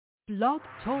Blog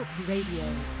Talk Radio.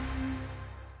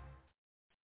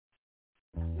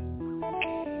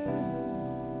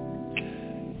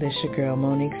 This your girl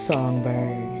Monique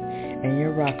Songbird, and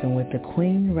you're rocking with the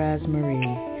Queen Rosemary,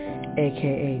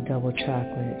 aka Double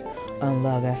Chocolate, on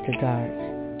Love After Dark,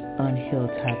 on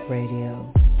Hilltop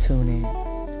Radio. Tune in.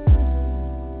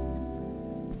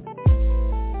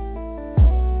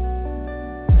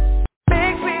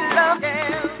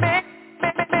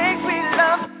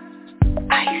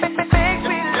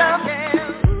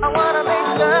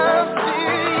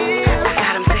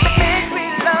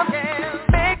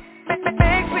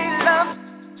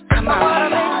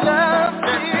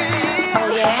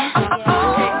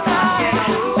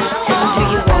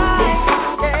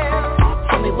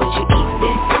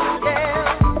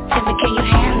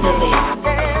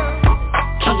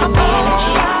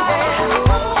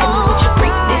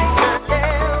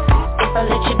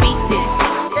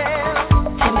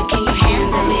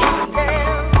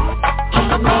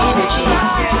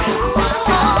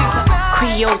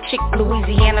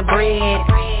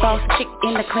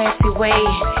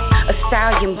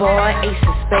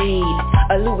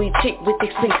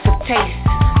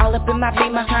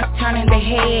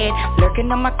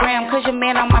 On my gram, cause your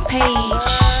man on my page.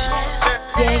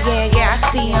 Yeah,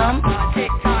 I see him.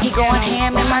 He going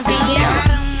ham in my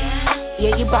DM.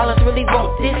 Yeah, you ballers really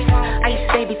want this. Ice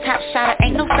baby, top shotter,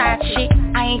 ain't no side chick.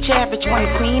 I ain't your average one,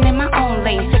 queen in my own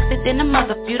lane. Sexy than a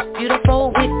mother,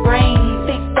 beautiful with brains.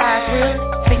 Big thighs, real,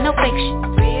 ain't no fake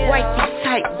shit. White teeth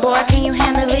tight, boy, can you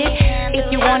handle it?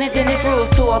 If you want it, then it's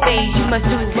rules to obey. You must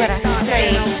do what I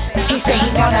say. He say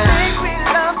he wanna.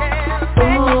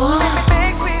 Ooh.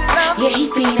 Yeah,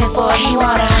 he feelin' for it, he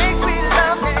wanna.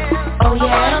 Oh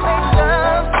yeah.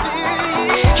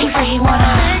 He say he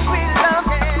wanna.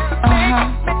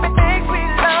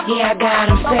 Yeah, I got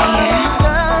him saying.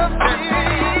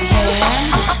 Yeah.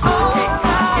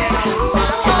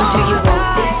 Tell me, do you want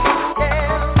this?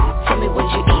 Tell me, would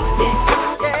you eat this?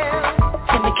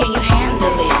 Tell me, can you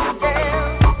handle it?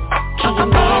 Can you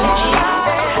manage it?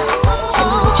 Tell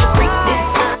me, would you freak this?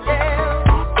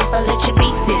 If I let you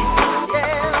beat this?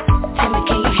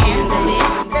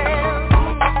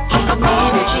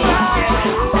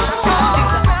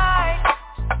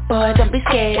 Boy, don't be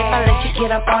scared if I let you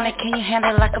get up on it. Can you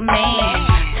handle it like a man?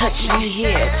 Touch me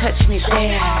here, touch me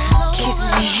there, kiss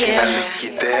me here.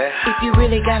 If you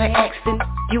really gotta ask, then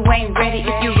you ain't ready.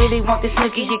 If you really want this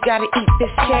nigga, you gotta eat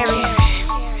this cherry.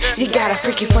 You gotta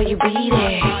freak it before you beat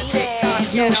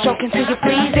it. No stroking till you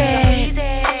please it.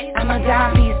 I'm a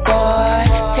dime piece, boy.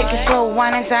 Take it slow,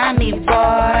 wine and dime me,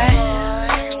 boy.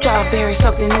 Strawberry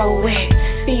something more wet.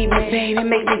 Feed me, baby,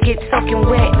 make me get soaking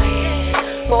wet.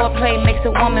 Foreplay makes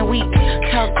a woman weak.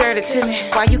 Talk dirty to me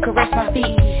while you caress my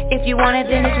feet. If you want it,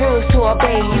 then it's rules to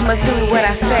obey. You must do what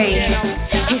I say.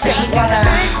 He said he wanna.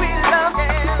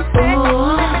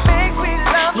 Ooh.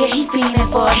 Yeah, he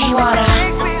feelin' for it, he wanna.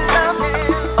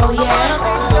 Oh yeah.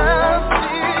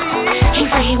 He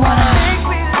said he wanna.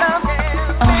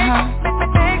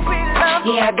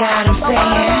 Yeah, I got him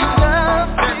saying.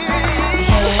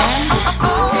 Yeah.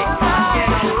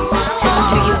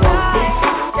 Do you want this?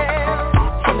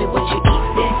 Tell me, would you eat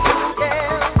this?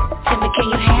 Tell me, can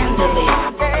you handle it?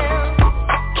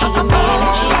 Can you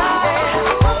manage it?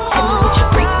 Tell me, would you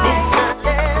freak this?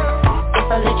 If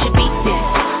I let you beat this?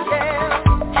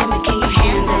 Tell me, can you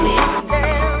handle it?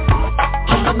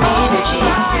 Can you manage it?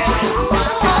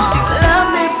 Love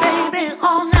me, baby,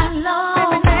 all night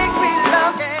long.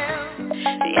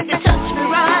 If you touch me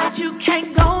right, you can't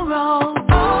go wrong.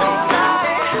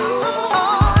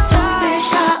 Don't be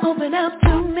shy, open up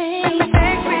to me.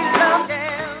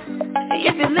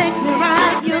 If you make me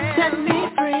right, you'll set me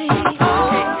free. Do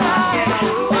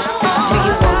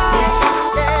you want this?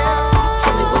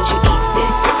 Tell me, would you eat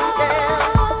this?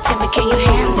 Tell me, can you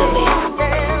handle it?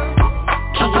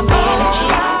 Can you manage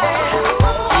it?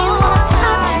 Do you wanna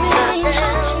touch me?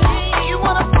 Do you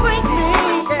wanna freak me?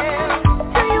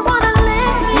 Do you wanna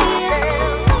lick me?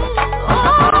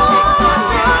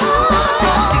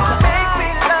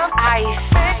 Ice,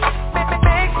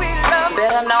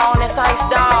 better known as Ice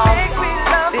Dog.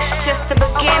 This is just the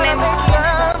beginning.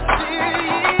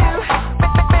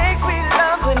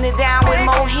 Putting it down with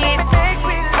more hits.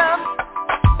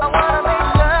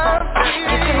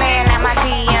 Get your man at my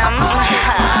DM.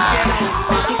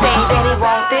 He say that he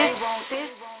want this.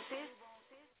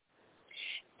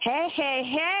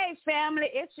 Hey, family,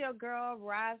 it's your girl,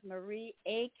 Rosemary,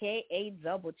 a.k.a.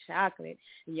 Double Chocolate.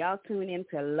 Y'all tune in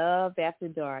to Love After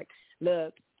Dark.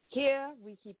 Look, here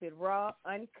we keep it raw,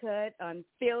 uncut,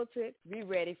 unfiltered. We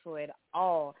ready for it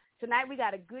all. tonight we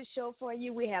got a good show for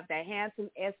you. We have the handsome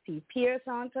S.T. Pierce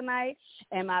on tonight,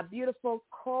 and my beautiful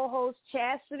co-host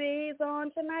Chastity is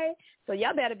on tonight. So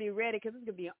y'all better be ready because it's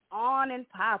going to be on and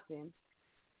popping.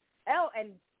 Oh, and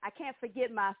I can't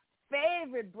forget my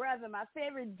favorite brother, my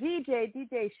favorite DJ.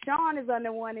 DJ Sean is on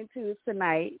the 1 and 2s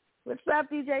tonight. What's up,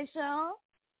 DJ Sean?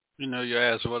 You know your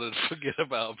ass wanted to forget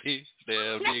about me,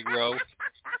 damn Negro.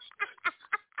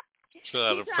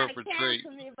 Trying to perpetrate.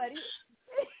 Me, but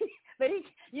he,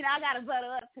 you know, I got to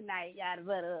butter up tonight. You got to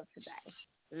butter up tonight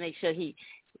to make sure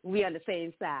we on the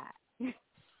same side.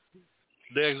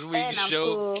 Next week,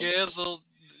 show canceled.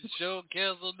 Show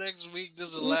canceled next week. This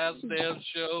is the last damn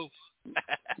show.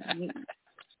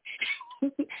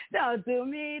 Don't do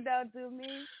me.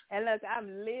 And look, I'm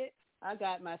lit. I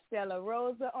got my Stella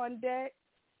Rosa on deck.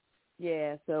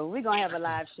 Yeah, so we're going to have a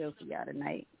live show for y'all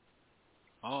tonight.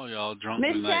 Oh, y'all drunk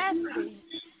Miss tonight. Chastity.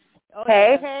 Oh,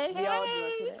 hey. We all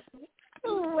drunk today.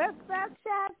 What's up,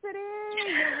 Chastity? You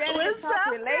ready What's to talk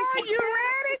up, relationship? You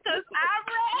ready? Because I'm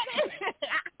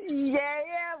ready.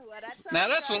 Yeah. What I Now,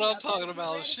 that's what I'm talking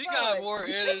about. She got more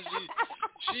energy.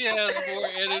 She has more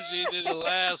energy than the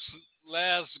last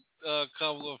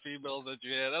couple of females that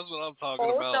you had. That's what I'm talking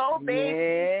about. Oh, no, baby.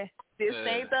 Yeah. This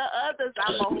ain't the others.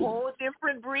 I'm a whole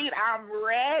different breed. I'm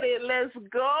ready. Let's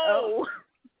go.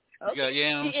 Okay. You got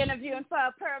yams? She interviewing for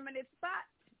a permanent spot.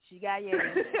 She got yams.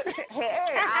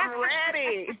 Hey, I'm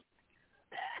ready.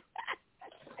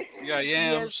 You got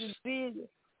yams? Yes, indeed.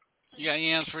 You got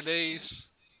yams for days?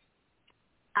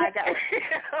 I got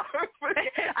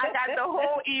the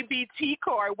whole EBT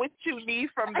card. What you need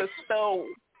from the stove.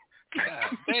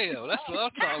 God damn, that's what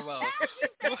I'm talking about.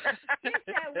 She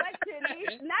said what you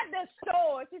need, not the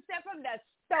store. She said from the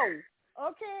stove.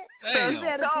 Okay.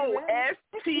 Damn. So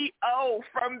S-T-O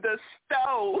from the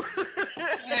stove.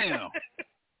 Damn.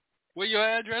 Where your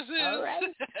address is? All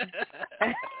right.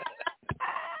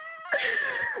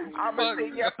 I'm going to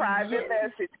send you a private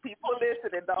message. People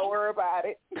listening, don't worry about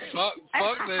it. Fuck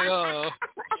the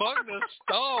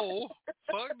stove.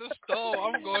 Fuck the stove.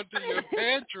 I'm going to your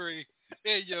pantry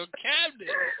in your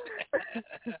cabinet.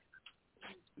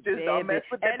 Just don't mess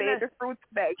with the baby fruit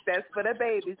snacks. That's for the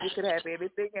babies. You could have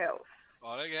anything else.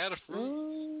 Oh, they got a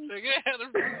fruit. They got a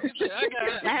fruit. You said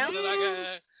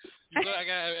I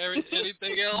got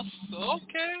anything else?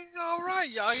 Okay, all right.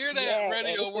 Y'all hear that? Yeah,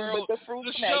 Radio World. The show is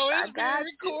being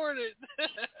recorded.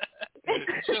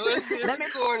 Show is being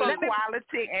recorded. For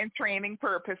quality and training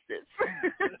purposes.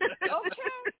 Okay.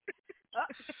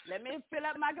 Let me fill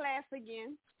up my glass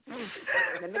again.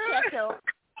 Let me catch up.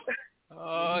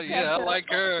 Oh, yeah, I like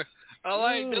her. I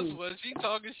like this one. She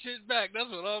talking shit back. That's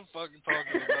what I'm fucking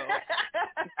talking about.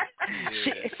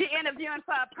 Yeah. She interviewing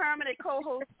for a permanent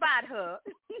co-host spot, her.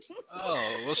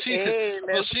 Oh, well,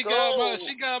 she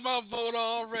got my vote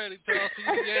already. Tell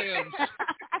her yams.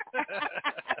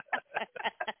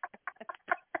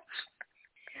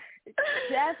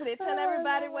 Chastity, tell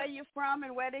everybody where you're from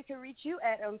and where they can reach you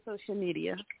at on social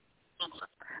media.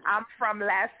 I'm from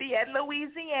Lafayette,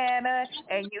 Louisiana,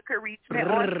 and you can reach me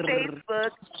on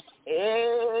Facebook.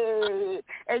 Hey.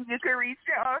 And you can reach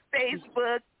me on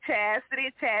Facebook,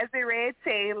 Chastity Red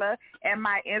Taylor, and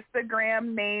my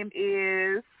Instagram name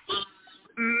is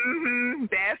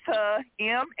that's her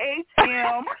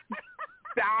MHM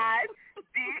dot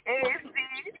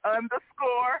DAC_her.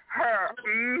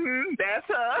 That's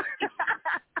her.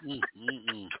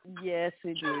 Yes,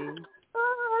 it is.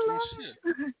 Oh, shit.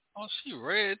 Oh, she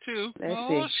red, too.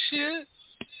 Shit.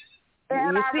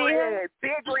 And I read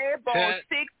Big Red Bone,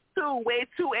 6'2", weigh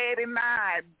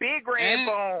 289. Big Red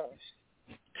Bone.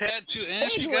 Tattoo,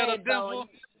 and she got a dimple.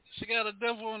 She got a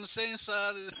dimple on the same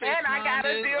side of the face. And I got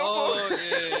a dimple. Oh,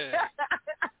 yeah.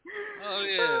 Oh,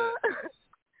 yeah.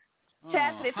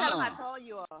 Chastity, tell them how tall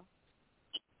you are.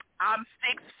 I'm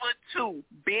 6'2",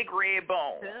 Big Red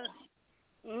Bone.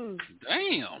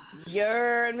 Damn.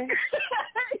 Yearn.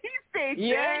 He said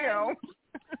damn.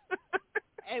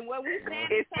 And when we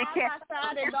stand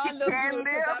outside, it's all look good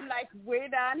because I'm like way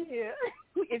down here.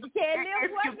 If you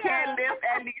can't lift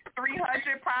at least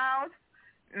 300 pounds,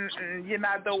 you're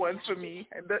not the one for me.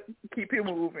 Keep it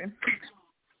moving.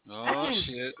 Oh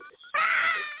shit.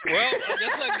 Well,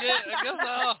 I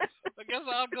guess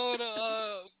I'll go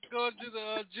to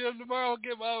the gym tomorrow and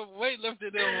get my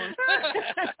weightlifting in.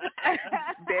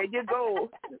 There you go.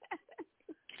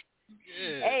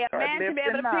 Yeah. Hey, a man should be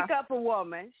able to pick up a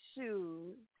woman.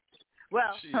 Shoot.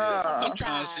 Well, I'm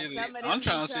trying to see I'm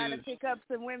trying to pick up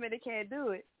some women that can't do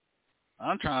it.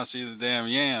 I'm trying to see the damn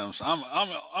yams.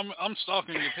 I'm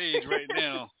stalking your page right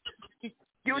now.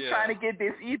 You trying to get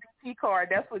this EBT card?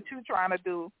 That's what you trying to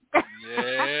do.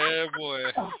 Yeah, boy.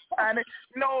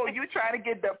 No, you trying to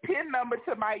get the PIN number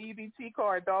to my EBT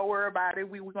card. Don't worry about it.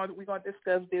 We're gonna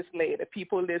discuss this later.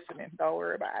 People listening, don't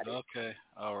worry about it. Okay,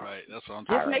 all right. That's what I'm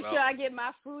Just talking make about. sure I get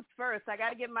my fruit first. I got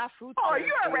to get my fruit Oh, first.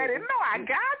 you already know. I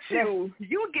got you.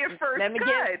 You get first Let me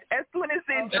cut. As soon as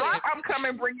it drop, I'm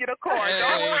coming bring you the card.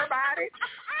 Don't worry about it.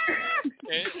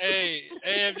 Hey,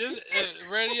 if this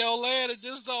Radio Land, it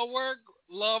just don't work.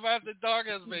 Love After Dark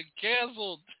has been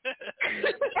canceled.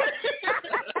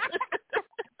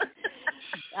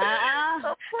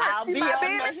 I'll be my on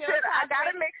baby the shit. I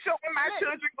gotta make sure when my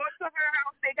children go to her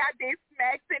house, they got their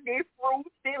snacks and their fruits.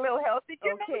 They're a little healthy.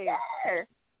 Okay. Yeah.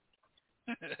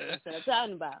 That's what I'm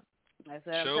talking about. That's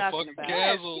what Show I'm talking fucking about.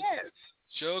 canceled. Yes.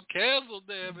 Show canceled,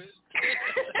 damn it.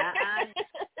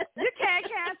 You can't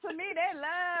cancel me. They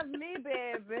love me,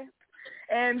 baby.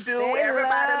 And do They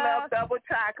everybody love- love double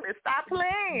chocolate? Stop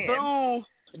playing. Boom.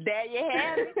 There you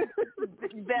have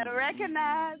it. Better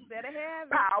recognize. Better have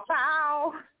it. Pow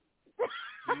pow.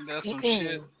 Ain't that some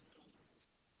shit?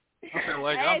 I feel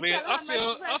like I'm being.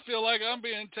 I feel like I'm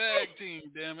being tag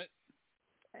team. Damn it.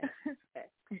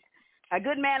 A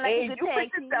good man like Hey, a good you tag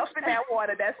put team. yourself in that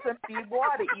water. That's some deep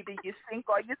water. Either you sink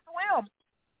or you swim.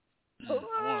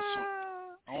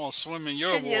 I want to swim in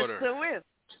your water. Swim.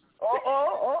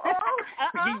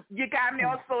 You got me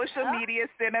on social media.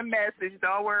 Send a message.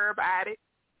 Don't worry about it.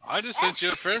 I just sent you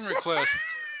a friend request.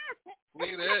 Look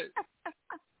at that.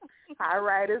 All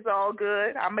right, it's all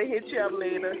good. I'm going to hit you up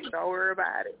later. Don't worry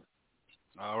about it.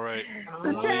 All right. I'll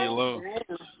leave you alone.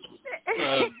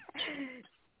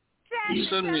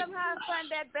 Tell them how fun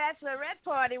that bachelorette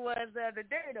party was the other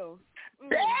day, though.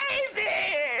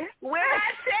 Baby, when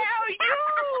I tell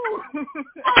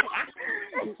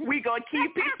you, we going to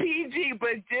keep it PG,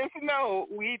 but just know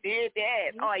we did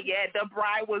that. Oh, yeah, the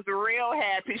bride was real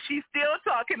happy. She's still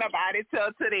talking about it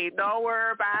till today. Don't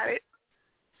worry about it.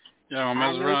 Yeah, I'm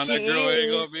messing around. That girl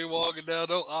ain't going to be walking down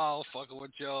no aisle fucking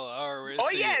with y'all. I already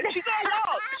see yeah, it. she going to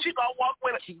walk. She going to walk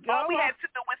with us. All we had to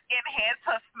do was enhance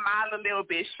her smile a little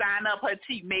bit, shine up her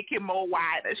teeth, make it more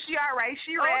wider. She all right?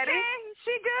 She ready? Okay,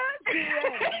 she good? She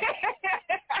ready.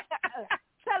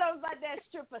 Tell her about that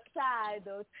stripper side,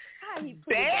 though. How he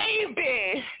put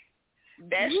Baby,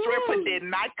 that stripper did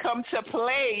not come to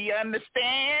play. You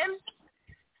understand?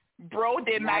 Bro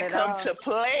did not come to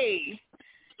play.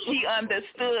 He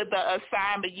understood the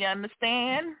assignment. You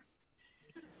understand?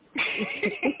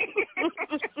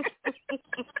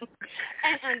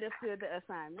 And understood the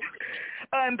assignment.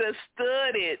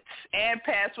 Understood it and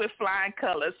passed with flying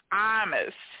colors.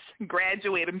 Honest.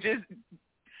 Graduate him. Just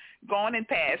go on and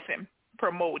pass him.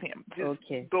 Promote him. Just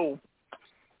go.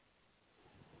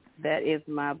 That is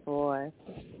my boy.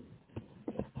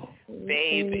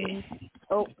 Baby.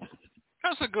 Oh.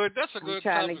 That's a good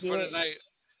topic for tonight.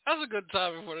 That's a good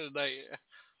topic for tonight.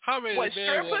 How many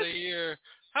men want to hear?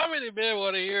 How many men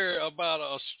want to hear about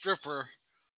a stripper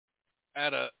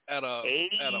at a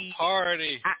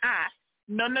party?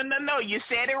 No. You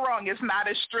said it wrong. It's not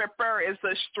a stripper. It's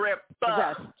a stripper.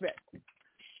 It's a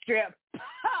strip.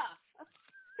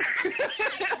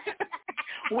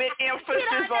 With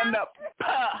emphasis on the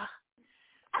puh.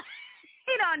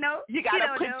 He don't know. You got to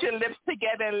put your lips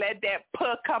together and let that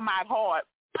puh come out hard.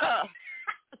 Puh.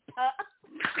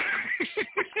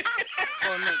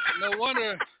 Well, no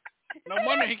wonder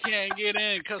he can't get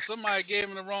in because somebody gave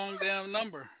him the wrong damn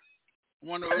number. I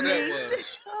wonder who that was.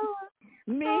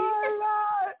 Me.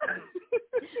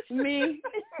 Me.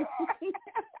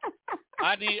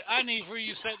 I need for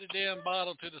you to set the damn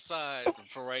bottle to the side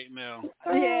for right now.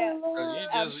 Yeah.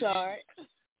 I'm sorry.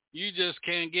 You just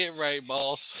can't get right,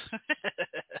 boss.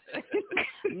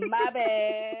 My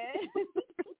bad.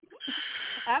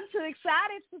 I'm too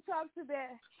excited to talk to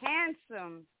that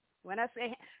handsome. When I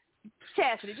say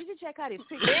Chastity, did you check out his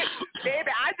picture?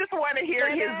 Baby, I just want to hear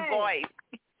his voice.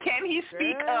 Can he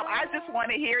speak up? I just want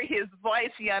to hear his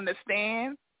voice. You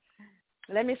understand?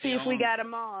 Let me see if we got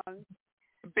him on.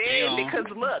 Baby, because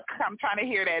look, I'm trying to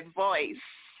hear that voice.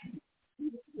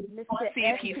 See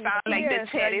if he sounds like the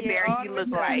teddy bear he look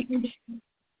like.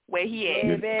 Where he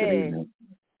at? Baby.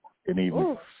 Good evening.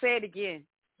 Ooh, say it again.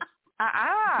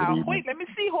 Wait, let me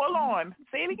see. Hold on.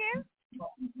 Say it again.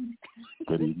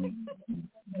 Good evening.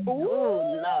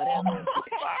 Ooh, Lord.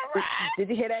 Did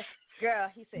you hear that? Girl,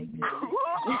 he said good.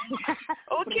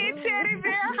 Okay, Teddy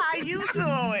Bear, how you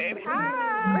doing?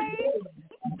 Hi.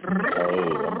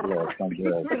 I'm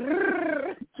good.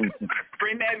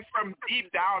 Bring that from deep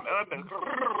down under.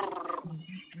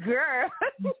 Girl.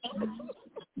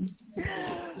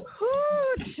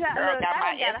 Girl, got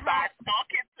my inside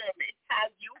talking to me. How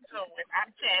you doing? I'm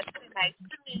Chastity. Nice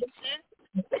to meet you.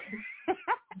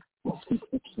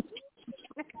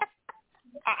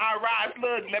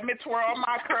 let me twirl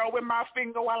my curl with my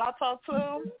finger while I talk to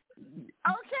him.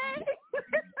 Okay.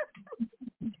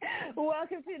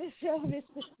 Welcome to the show, Mr.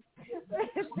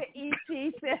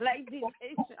 E.T. Feel Like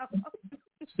DJ Show.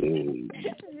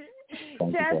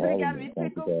 Chastity got me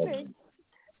tickled pink.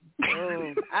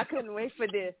 Oh, I couldn't wait for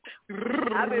this.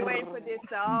 I've been waiting for this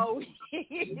all week.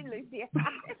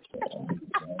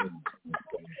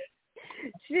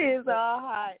 She is all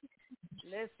hot.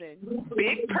 Listen.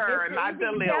 Big purr, not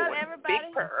the little one.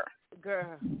 Big purr.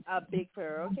 Girl, a big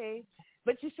purr, okay?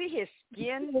 But you see his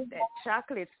skin, that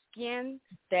chocolate skin,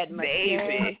 that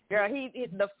baby. Girl, he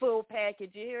the full package,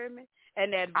 you hear me?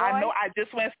 And that voice. I know, I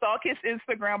just went stalk his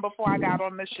Instagram before I got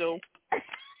on the show.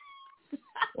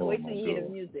 Wait till you hear the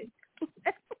music.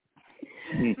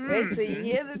 Wait till you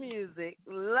hear the music.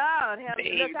 Lord, help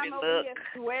me. Look, I'm over here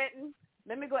sweating.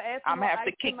 Let me go ask I'm going to have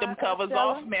to kick them covers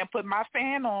off, man. Put my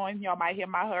fan on. Y'all might hear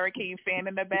my hurricane fan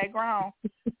in the background.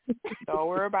 Don't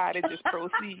worry about it. Just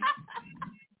proceed.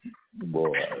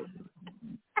 Boy.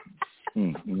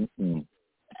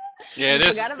 Yeah, this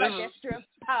is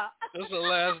the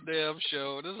last damn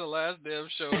show. This is the last damn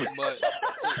show, but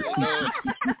you know,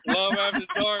 Love After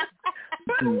Dark.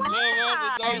 Love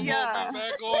After Dark won't be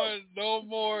back on no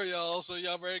more, y'all. So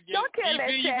y'all better get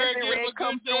EP, you better give a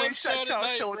good damn show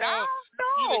tonight, bro.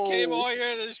 You done came on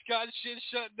here and got shit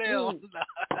shut down.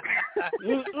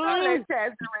 Don't let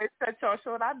Chastity shut your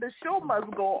show down. The show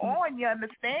must go on, you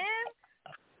understand?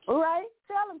 Right?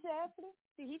 Tell him, Chastity.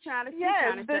 See, he trying to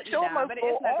the show down, must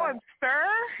go on, sir.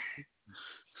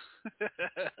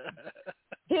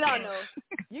 He don't know.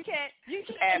 You can't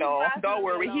at all. Don't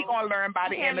worry. He gonna learn by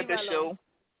the end of the show.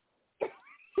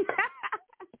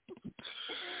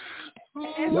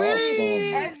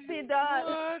 XP dog.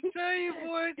 I tell you,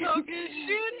 boy, talking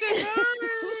shit tonight.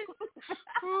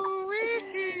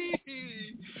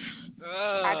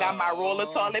 I got my roll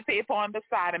of toilet paper on the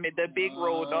side of me, the big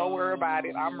roll. Don't worry about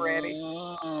it. I'm ready.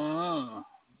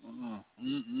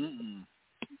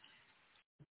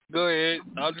 Go ahead.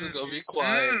 I'm just gonna be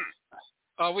quiet.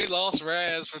 Oh, we lost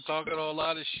Raz for talking a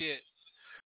lot of shit.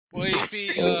 Well, EP,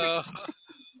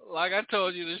 like I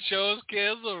told you, the show's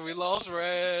canceled. We lost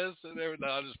Raz and everything.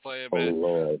 I'm just playing, man.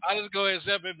 Lord. I'll just go ahead and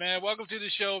step it, man. Welcome to the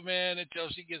show, man, until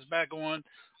she gets back on.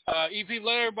 EP,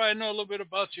 let everybody know a little bit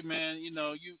about you, man. You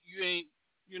know,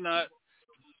 you're not,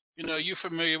 you're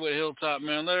familiar with Hilltop,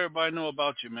 man. Let everybody know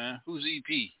about you, man. Who's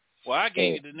EP? Well, I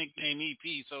gave you the nickname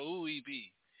EP, so who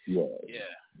EP?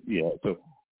 Yeah.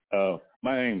 So,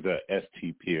 my name's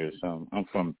S.T. Pierce. I'm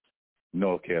from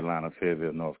North Carolina,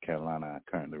 Fayetteville, North Carolina. I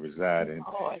currently reside in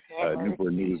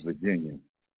Newport News, Virginia.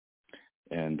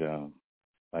 And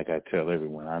like I tell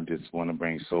everyone, I just want to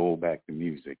bring soul back to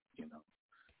music.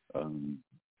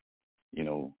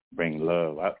 Bring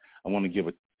love. I want to give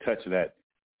a touch of that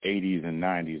 80s and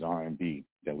 90s R&B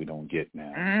that we don't get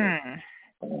now.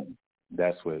 So,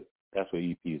 that's what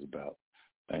EP is about.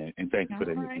 And thank you for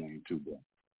that nickname too, bro.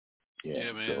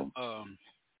 Yeah, man. So,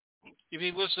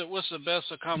 EP, what's the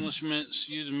best accomplishments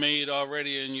you've made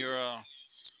already in your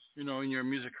in your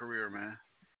music career, man?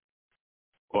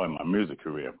 Oh, in my music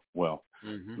career. Well,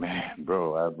 man,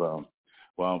 bro,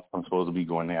 I'm supposed to be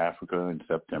going to Africa in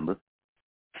September.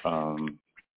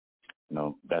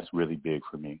 That's really big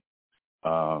for me.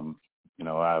 I'm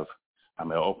gonna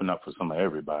open up for some of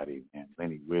everybody, and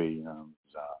Lenny Williams,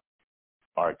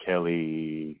 R.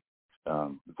 Kelly,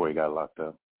 before he got locked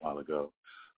up a while ago.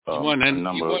 You wasn't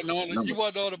on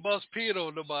the bus peeing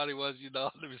on nobody, was you?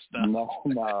 No, let me stop. No.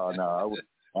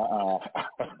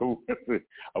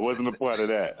 I wasn't a part of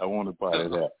that. I wasn't a part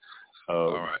of that.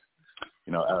 All right.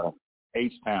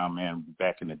 H-Town, man,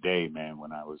 back in the day, man,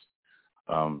 when I was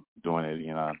doing it,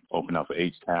 I opened up for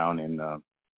H-Town in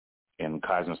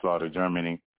Kaiserslautern,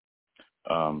 Germany.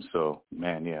 So,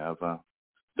 man, yeah, I've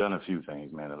done a few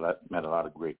things, man. Met a lot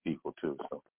of great people too.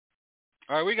 So.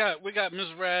 All right, we got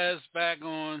Miss Raz back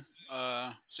on.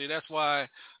 See, that's why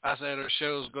I said her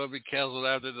show's gonna be canceled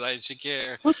after tonight.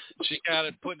 She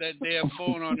gotta put that damn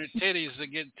phone on her titties to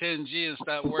get 10G and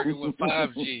stop working with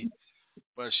 5G.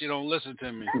 But she don't listen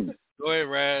to me. Go ahead,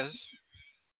 Raz.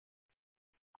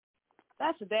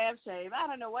 That's a damn shame. I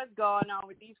don't know what's going on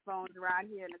with these phones around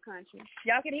here in the country.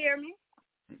 Y'all can hear me?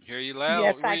 Hear you loud.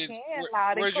 Yes, I can.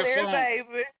 Loud and clear,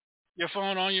 baby. Your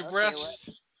phone on your breast? Well,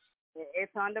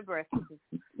 it's on the breast.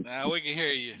 Now we can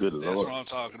hear you. Good That's Lord. what I'm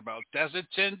talking about. That's a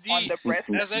 10G. On the breast.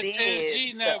 That's a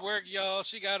 10G network, y'all.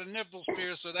 She got a nipple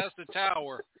spear, so that's the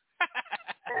tower.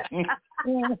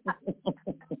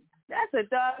 That's a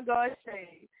doggone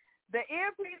shame. The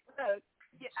earpiece, look,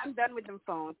 I'm done with them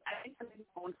phones. I think I'm in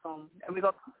phone, and we're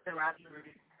going to put it around here.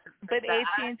 But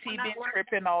AT&T been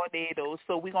tripping all day, though,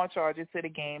 so we're going to charge it to the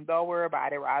game. Don't worry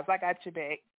about it, Roz. I got your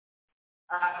back.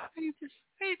 Ain't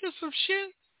this some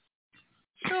shit?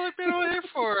 She's only been on here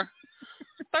for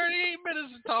 38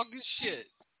 minutes of talking shit.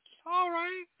 All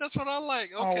right. That's what I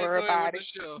like. Okay, Don't worry about it.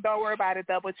 Show. Don't worry about it,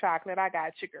 Double Chocolate. I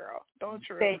got you, girl. Don't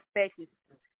trip. Thank you.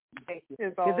 Thank you.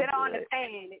 Because it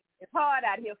understand it's hard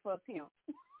out here for a pimp.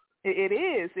 It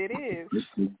is.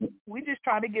 We just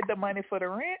trying to get the money for the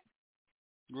rent.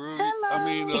 Rude. I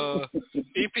mean,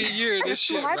 EP, you hear this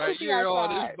shit, right? You hear all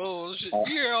this bullshit. You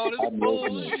hear all this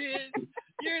bullshit.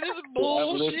 You hear this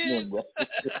bullshit.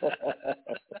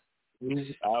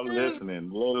 I'm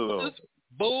listening. Little. This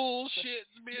bullshit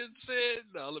being said.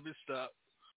 No, let me stop.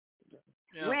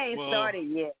 Yeah, we ain't started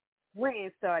yet.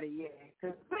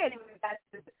 Because we ain't even got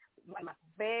to my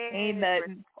favorite. Ain't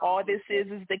nothing. All this is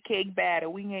the cake batter.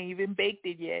 We ain't even baked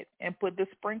it yet and put the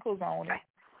sprinkles on it.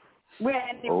 We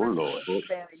ain't even Lord. He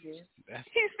said,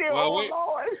 Lord.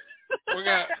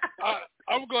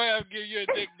 I'm going to have to give you a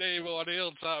nickname on the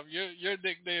hilltop. Your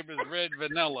nickname is Red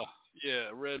Vanilla.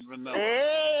 Yeah, Red Vanilla.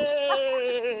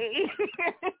 Hey.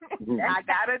 I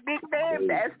got a nickname.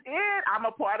 That's it. I'm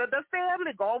a part of the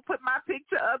family. Go put my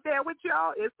picture up there with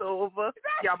y'all. It's over.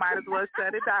 Y'all might as well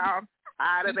shut it down.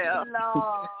 Out of there.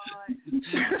 Lord.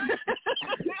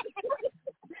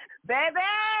 Baby.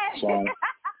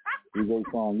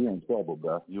 Sean, you in trouble,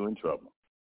 bro. You in trouble.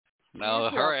 No,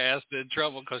 her ass in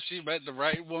trouble because she met the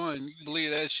right one. You can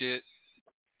believe that shit.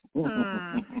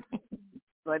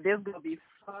 But this gonna be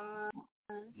fun.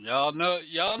 Y'all know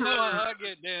how I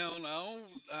get down. I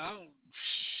don't.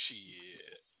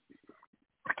 Shit.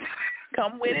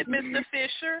 Come with it, Mr.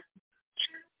 Fisher.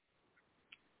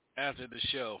 After the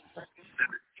show.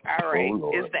 All right,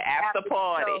 it's the after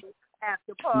party.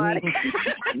 After party.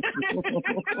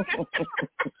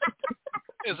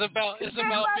 It's about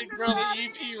Big Brother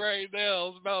EP right now.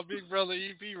 It's about Big Brother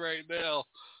EP right now.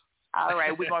 All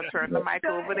right, we're gonna turn the mic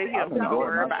over to him. Don't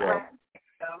worry about it.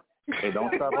 Hey,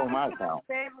 don't stop on my account.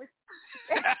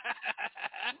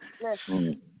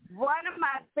 Listen, one of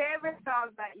my favorite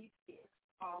songs by EP.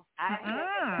 I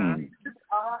had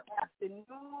all afternoon.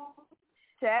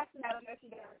 Chess, I don't know if you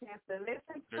got a chance to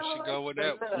listen to There she it. go with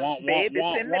that. Baby,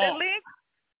 send me the link.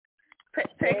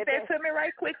 Take that to me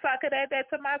right quick so I could add that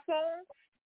to my song.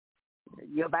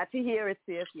 You're about to hear it,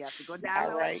 sis. You have to go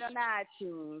download it on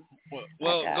iTunes.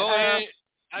 Well, go ahead.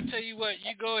 I tell you what,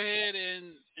 you go ahead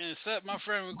and accept my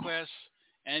friend request,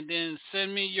 and then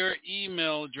send me your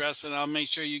email address, and I'll make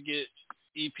sure you get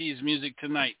EP's music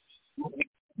tonight.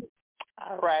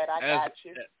 All right, I got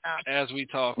you. As we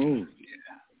talk. Yeah.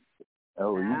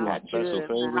 Oh, you got special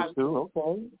favorites too?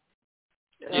 Okay.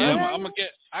 Yeah, I'm gonna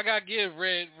get. I gotta give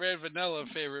Red Vanilla a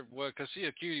favorite boy because she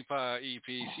a cutie pie EP.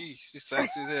 She's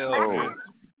sexy as hell.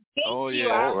 Oh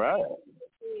yeah. All right.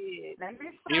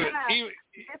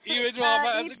 Even though I'm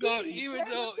about to go, even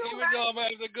though I'm about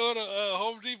to go to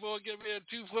Home Depot and get me a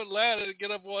 2-foot ladder to get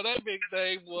up on that big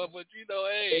thing, boy. But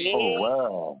hey. Oh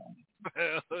wow.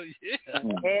 Yeah.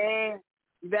 Hey,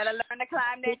 you better learn to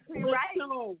climb that tree right.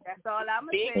 That's all I'm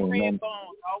gonna say. Big red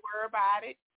bone. Don't worry about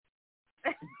it.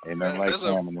 Ain't nothing like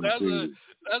climbing in the trees.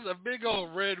 That's a big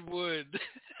old redwood.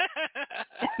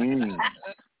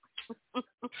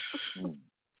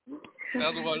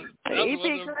 That's what. Go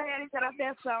ahead and set up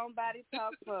that song, Body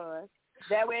Talk for us.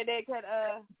 That way they could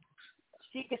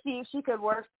she could see if she could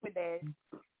work with that.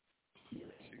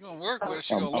 She gonna work with it.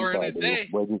 She gonna learn a day.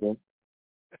 What did you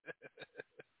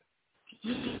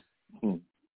say?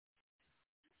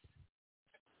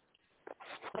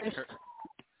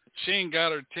 She ain't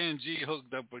got her 10G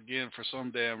hooked up again for some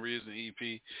damn reason,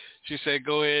 EP. She said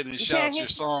go ahead and shout your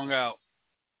song out.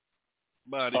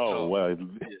 Body Talk. Well,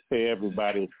 hey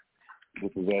everybody,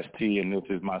 this is ST and this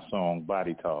is my song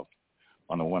Body Talk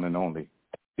on the one and only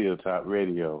Hilltop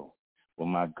Radio with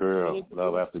my girl,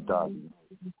 Love After Dark.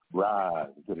 Rise,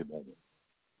 get it baby.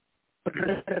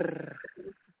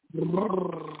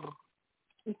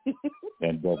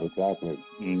 And Double Chocolate.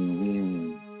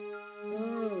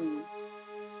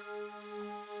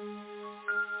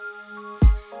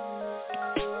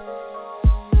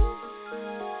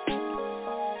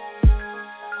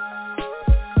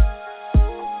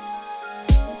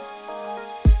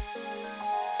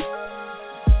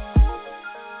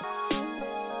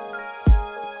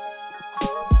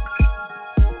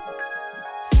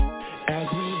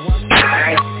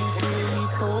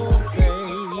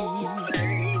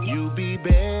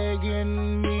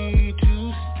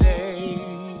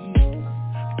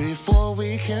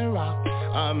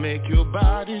 Make your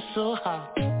body so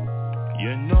hot.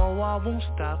 You know I won't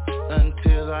stop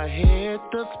until I hit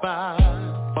the spot.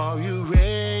 Are you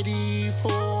ready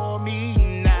for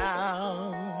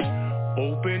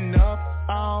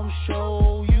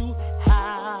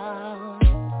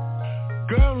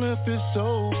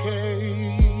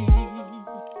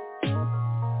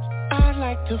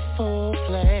to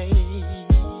foreplay.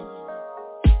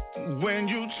 When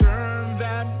you turn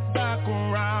that back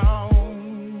around,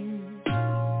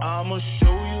 I'ma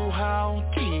show you how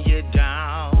to get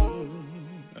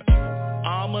down.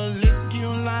 I'ma lick you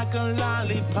like a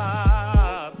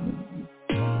lollipop.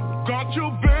 Got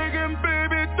you begging,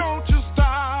 baby, don't you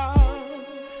stop.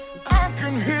 I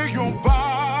can hear your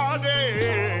body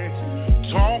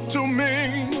talk to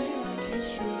me.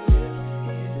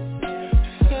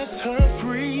 Set her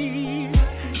free,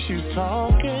 she's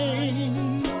talking.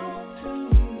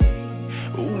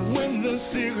 When the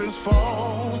secrets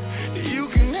fall, you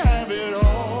can have it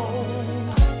all.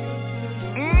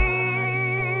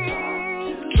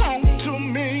 Talk to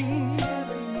me.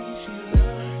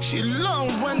 She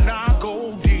loves when I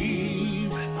go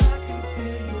deep.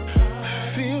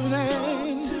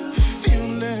 Feeling,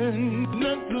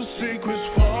 let the secrets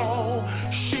fall.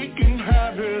 She can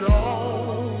have it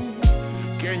all.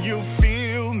 Can you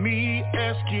feel me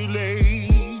escalate?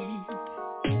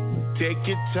 Take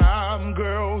your time,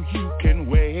 girl, you can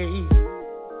wait.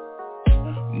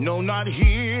 No, not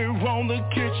here on the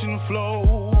kitchen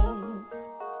floor.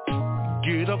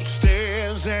 Get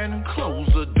upstairs and close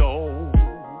the door.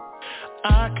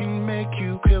 I can make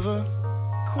you quiver,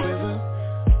 quiver,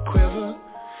 quiver.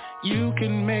 You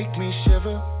can make me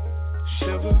shiver,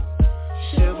 shiver,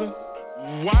 shiver.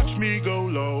 Watch me go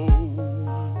low,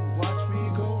 watch me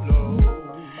go low.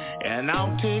 And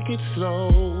I'll take it slow,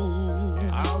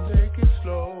 I'll take it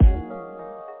slow.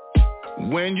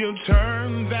 When you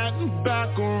turn that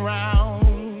back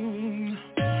around,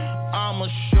 I'ma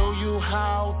show you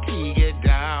how to get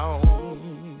down.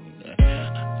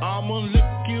 I'ma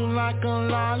lick you like a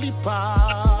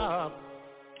lollipop.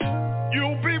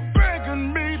 You'll be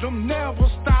begging me to never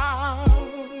stop.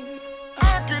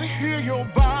 I can hear your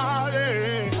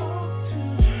body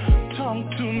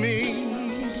talk to me.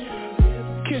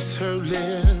 Kiss her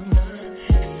lips,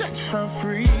 set her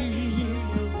free.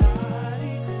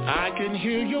 I can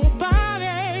hear your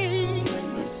body.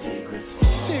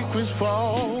 Secrets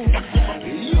fall.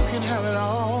 You can have it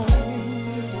all.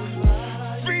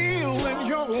 Feel in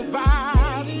your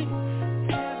body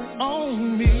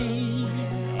on me.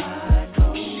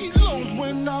 She loves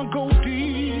when I go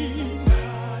deep.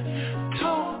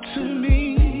 Talk to me.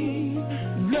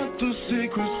 Let the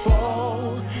secrets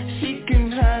fall. She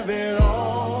can have it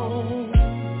all.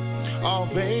 Oh,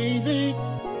 baby.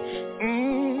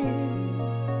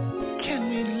 Can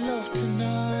we love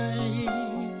tonight?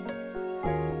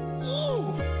 Ooh.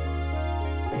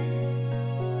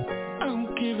 I'll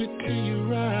give it to you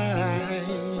right.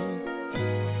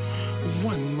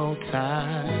 One more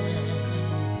time.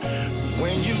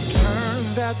 When you turn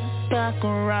that back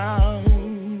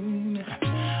around,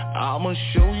 I'ma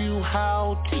show you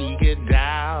how to get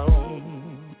down.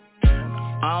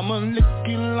 I'ma lick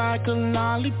you like a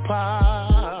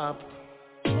lollipop.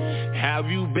 Have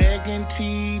you begging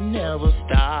till never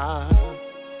stop.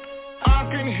 I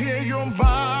can hear your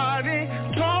body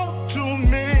talk to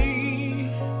me.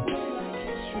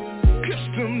 Kiss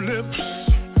them lips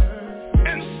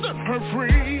and set her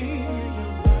free.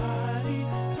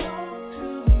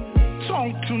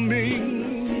 Talk to me.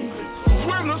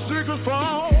 When the secrets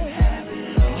fall,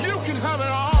 you can have it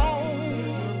all.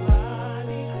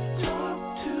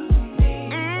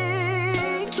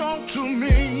 Talk to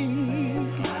me.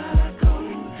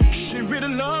 She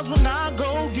really loves when I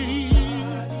go deep.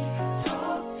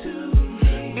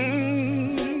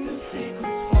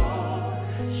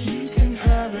 You can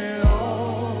have it all.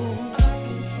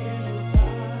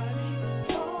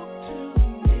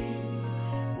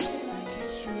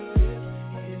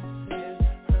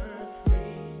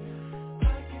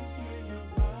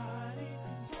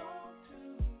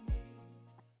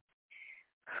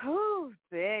 Ooh,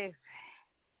 babe.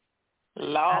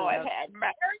 Lord have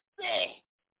mercy.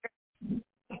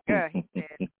 Girl, he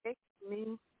said,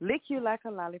 lick you like a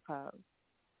lollipop.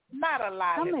 Not a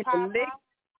lollipop.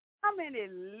 How many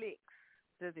licks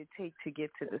does it take to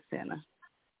get to the center?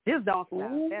 Just don't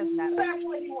stop. That's not just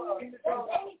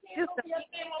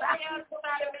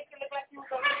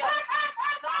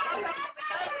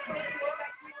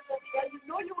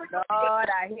Lord,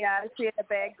 I hear I see in the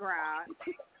background.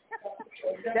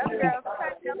 Them girls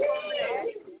cut them over there.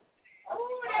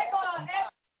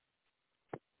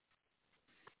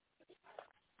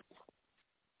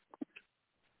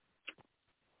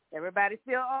 Everybody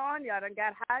still on? Y'all done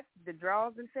got hot? The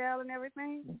draws and fell and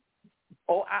everything?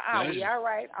 Oh, we all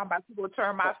right. I'm about to go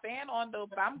turn my fan on, though,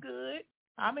 but I'm good.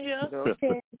 I'm here.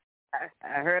 Okay.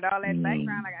 I heard all that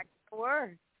background. I got to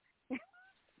work.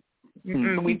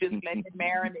 We just let it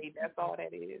marinate. That's all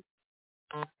that is.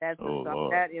 That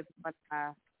is one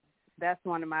of That's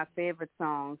one of my favorite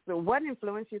songs. So what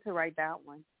influenced you to write that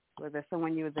one? Was there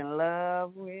someone you was in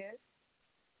love with?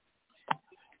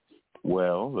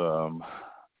 Well,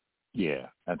 yeah,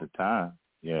 at the time.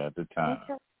 Yeah, at the time.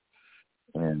 Okay.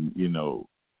 And, you know,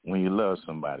 when you love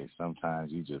somebody,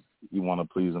 sometimes you want to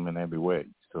please them in every way.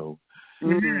 So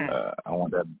I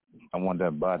want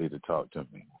that body to talk to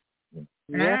me.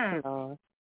 Yes, I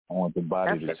want the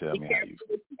body to tell me how you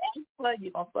feel.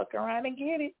 You're going to fuck around and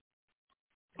get it.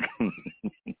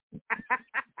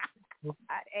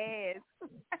 Ass.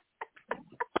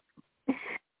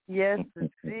 Yes, to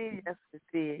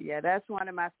see. Yeah, that's one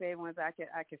of my favorite ones. I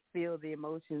can feel the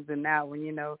emotions in that one.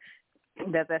 You know,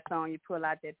 that song you pull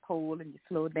out that pole and you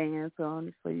slow dance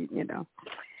on. So you know,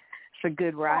 it's a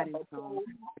good riding song.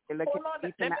 Look at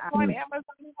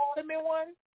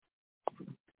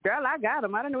Girl, I got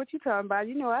them. I don't know what you're talking about.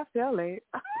 You know, I feel it.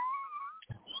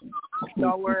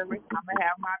 Don't worry. I'm going to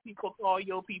have my people call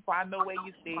your people. I know where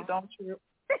you stay. Don't trip.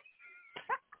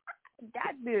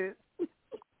 Got this.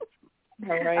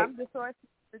 All right. I'm the source of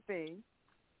the thing.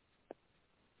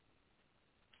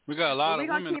 We got a lot of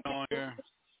women on here.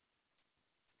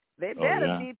 They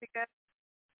better be, because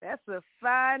that's a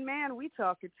fine man we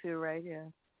talking to right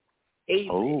here.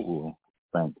 Oh,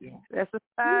 thank you. That's a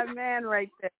fine man right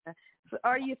there. So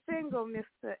are you single,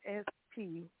 Mr.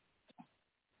 SP?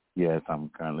 Yes, I'm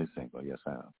currently single. Yes,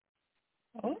 I am.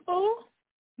 Oh.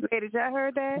 Ladies, y'all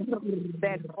heard that?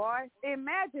 That voice.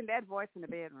 Imagine that voice in the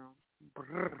bedroom.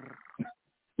 Brrr.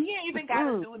 You ain't even got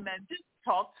to do nothing. Just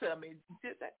talk to me.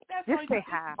 Just say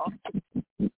hi.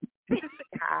 Just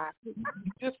say hi.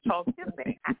 Just talk to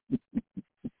me.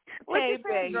 What you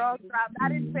saying, girl? I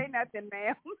didn't say nothing,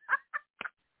 ma'am.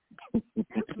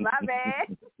 My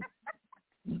bad.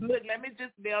 Look, let me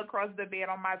just lay across the bed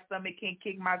on my stomach and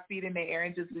kick my feet in the air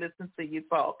and just listen to you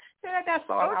talk. Yeah, that's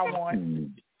all I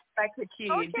want. Like a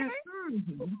kid. Okay. Just,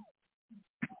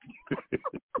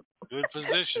 Good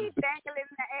position. Keep dangling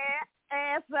in the air,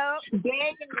 ass up.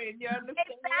 Dangling, you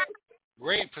understand?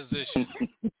 Great position.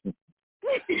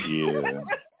 Yeah.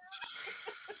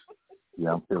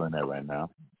 Yeah, I'm feeling that right now.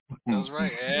 That's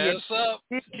right. Ass up,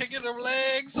 kicking them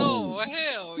legs. Oh,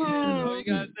 hell yeah. All you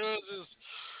got to do is just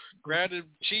grab the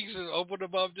cheeks and open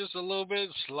them up just a little bit,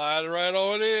 slide right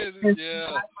on in.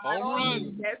 Yeah. Home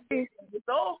run. That's it. It's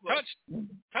over.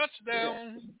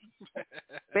 Touchdown.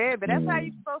 Baby, that's how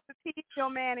you're supposed to teach your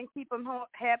man and keep him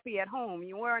happy at home.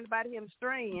 You worrying about him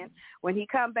straying. When he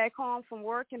come back home from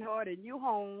working hard and you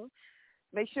home,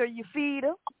 make sure you feed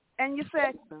him and you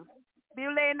sex him. Be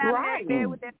laying out in that bed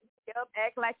with that up,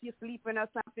 act like you're sleeping or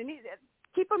something.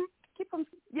 Keep him.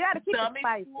 You got to keep him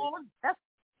spicy.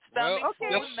 That's okay.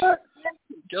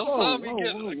 Guess I'll be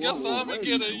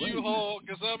getting a U-Haul.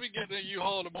 Guess I'll be getting a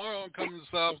U-Haul tomorrow and coming to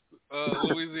South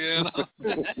Louisiana.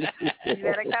 You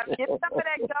better come get some of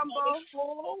that gumbo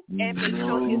and make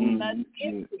sure his nuts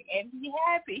empty and be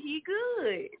happy. He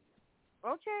good.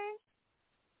 Okay.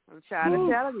 I'm trying to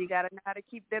tell him, you got to know how to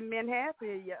keep them men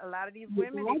happy. A lot of these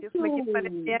women, they just looking for the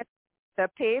men to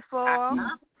pay for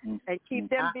them and keep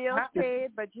them bills paid,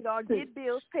 but you don't get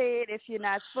bills paid if you're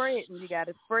not spreading. You got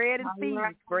to spread and feed.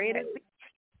 Spread and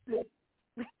feed.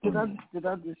 Did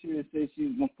I just hear her say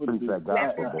she's going to put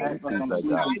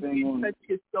touch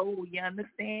his soul, you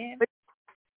understand?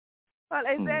 Well,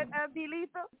 is that be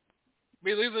lethal?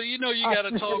 Be lethal, you know you got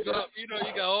to talk up. You know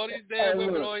you got all these damn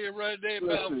women on your right there,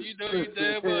 mouth. You know you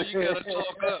damn well you got to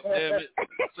talk up, damn it.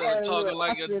 Instead of talking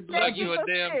like you a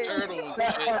damn turtle and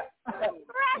shit.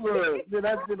 Look, did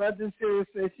I just hear her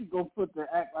say she going to put the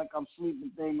act like I'm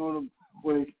sleeping thing on them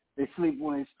where they sleep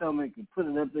on their stomach and put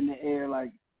it up in the air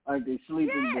like they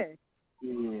sleeping?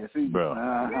 Yeah. See, bro.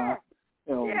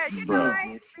 Oh, yeah, you know,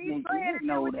 I ain't you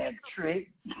know that trick.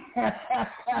 Y'all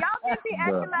men be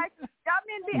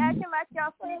acting like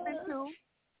y'all sleeping too.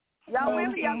 Y'all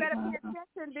women, y'all better pay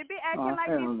attention. They be acting like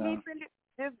they sleeping.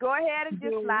 Just go ahead and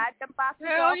just slide them boxes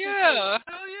off. Hell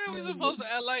yeah, we supposed to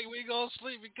act like we gonna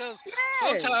sleep because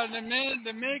sometimes the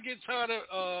men get tired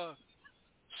of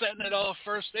setting it off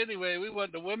first anyway. We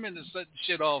want the women to set the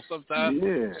shit off sometimes.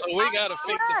 Yeah. So we gotta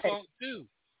fake the funk too.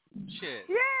 Shit.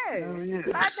 Yeah.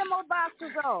 Slide them old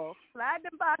boxes off. Slide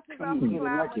them boxes off.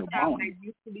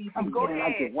 Go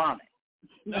ahead.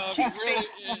 No,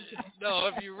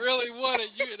 if you really want it,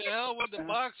 you the hell with the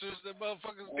boxers. The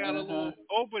motherfuckers got a little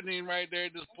opening right there.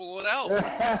 Just pull it out. As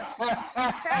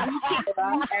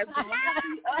long as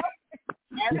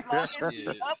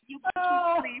it's up, you can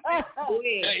keep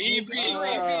sleeping.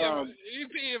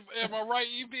 EP, am I right,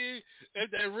 EP? If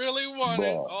they really want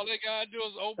it, all they gotta do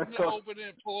is open it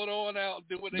and pull it on out and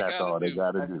do what they gotta do. That's all they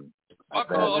gotta do. I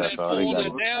call that pulling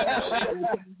it down.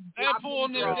 That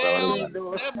pulling it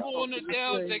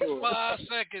down takes 5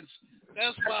 seconds.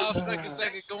 That's 5 seconds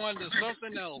that could go into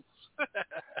something else.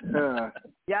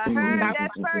 Y'all heard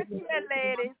that first here,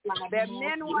 ladies. That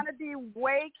men want to be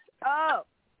waked up.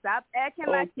 Stop acting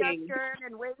like you're scared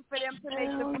and waiting for them to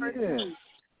make the first move.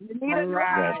 You need a new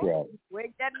house. Right.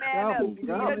 Wake that man up. You need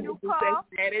a new car.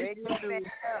 Wake that man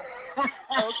up.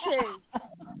 Okay.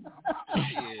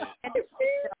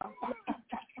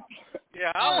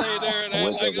 Yeah, I'll lay there and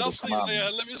I'll see.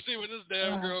 Let me see what this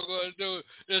damn girl going to do.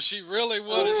 If she really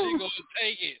wanted, she going to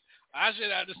take it. I should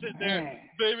have to sit there,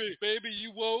 baby,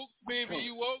 you woke?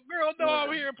 Girl, no,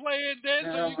 I'm here playing dead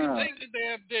so you can take the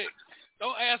damn dick.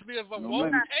 Don't ask me if I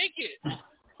won't take it.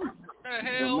 What the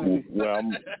hell?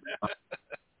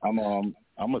 Well,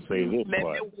 I'm gonna say this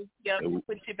part.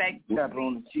 Put your back. Tap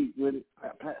on the cheek with it.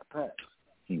 Pat.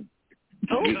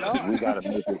 We gotta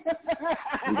make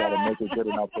it good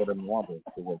enough for them women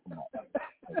to work them out.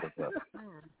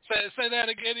 Say that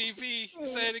again, EP.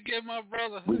 Say it again, my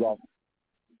brother.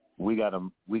 We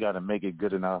gotta make it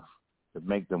good enough to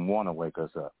make them want to wake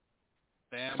us up.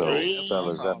 Damn so, right.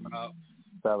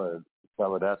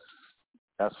 Fella,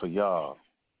 that's for y'all.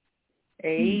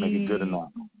 Hey. Make it good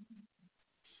enough.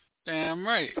 Damn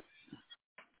right.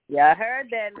 Y'all heard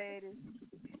that, ladies.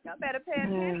 Y'all better pay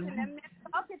attention. Them men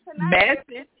talking tonight.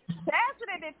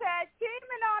 Cassidy, they tag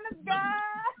teaming on us,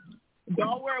 guys.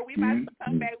 Don't worry, we might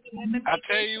come back. I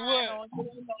tell you what.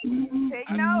 Take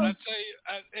notes.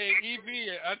 Hey, EV,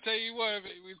 I tell you what, if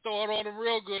we throw it on them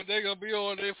real good, they're going to be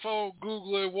on their phone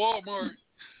Googling Walmart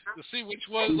to see which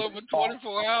one's over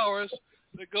 24 hours.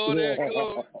 To go there and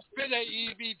go spend that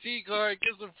EBT card and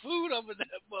get some food up in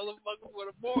that motherfucker for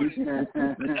the morning.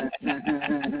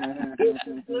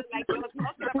 Like you were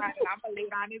talking about it. I'm going to lay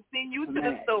down and send you to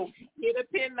the store. Get a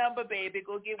PIN number, baby.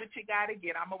 Go get what you got to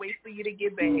get. I'm going to wait for you to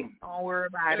get back. Don't worry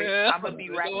about it. I'm going to be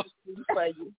right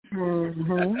for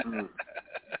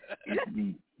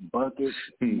you. Bucket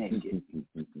naked.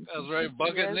 That's right.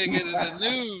 Bucket naked in the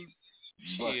nude.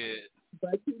 Shit.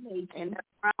 Bucket naked. And nothing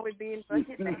wrong with being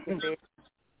bucket naked, baby.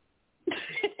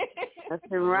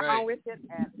 Nothing wrong with it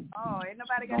at all. Ain't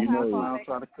nobody got time for I'll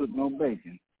try to cook no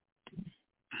bacon.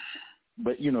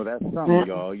 But, that's something,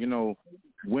 y'all.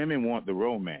 Women want the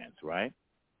romance, right?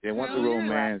 They want the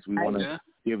romance. We want to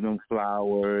give them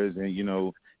flowers and,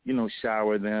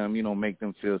 shower them, make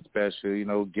them feel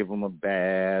special, give them a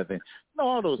bath and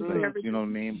all those things, you know what I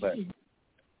mean? But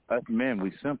us men,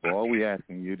 we simple. All we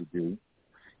asking you to do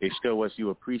is show us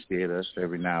you appreciate us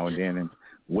every now and then and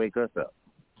wake us up.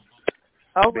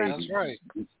 Oh, baby, that's right.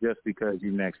 Just because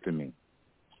you're next to me.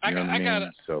 You know what I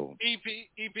mean? So EP,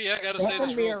 I gotta say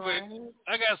this real quick.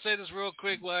 I gotta say this real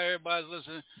quick while everybody's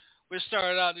listening. We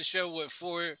started out the show with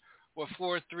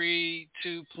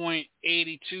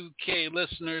 432.82K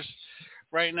listeners.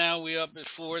 Right now we up at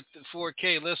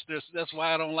 4K listeners. That's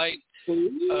why I don't like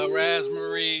Raz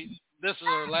Marie. This is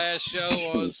our last show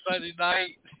on Sunday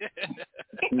night. That's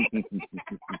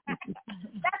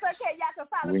okay. Y'all can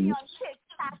follow me on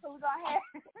TikTok. So we're going to have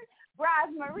Raz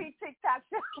Marie TikTok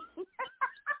show.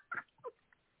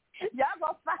 Y'all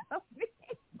going to follow me.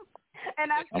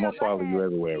 And I'm going to follow you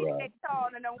everywhere, Raz.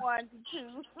 And the 1 and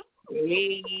 2.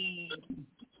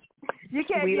 You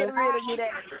can't get rid of me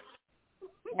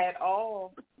at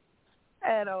all.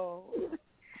 At all.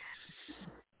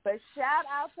 But shout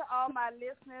out to all my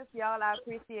listeners. Y'all, I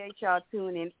appreciate y'all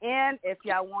tuning in. If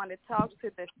y'all want to talk to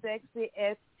the sexy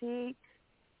ST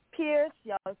Pierce,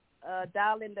 y'all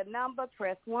dial in the number,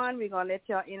 press 1. We're going to let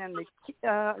y'all in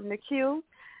the queue.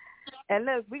 And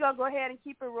look, we're going to go ahead and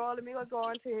keep it rolling. We're going to go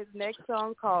on to his next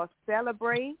song called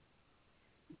Celebrate.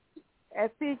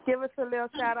 ST, give us a little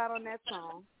shout out on that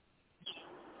song.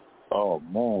 Oh,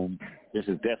 man, this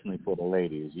is definitely for the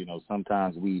ladies.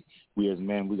 Sometimes we as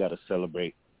men, we got to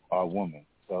celebrate our women,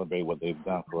 celebrate what they've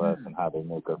done for us and how they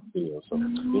make us feel. So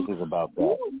this is about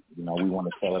that. We want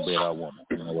to celebrate our woman.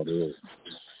 You know what it is.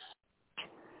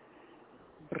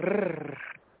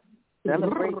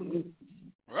 Celebrate.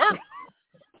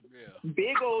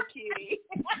 Big old kitty.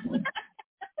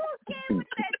 Okay with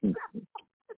that.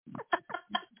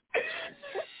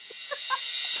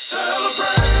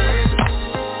 Celebrate.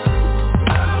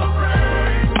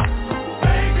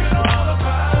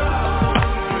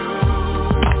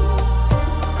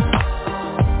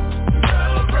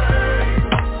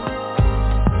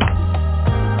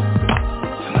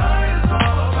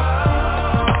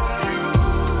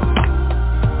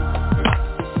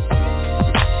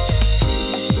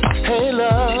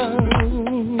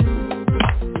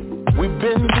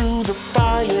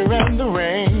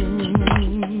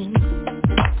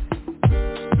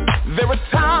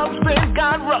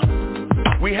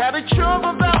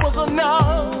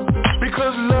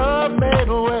 'cause love made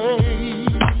a way.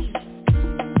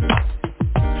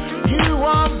 You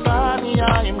are Bonnie,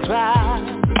 I am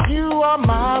Clyde. You are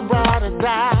my ride or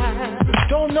die.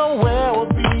 Don't know where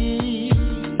we'll be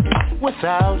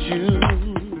without you.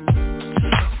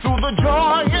 Through the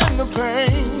joy and the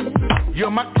pain,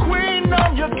 you're my queen,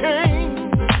 I'm your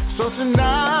king. So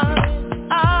tonight,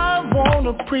 I won't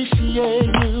appreciate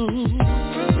you.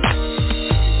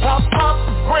 Pop, pop,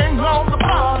 bring on the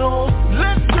bottle.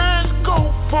 Let's just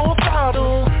go full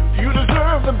throttle. You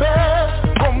deserve the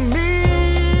best from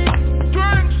me.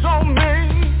 Drinks on me.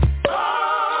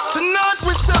 Tonight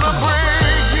we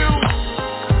celebrate you.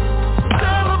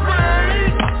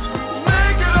 Celebrate.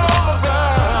 Make it all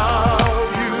about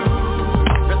you.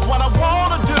 That's what I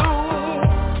wanna do.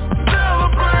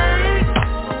 Celebrate.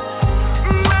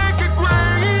 Make it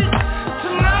great.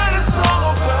 Tonight it's all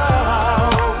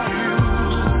about you.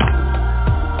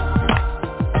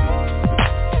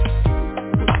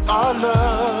 Our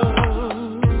love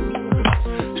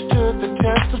stood the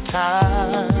test of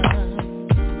time.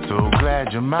 So glad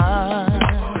you're mine.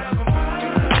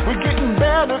 We're getting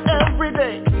better every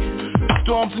day.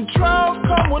 Storms and trials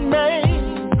come with me.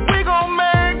 We gon'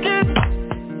 make it.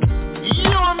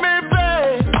 You and me,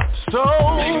 babe. So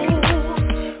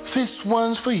this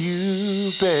one's for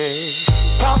you, babe.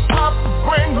 Pop, pop,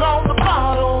 bring on the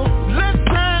bottle. Let's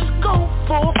just go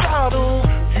full throttle.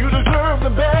 You deserve the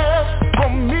best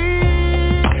from me.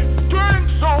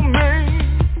 Drinks on me.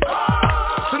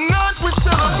 Tonight we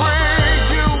celebrate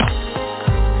you.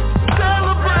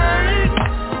 Celebrate.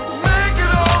 Make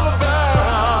it all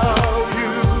about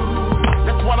you.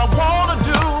 That's what I wanna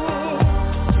do.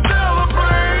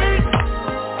 Celebrate.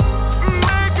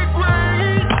 Make it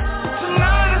great.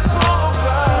 Tonight it's all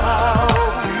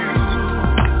about you.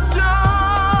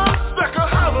 Just like a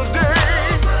holiday.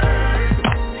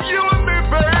 You and me,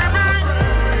 baby.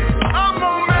 I'm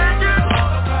gonna make it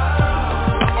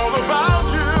all about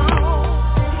you.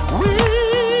 We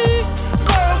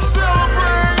gonna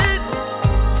celebrate.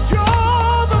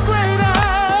 You're the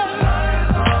greatest.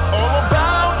 All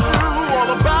about you,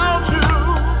 all about you.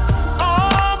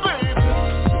 Oh, baby.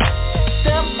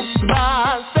 Step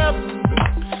by step,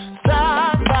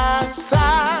 side by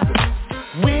side.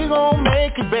 We gon'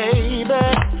 make it, baby.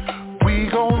 We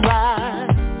gon' ride.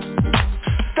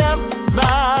 Step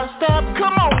by step,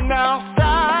 come on now,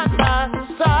 side by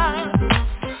side.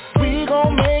 We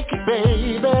gon' make it,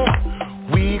 baby.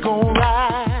 We gon'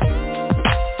 ride.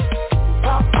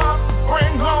 Pop, pop,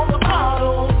 bring home the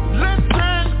bottle. Let's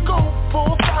just go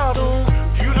full throttle.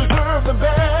 You deserve the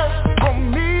best from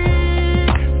me.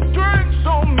 Drinks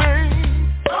on me.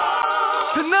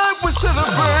 Tonight we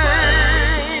celebrate.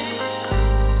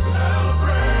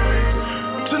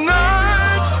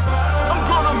 Tonight I'm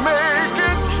gonna make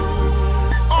it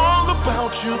all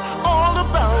about you, all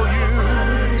about you.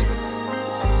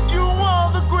 You are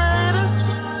the greatest.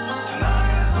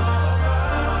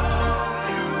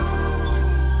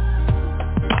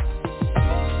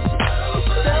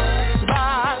 Step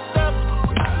by step,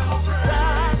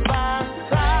 side by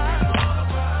side.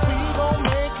 We gon'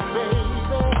 make it,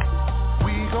 baby.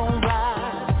 We gon'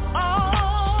 ride. Oh,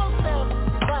 step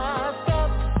by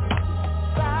step,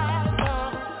 side by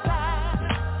side.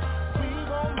 We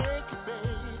gon' make it,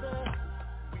 baby.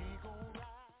 We gon'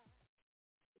 ride.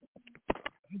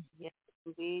 Yes,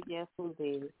 indeed. Yes,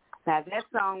 indeed. Now, that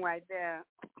song right there,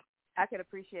 I could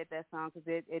appreciate that song because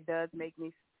it does make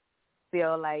me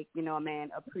feel like, you know, a man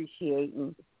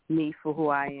appreciating me for who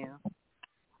I am.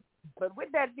 But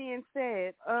with that being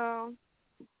said,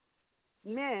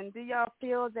 men, do y'all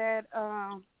feel that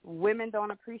women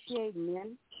don't appreciate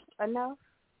men enough?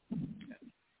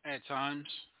 At times.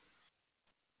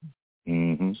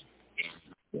 Mm-hmm.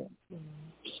 Yeah.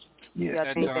 Do y'all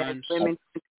At think times. that women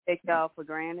take y'all for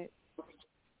granted?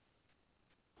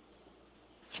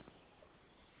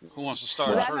 Who wants to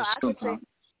start Well, first?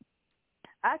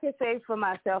 I could say for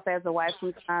myself as a wife,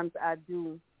 sometimes I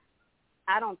do.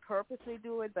 I don't purposely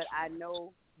do it, but I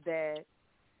know that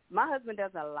my husband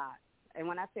does a lot. And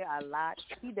when I say a lot,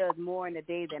 he does more in a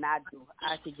day than I do.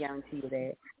 I can guarantee you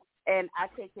that. And I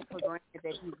take it for granted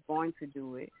that he's going to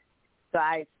do it. So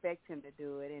I expect him to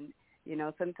do it. And, you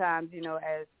know, sometimes, you know,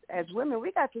 as women,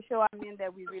 we got to show our men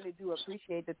that we really do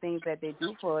appreciate the things that they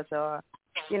do for us, or,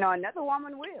 you know, another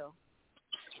woman will.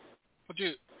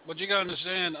 But you gotta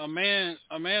understand, a man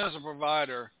is a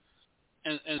provider,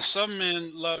 and some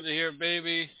men love to hear,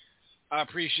 "Baby, I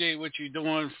appreciate what you're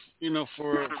doing, you know,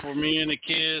 for me and the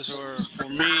kids, or for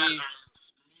me.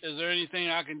 Is there anything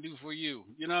I can do for you?"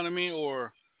 You know what I mean?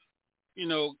 Or, you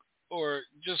know, or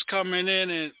just coming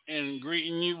in and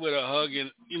greeting you with a hug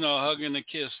and a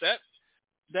kiss.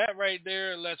 that right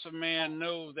there lets a man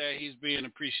know that he's being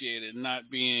appreciated, not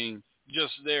being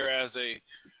just there as a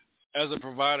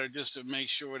provider, just to make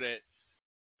sure that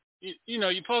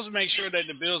you're supposed to make sure that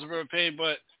the bills are paid,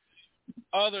 but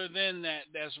other than that,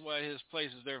 that's what his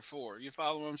place is there for. You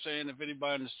follow what I'm saying? If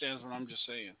anybody understands what I'm just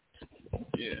saying.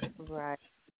 Yeah. Right.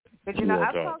 But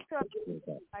I talked to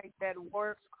people like that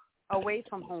work away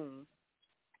from home,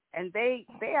 and they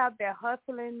out there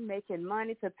hustling, making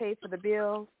money to pay for the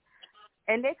bills,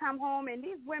 and they come home and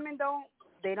these women don't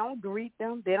greet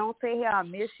them. They don't say, "Hey, I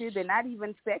miss you." They're not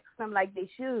even sex them like they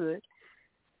should.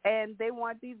 And they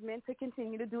want these men to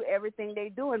continue to do everything they're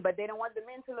doing, but they don't want the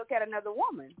men to look at another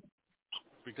woman.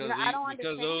 Because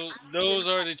those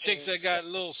are the chicks that got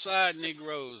little side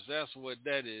Negroes. That's what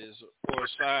that is, or a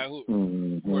side or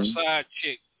a side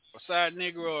chick, a side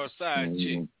Negro or a side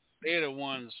chick. They're the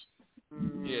ones.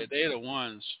 Yeah, they're the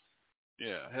ones.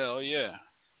 Yeah, hell yeah.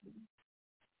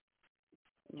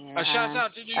 A shout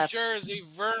out to New Jersey,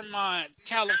 Vermont,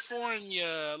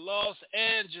 California, Los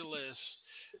Angeles,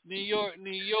 New York,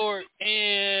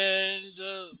 and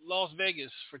Las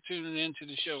Vegas for tuning into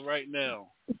the show right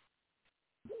now.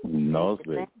 Las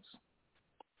Vegas.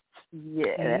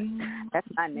 Yeah, that's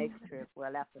my next trip.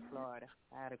 Well, after Florida,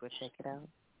 I gotta go check it out.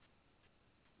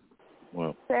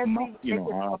 Well, Go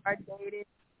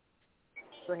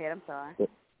ahead. I'm sorry.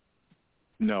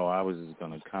 No, I was just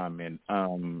gonna comment.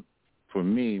 For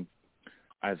me,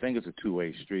 I think it's a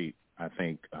two-way street. I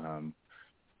think,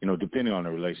 depending on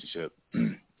the relationship,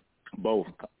 both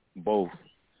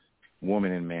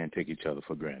woman and man take each other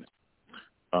for granted.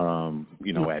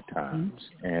 At times.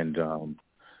 And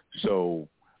so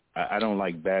I don't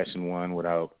like bashing one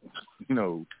without,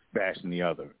 bashing the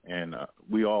other. And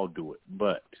we all do it.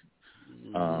 But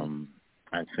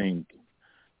I think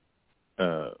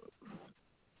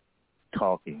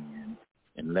talking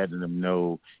and letting them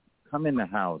know, come in the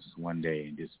house one day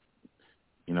and just,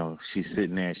 she's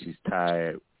sitting there, she's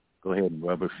tired, go ahead and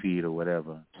rub her feet or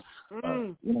whatever.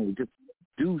 Just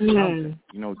do something,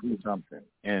 do something.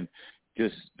 And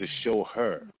just to show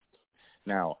her.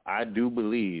 Now, I do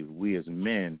believe we as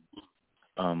men,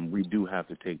 we do have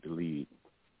to take the lead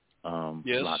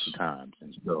lots of times.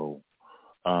 And so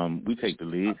we take the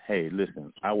lead. Hey,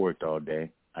 listen, I worked all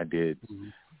day. I did.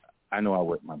 I know I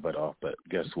worked my butt off, but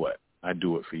guess what? I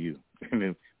do it for you.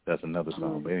 And that's another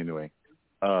song. But anyway,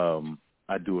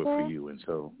 I do it for you. And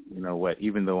so, you know what?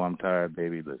 Even though I'm tired,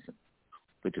 baby, listen,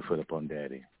 put your foot up on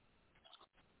daddy.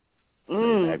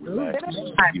 Relax.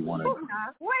 You want to?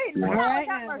 Wait, no, I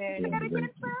got my daddy.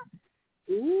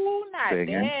 Ooh, not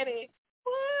daddy.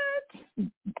 What?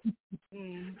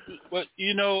 Well,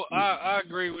 I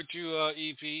agree with you,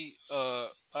 EP.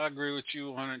 I agree with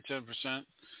you 110%.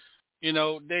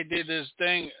 They did this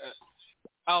thing.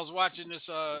 I was watching this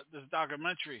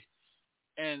documentary,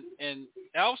 and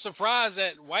I was surprised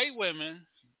that white women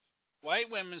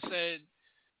said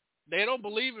they don't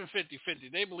believe in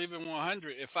 50-50. They believe in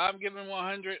 100. If I'm giving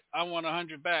 100, I want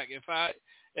 100 back. If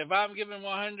I'm giving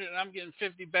 100 and I'm getting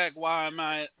 50 back, why am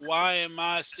I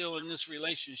still in this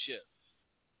relationship?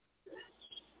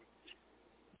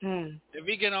 If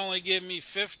he can only give me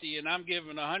 50 and I'm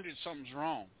giving 100, something's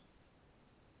wrong.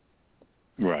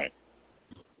 Right.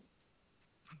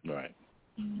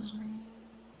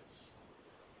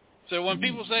 So when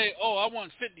people say, "Oh, I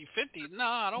want 50-50," no,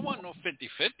 I don't want no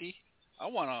 50-50. I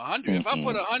want 100. If I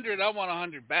put 100, I want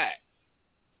 100 back.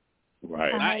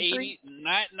 Right. Not 80,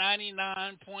 not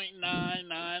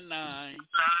 99.999.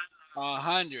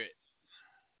 100.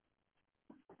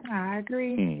 I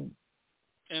agree.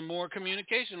 And more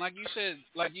communication, like you said,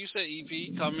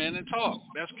 EP, come in and talk.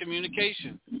 That's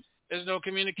communication. There's no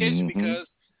communication because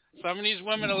some of these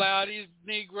women allow these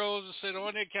Negroes to sit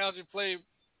on their couch and play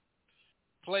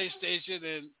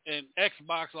PlayStation and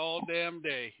Xbox all damn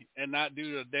day and not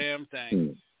do the damn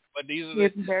thing. But these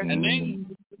are and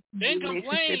then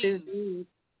complain.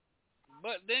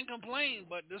 But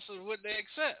this is what they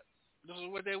accept. This is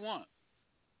what they want.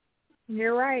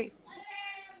 You're right.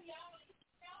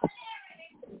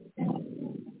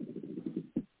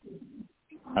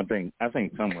 I think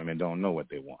some women don't know what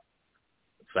they want.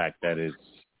 The fact that is,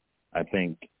 I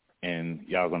think, and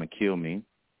y'all gonna kill me,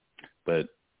 but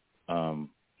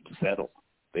settle.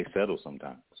 They settle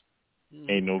sometimes.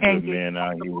 Ain't no good men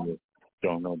out here.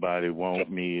 Don't nobody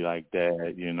want me like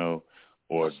that,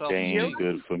 or they ain't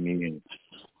good for me. And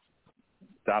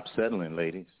stop settling,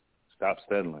 ladies. Stop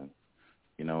settling.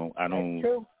 I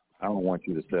don't want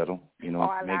you to settle.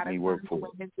 Make me work for it.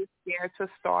 Women just scared to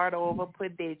start over,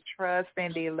 put their trust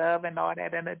and their love and all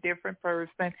that in a different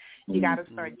person. You got to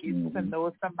start getting to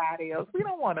know somebody else. We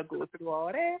don't want to go through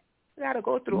all that. We got to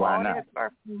go through all that.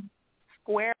 Start from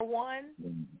square one.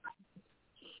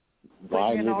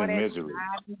 Why live in misery?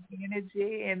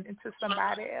 Energy into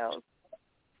somebody else.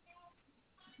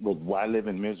 But why live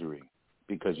in misery?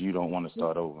 Because you don't want to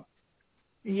start over.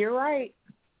 You're right.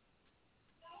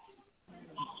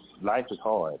 Life is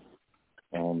hard,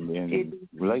 and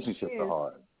relationships are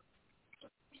hard.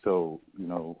 So,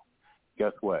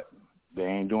 guess what? They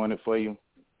ain't doing it for you.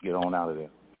 Get on out of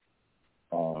there.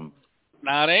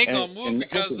 Nah, they ain't gonna move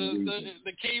because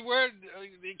the key word,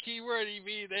 they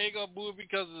ain't gonna move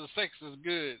because the sex is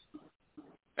good.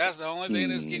 That's the only thing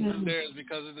that's keeping them there is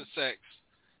because of the sex,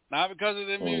 not because of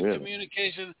the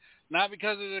communication, not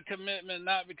because of the commitment,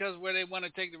 not because where they want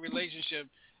to take the relationship.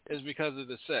 Is because of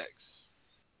the sex.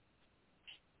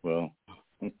 Well,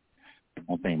 I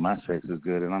think my sex is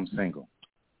good, and I'm single.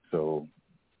 So,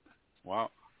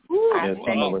 wow. I'm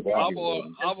on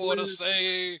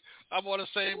the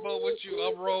same boat with you.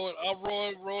 I'm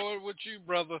rolling with you,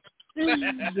 brother.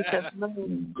 Because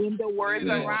when the words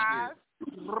arrive.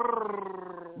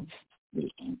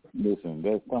 Listen,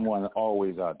 there's someone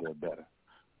always out there better.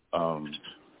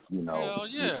 Hell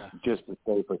yeah. Just to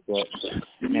stay for sex.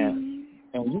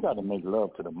 And you got to make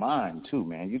love to the mind, too,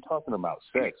 man. You're talking about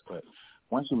sex, but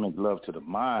once you make love to the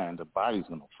mind, the body's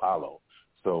going to follow.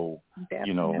 So, I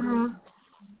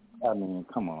mean,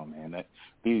 come on, man.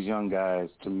 These young guys,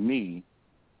 to me,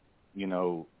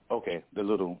 okay, the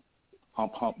little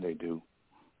hump they do.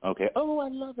 Okay, oh, I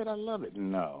love it.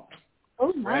 No.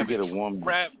 Oh, you get a woman.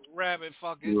 Rabbit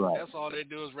fucking. Right. That's all they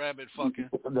do is rabbit fucking.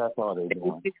 That's all they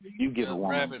do. You get a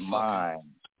woman's mind.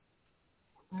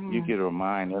 You get her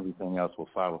mind, everything else will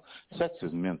follow. Sex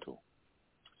is mental.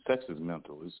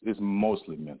 It's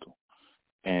mostly mental.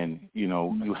 And,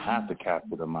 you have to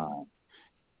capture the mind.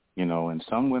 And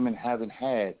some women haven't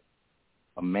had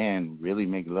a man really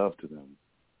make love to them,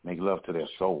 make love to their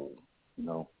soul,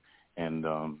 and,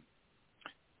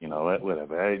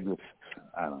 whatever. I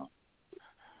don't know.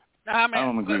 I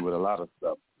don't agree with a lot of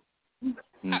stuff.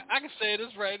 I can say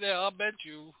this right now. I bet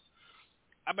you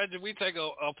we take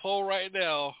a poll right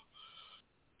now.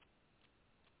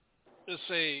 Let's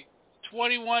say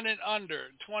 21 and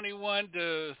under, 21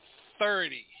 to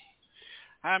 30.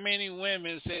 How many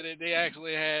women say that they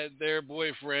actually had their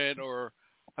boyfriend or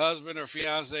husband or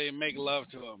fiance make love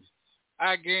to them?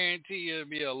 I guarantee you it'll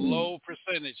be a low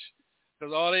percentage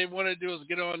because all they want to do is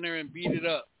get on there and beat it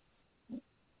up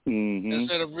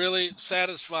instead of really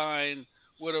satisfying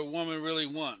what a woman really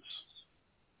wants.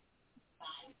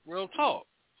 Real talk.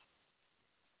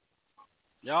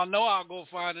 Y'all know I'll go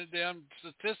find the damn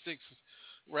statistics.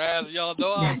 Raz, y'all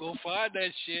know I'll go find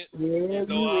that shit. Yeah,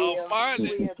 I'll find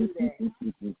it.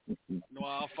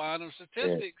 I'll find them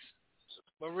statistics.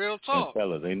 But real talk. And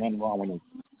fellas, ain't nothing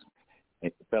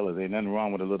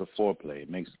wrong with a little foreplay. It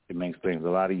makes things a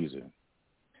lot easier.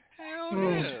 Hell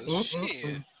yeah,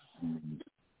 shit.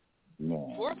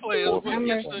 No. Foreplay is what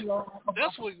gets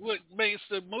that's what makes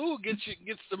the mood gets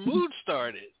the mood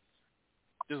started.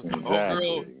 Exactly. Oh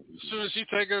girl, as soon as she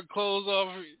take her clothes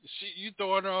off, you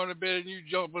throwing her on the bed and you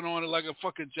jumping on it like a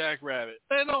fucking jackrabbit.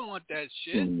 They don't want that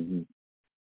shit.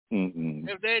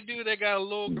 If they do, they got a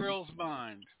little girl's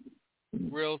mind.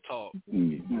 Real talk.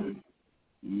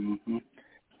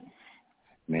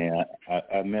 Man,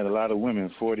 I met a lot of women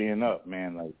 40 and up,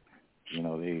 man. Like,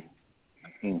 they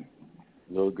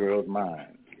little girl's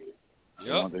mind.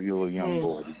 They want the little young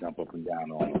boy to jump up and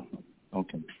down on them.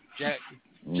 Okay. Jack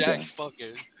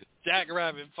fucking.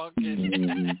 Jackrabbit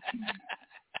fucking.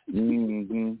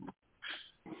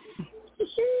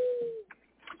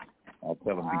 I'll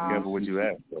tell them, be careful what you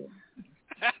ask for.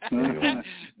 And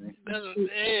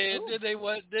then they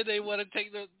want to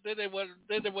take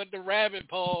the rabbit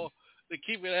paw to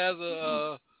keep it as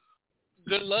a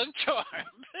good luck charm.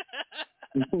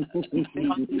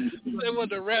 They want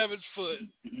the rabbit's foot.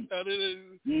 Then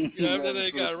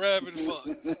they got rabbit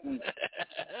foot.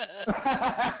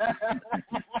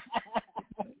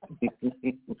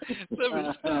 Let me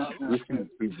stop. Let me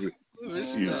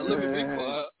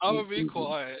be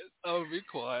quiet. I'm gonna be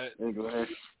quiet. Go ahead.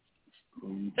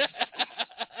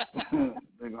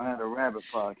 They're gonna have a rabbit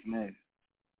park next.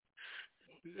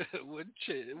 With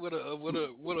a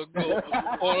gold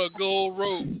on a gold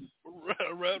rope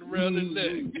around his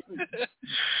neck.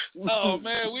 Oh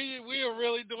man, we are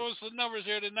really doing some numbers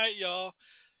here tonight, y'all.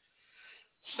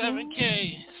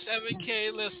 7K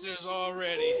listeners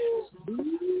already.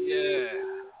 Yeah.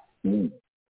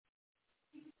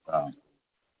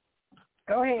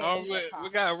 Go ahead. We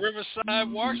got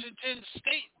Riverside, Washington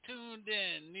State tuned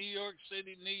in. New York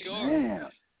City, New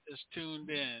York is tuned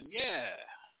in. Yeah.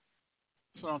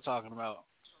 That's what I'm talking about.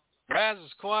 Raz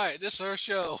is quiet. This is her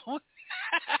show.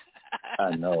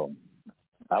 I know.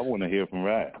 I want to hear from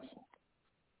Raz.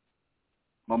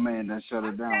 My man done shut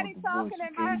her down with the voice.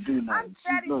 I'm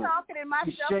steady talking and my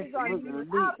stuff is on mute.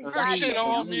 Her shit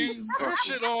on mute. Her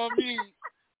shit on mute.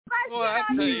 Boy, I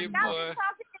tell you, boy. I've been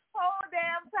talking this whole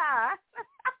damn time.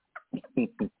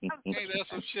 Ain't that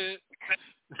some shit?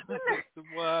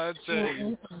 Boy, I tell you.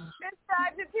 Miss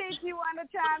Dr. Peach, you want to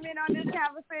chime in on this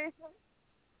conversation?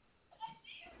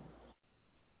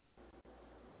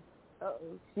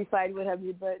 Uh-oh. She fighting with her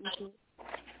mute button, too.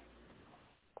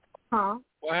 Huh?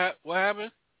 What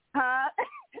happened? Huh?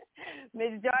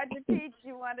 Miss Georgia Peach,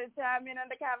 you want to chime in on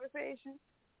the conversation?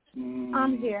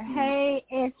 I'm here. Hey,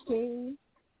 ST.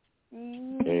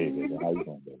 Hey, baby, how you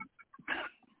doing, baby?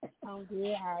 I'm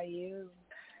good. How are you?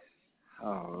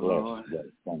 Oh,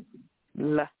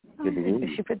 bless, thank you.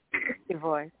 She put your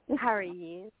voice. How are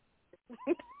you?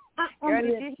 Girl,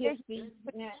 did you speak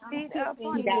up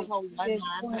on that whole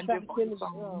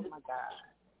oh, my God.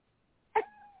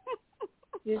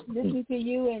 Just listening to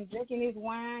you and drinking this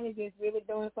wine is just really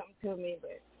doing something to me.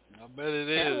 But I bet it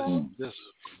is. Just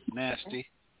nasty.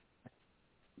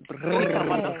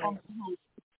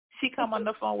 She come on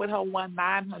the phone with her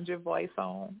 1-900 voice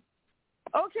on.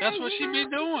 Okay. That's what she be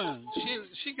doing.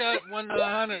 She got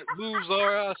 1-900. Boobs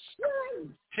are us.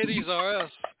 Titties are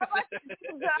us.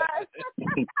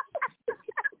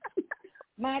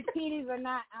 My titties are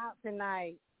not out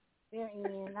tonight. They're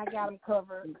in. I got them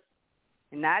covered.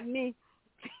 Not me.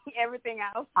 Everything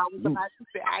else. I was about to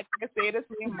say, I can say the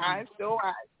same. Mine still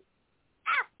right.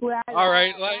 Well, all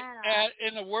right, like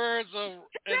in the words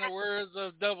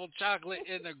of Double Chocolate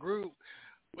in the group,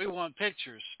 we want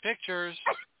pictures. Pictures.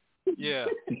 Yeah.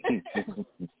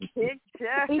 Pictures.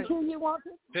 You want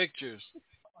pictures?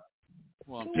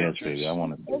 Want yes, pictures. baby, I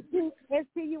want to.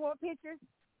 SP, you want pictures?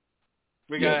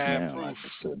 We gotta have proof.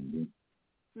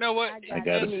 You know what? I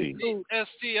gotta see.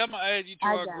 ST, I'm gonna add you to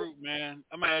our group, man.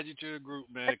 I'm gonna add you to the group,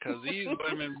 man, because these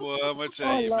women, boy, I'm gonna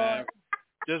tell you, man.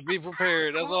 Just be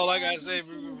prepared. That's all I gotta say. Be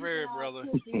prepared, brother.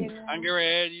 I'm gonna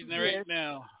add you right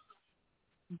now.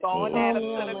 Going at him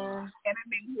to the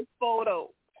enemy his photo.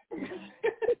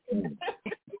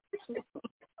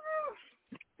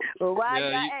 Well, while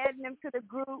y'all adding them to the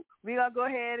group, we're going to go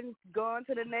ahead and go on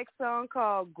to the next song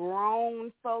called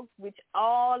Grown Folks, which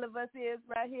all of us is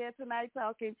right here tonight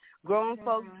talking grown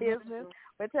folks business.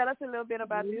 But tell us a little bit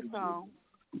about this song.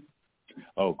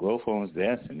 Oh, Grown Folks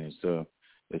Dancing. It's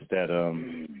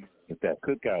that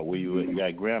cookout where you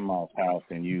got grandma's house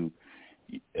and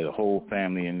the whole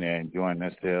family in there enjoying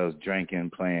themselves,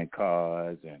 drinking, playing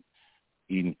cards, and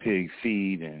eating pig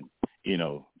feet, and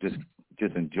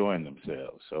just enjoying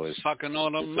themselves. So it's sucking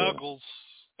on them knuckles.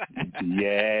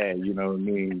 Yeah, you know what I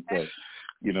mean. But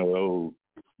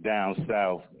down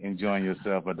south, enjoying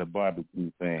yourself at the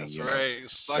barbecue thing. That's right.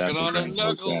 Sucking on them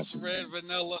knuckles, Red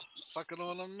Vanilla. Sucking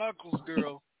on them knuckles,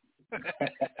 girl.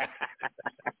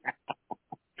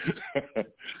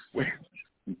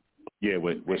 Yeah,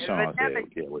 what Sean said.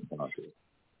 Yeah, what Sean said.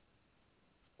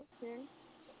 Okay.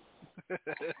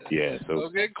 Yeah, so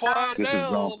don't get quiet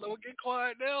now. Don't get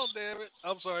quiet now, damn it.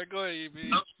 I'm sorry. Go ahead,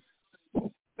 EB.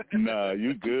 Nah,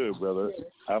 you good, brother.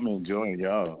 I'm enjoying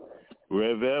y'all.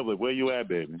 Red Velvet, where you at,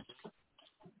 baby?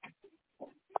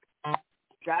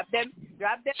 Drop them.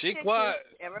 She quiet.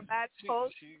 Everybody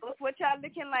post what y'all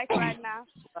looking like right now.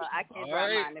 I can't drop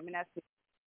mine. Let me not see.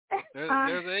 There's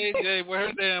AJ with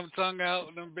her damn tongue out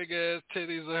and them big ass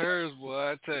titties of hers,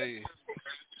 boy. I tell you,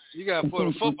 you gotta put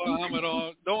a football helmet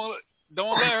on.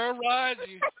 Don't let her ride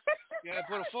you. You gotta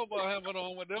put a football helmet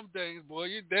on with them things, boy.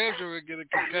 You damn sure will get a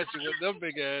concussion with them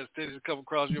big ass titties come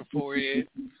across your forehead.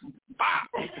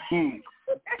 She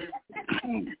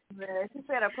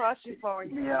said across your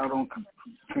forehead. Yeah, I don't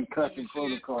concussion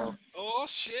protocol. Oh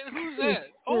shit, who's that?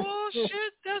 Oh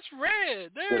shit, that's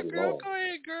Red. There, girl. Go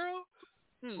ahead, girl.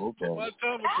 Okay. Put my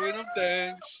tongue between them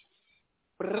things.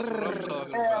 That's what I'm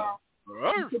talking about.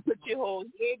 You put your whole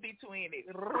head between it.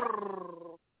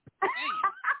 Go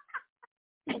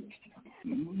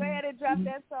ahead and drop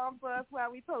that song for us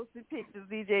while we posting pictures,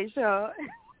 DJ Shaw.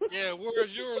 Yeah,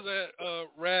 where's yours at,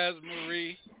 Raz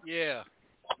Marie? Yeah.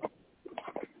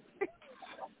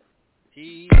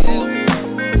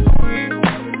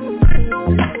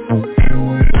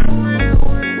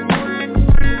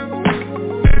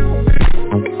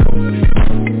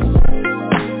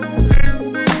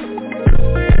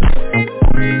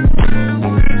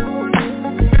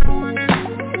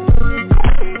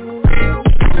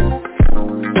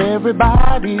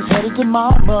 Everybody's headed to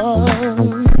mama.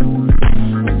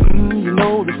 You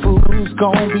know the food's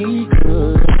gonna be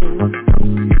good.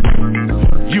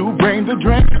 You bring the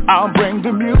drink, I'll bring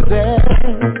the music.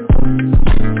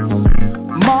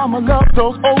 mama loved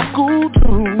those old school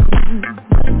tunes.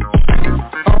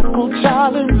 Uncle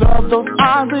Charlie loved those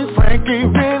Ozzie Frankie,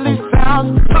 really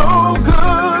sounds so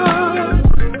good.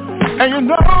 And you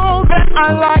know that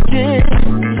I like it.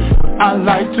 I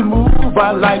like to move,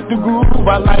 I like to groove,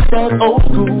 I like that old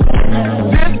school.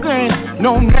 This ain't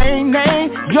no name,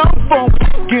 young folks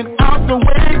get out the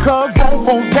way, cause grown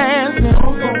folks dancing.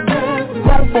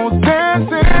 Grown folks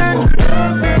dancing,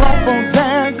 grown folks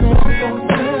dancing,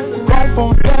 grown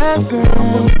folks dancing,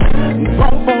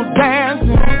 grown folks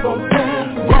dancing,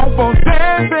 grown folks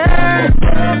dancing,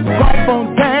 grown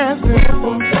folks dancing,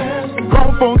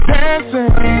 grown folks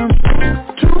dancing.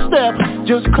 Two-step,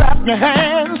 just clap your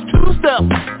hands. Two-step,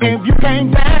 if you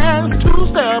can't dance.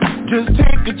 Two-step, just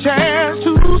take a chance.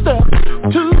 Two-step,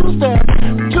 two-step,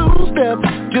 two-step,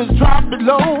 just drop it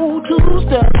low.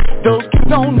 Two-step, those kids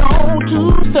don't know.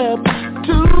 Two-step,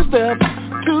 two-step,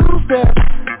 two-step.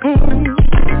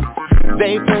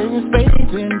 They play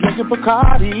spades and drinking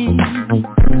Bacardi.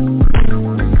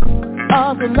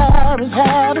 Uncle Larry's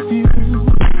had a few.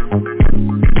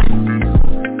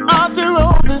 Auntie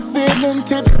Rose is feeling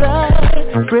tipsy,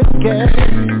 frisky.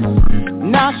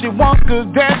 Now she wants to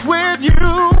dance with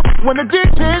you when the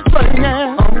DJ's playing.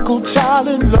 Uncle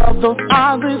Charlie loves those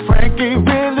Ozzie Frankie,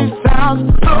 really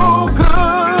sounds so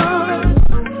good.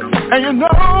 And you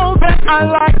know that I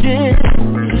like it.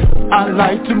 I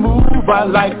like to move, I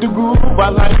like to groove, I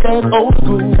like that old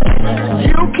school.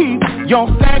 You keep your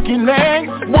stanky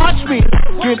legs, watch me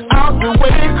get out the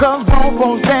way, cause grown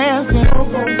folks dancing.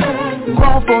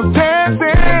 Grown folks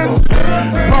dancing,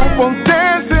 grown folks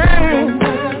dancing,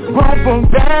 grown folks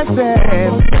dancing,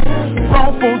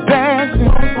 grown folks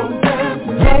dancing,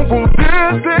 grown folks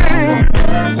dancing,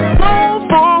 grown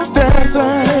folks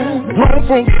dancing, grown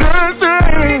folks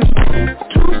dancing.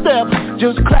 Two-step,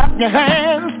 just clap your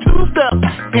hands. Two-step,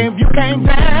 if you can't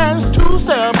dance.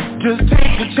 Two-step, just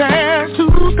take a chance.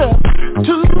 Two-step,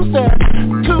 two-step,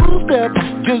 two-step,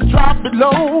 just drop it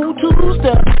low.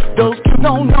 Two-step, those kids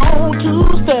don't know.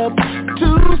 Two-step,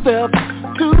 two-step,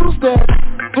 two-step.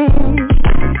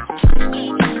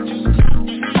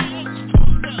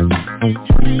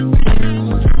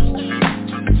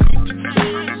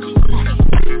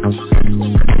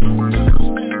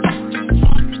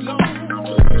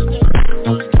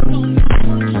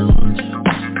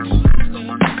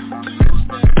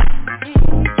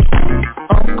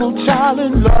 Charlie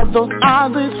loves those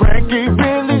Ozzie Frankie,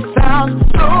 really sounds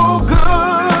so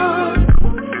good.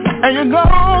 And you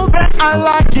know that I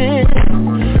like it.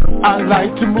 I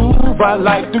like to move, I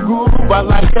like to groove, I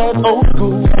like that old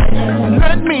school.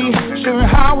 Let me show you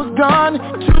how it's done.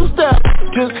 Two-step,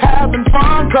 just having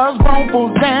fun, cause grown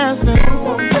folks dancing.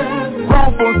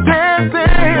 Grown folks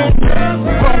dancing,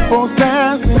 grown folks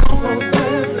dancing,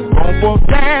 grown folks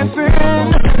dancing,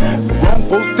 grown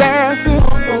folks dancing.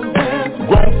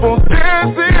 Grown folks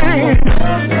dancing,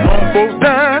 grown folks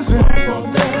dancing,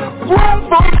 grown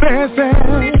folks dancing,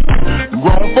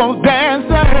 grown folks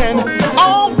dancing,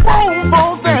 oh grown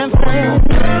folks dancing,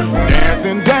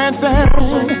 dancing,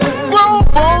 dancing, grown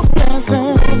folks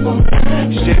dancing,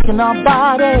 shaking our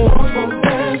body,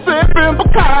 sipping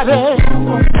Bacardi,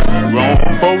 grown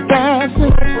folks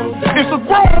dancing, it's a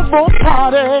grown folks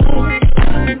party.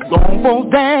 Grown folks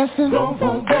dancing, grown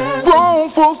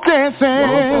folks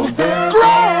dancing,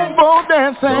 grown folks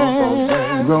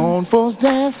dancing, grown folks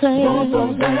dancing, grown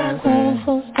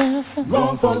folks dancing,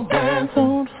 grown folks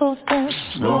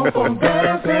dancing, grown folks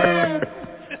dancing,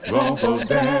 grown folks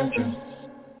dancing.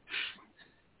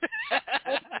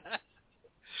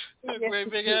 A great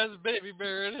big ass baby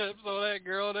bear hips on that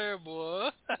girl there, boy.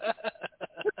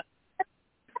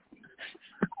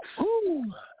 Ooh.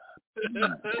 This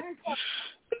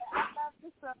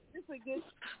is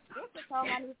a song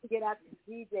I need to get out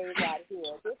to DJs out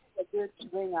here. This is a good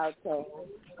bring out song.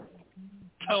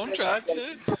 Don't try to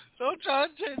change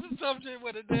the subject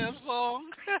with a damn song.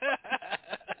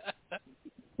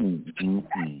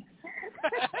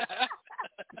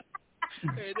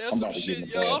 Hey, that's some shit,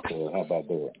 y'all. How about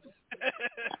that?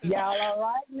 Y'all all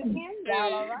right with him?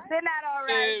 Y'all all right? They're not all right.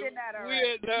 Hey, They're not all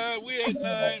right.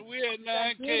 We at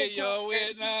 9K, y'all. We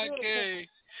at 9K.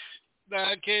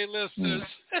 9K listeners.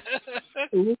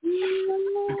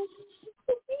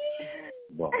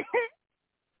 Well,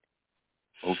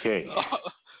 okay.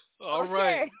 All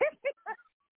right.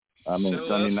 I'm in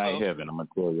Sunday night heaven. I'm gonna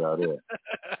tell y'all that.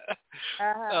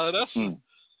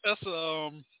 That's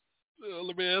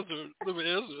let me answer.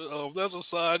 That's a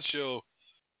sideshow.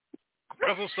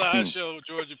 That's a sideshow,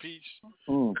 Georgia Peach.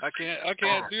 I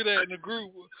can't do that in the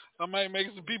group. I might make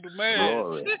some people mad.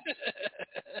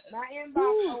 My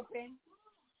inbox open.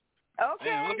 Okay.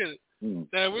 Man,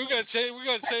 Now we're gonna change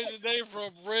the name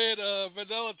from Red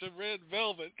Vanilla to Red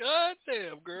Velvet. God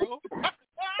damn, girl.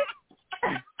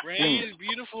 Range,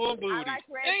 beautiful, and booty. I like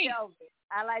red velvet.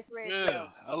 I like red velvet.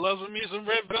 I love me some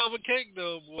red velvet cake,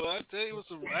 though, boy. I tell you, with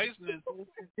some icing.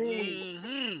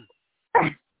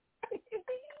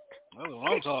 That's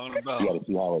what I'm talking about. You got to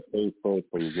see how it tastes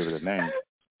first before you give it a name.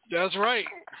 That's right.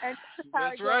 And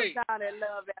that's right. Down and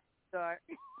love that start.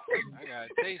 I gotta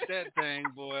taste that thing,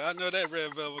 boy. I know that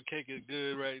red velvet cake is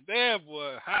good right there,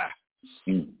 boy. Ha!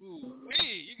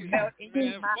 Ooh-wee. You can,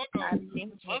 man,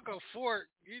 fuck a fork.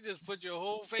 You just put your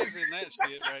whole face in that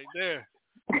shit right there.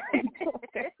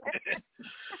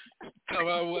 Come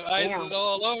on with icing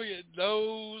all over your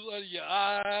nose, on your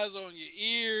eyes, on your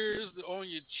ears, on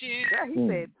your chin. He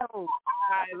said, "Oh,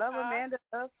 I love Amanda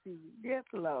loves you." Yes,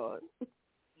 Lord,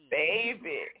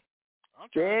 baby. I'm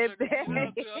trying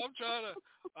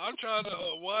to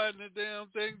widen the damn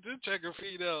thing to check her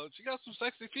feet out. She got some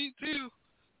sexy feet too.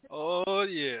 Oh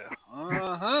yeah.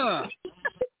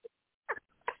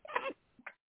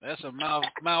 That's a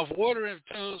mouth watering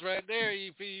tunes right there,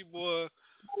 EP boy.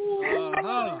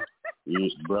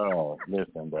 Yes, bro.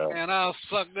 Listen, bro. And I'll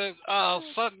suck the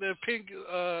pink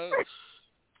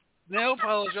nail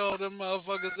polish on them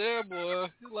motherfuckers there, boy.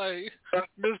 Like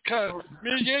Miss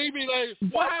Jamie, like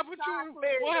what happened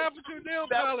to nail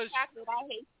polish?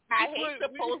 I hate the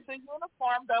poster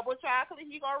uniform double chocolate.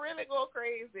 He gonna really go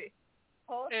crazy.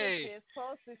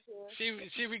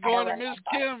 She be going to Miss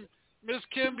Kim. Miss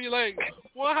Kim be like,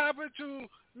 what happened to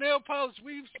nail polish?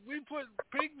 We put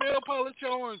pink nail polish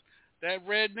on. That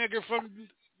red nigga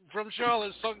from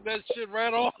Charlotte sucked that shit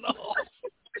right on off.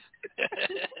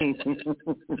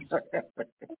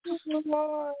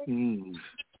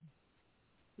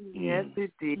 Yes,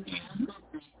 it did.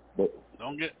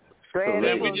 Don't get.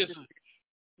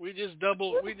 We just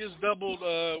doubled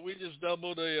the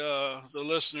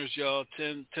listeners, y'all.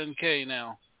 10K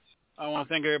now. I want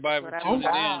to thank everybody for tuning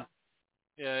in.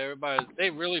 Yeah, everybody, they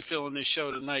really feeling this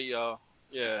show tonight, y'all.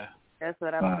 Yeah. That's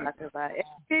what I'm talking about.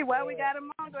 Hey, while we got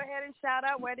them on, go ahead and shout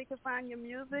out where they can find your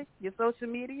music, your social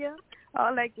media,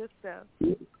 all that good stuff.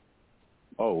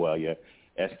 Oh, well, yeah.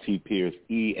 ST Pierce,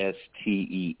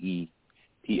 ESTEEPIERCE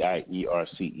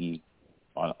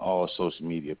on all social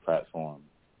media platforms.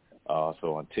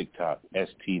 Also on TikTok,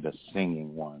 ST the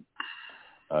Singing One.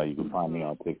 You can find me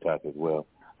on TikTok as well.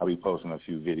 I'll be posting a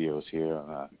few videos here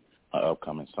on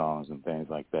upcoming songs and things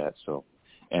like that. So,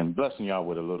 and blessing y'all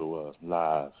with a little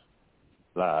live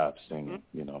singing,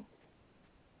 instead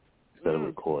of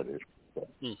recorded. So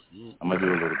I'm gonna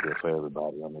do a little bit for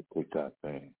everybody on the TikTok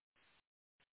thing.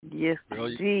 Yes,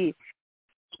 indeed.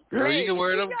 Girl, you can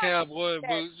wear them cowboy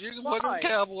boots. You can put them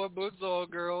cowboy boots on,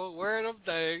 girl. Wear them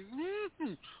things.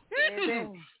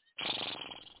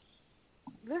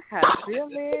 Look how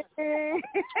silly.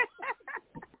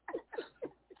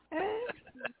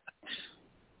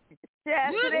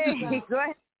 Chastity, go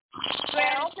ahead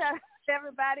and tell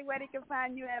everybody where they can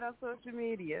find you at on social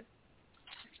media.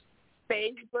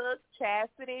 Facebook,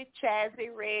 Chastity, Chazzy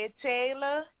Red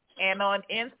Taylor, and on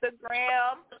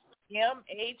Instagram,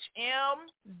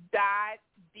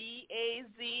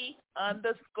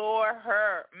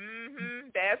 MHM.DAZ_her.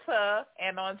 That's her.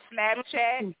 And on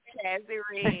Snapchat, Chazzy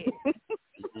Red.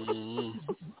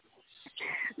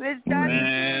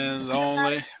 And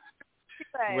only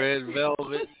Red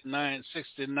Velvet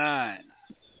 969.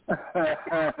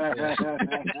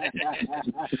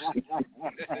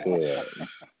 Yeah.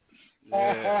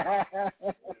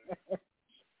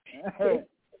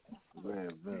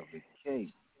 Red velvet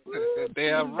cake.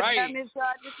 Damn right.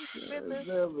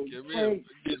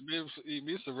 Give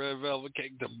me some red velvet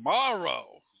cake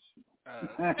tomorrow.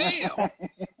 Damn.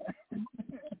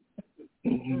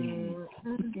 You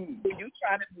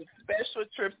trying to do special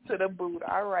trips to the boot?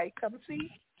 All right, come see.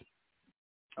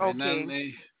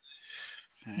 Okay.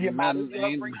 You might as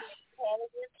well bring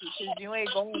because you ain't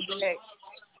going back.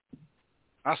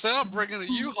 I said I'm bringing a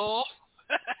U-Haul.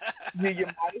 You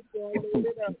might as well load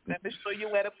it up. Let me show you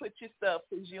where to put your stuff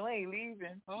because you ain't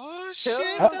leaving. Oh,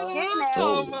 shit.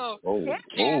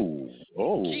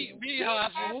 Keep me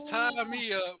hostage. Tie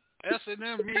me up.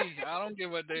 S&M me. I don't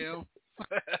give a damn.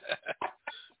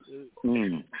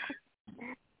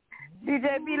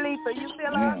 DJ B. Lethal, you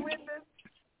still on with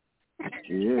us?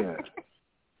 Yeah.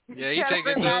 Yeah, he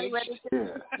taking notes.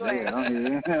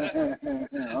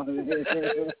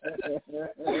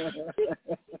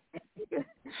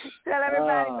 Tell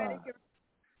everybody where they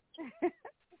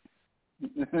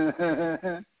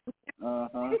can.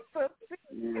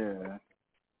 Yeah.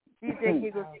 DJ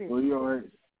Giggle too. Well, you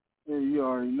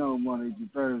already know Monday through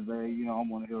Thursday.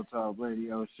 I'm on the Hilltop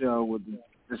Radio Show with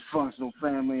the Dysfunctional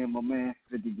Family and my man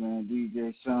 50 Grand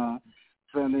DJ Sean.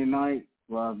 Sunday night,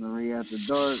 Rosemary After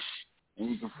Dark. And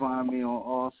you can find me on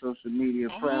all social media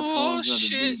platforms under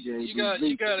DJ. You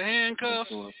got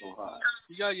handcuffs.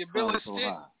 You got your Billy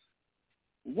stick.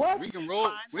 What? We can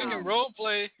role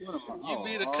play. You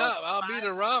be the cop, I'll be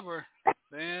the robber.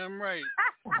 Damn right.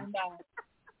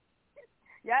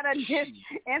 Y'all done just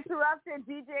interrupted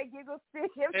DJ Giggle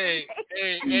Stick.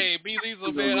 Hey, be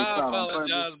lethal, man. I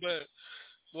apologize, but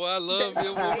boy, I love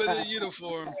your woman in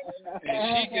uniform,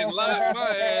 and she can lock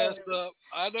my ass up.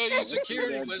 I know you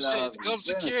security, but shit, come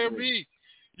secure me.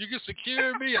 You can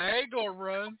secure me. I ain't gonna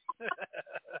run.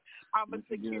 I'm gonna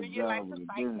secure you like a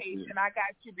citation. I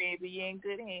got you, baby. You're in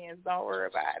good hands. Don't worry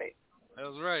about it.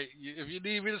 That's right. If you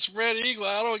need me to spread eagle,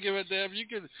 I don't give a damn. You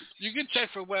can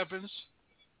check for weapons.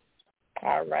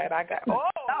 All right, I got. Oh,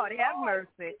 Lord, have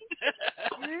mercy.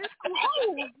 Oh,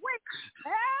 wait.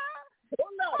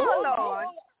 Oh, Lord.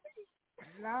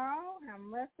 No,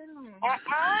 I'm listening.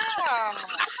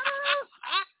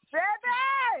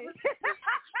 Baby!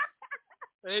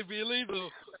 Hey, be lethal.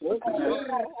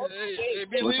 Hey,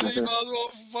 be lethal. You might as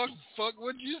well fuck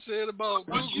what you said about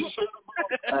Google.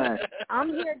 I'm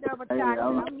here, Double Chocolate.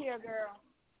 I'm here, girl.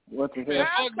 What the hell?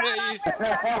 Fuck that.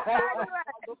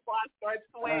 Before I start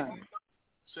sweating.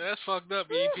 So that's fucked up,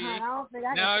 EP. Now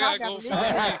I gotta go find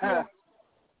me.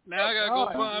 Now I gotta go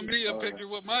find me a picture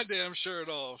with my damn shirt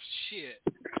off. Shit.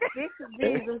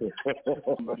 Jesus.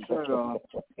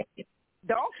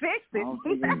 Don't fix it. Don't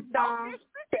fix it.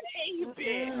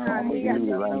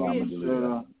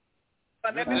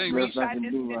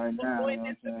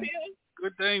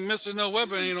 Good thing Mr. No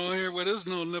Weapon ain't on here with his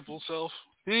no nipple self.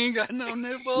 He ain't got no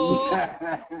nipple.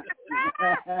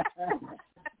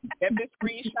 Let me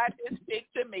screenshot this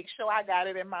picture. Make sure I got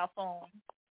it in my phone.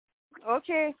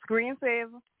 Okay,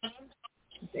 screensaver.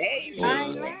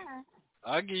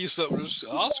 I'll give you something.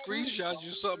 I'll screenshot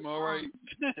you something, all right.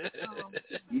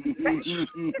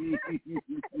 Listen,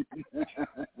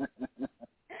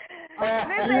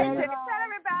 tell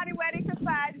everybody where they can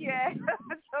find you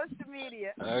on social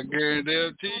media. I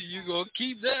guarantee you gonna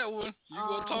keep that one. You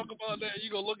gonna talk about that. You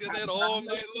gonna look at that all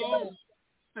night long.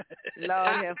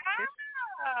 Lord,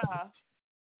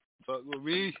 fuck with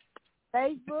me.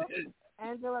 Facebook,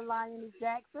 Angela Lioness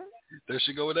Jackson. There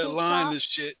she go with that line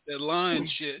shit. That line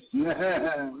shit.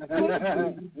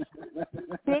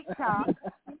 TikTok,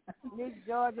 Miss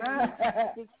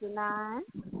Georgia 69.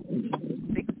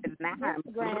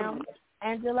 Instagram,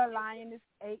 Angela Lioness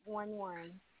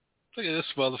 811. Look at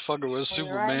this motherfucker with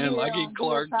Superman like he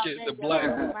Clark Kent, the black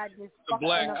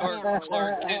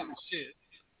Clark Kent and shit.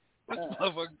 This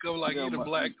motherfucker come like he the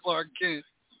black Clark Kent.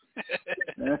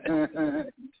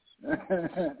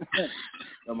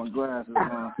 Got my glasses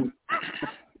on.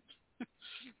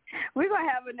 We're gonna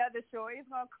have another show. It's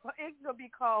gonna be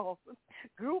called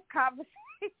Group Conversation.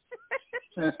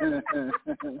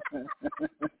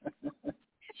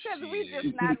 Because we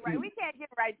just not right. We can't get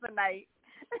right tonight.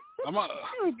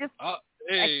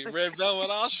 Hey, Red Velvet,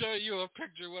 I'll show you a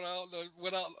picture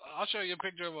I'll show you a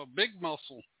picture of a big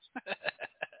muscle.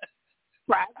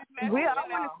 Right. I want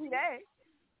to see that.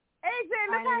 Hey, Zay,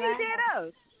 look how he did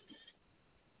us.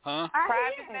 Huh?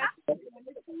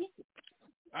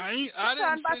 I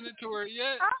didn't send it to her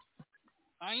yet.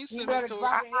 I ain't sent it to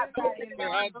her.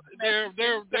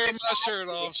 They're my shirt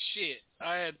off. Shit.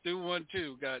 I had to do one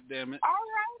too, god damn it. All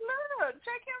right, look.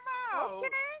 Check him out.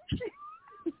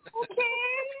 Okay.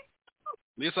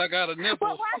 At least I got a nipple.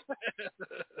 All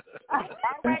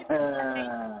right. I'm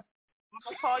going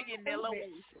to call you Nilla.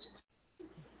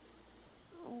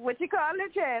 What you call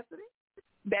it, Chastity?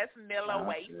 That's Nilla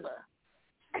Wafer.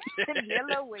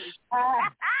 Nilla Wafer.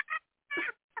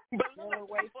 But look,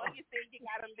 before you say you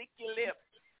got to lick your lips.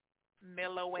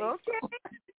 Nilla Wafer. Okay.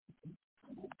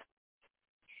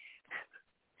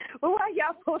 Well, why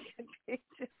y'all posting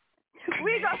pictures?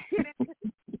 We're going to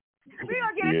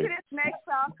get into this next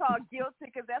song called Guilty,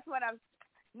 because that's what I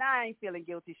ain't feeling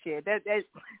guilty shit. That's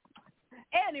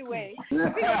anyway. We're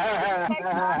going to get this next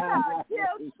song called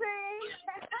Guilty.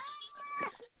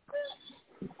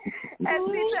 And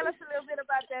please tell us a little bit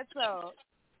about that song.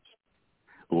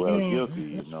 Well,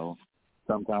 guilty,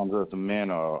 sometimes us men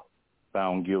are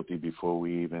found guilty before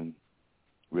we even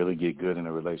really get good in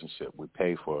a relationship. We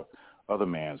pay for other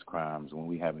man's crimes when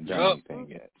we haven't done anything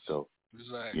yet. So,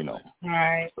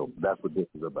 right. So that's what this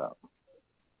is about.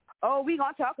 Oh, we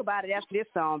going to talk about it after this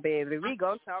song, baby. We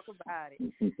going to talk about it.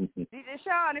 DJ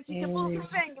Sean, if you can move your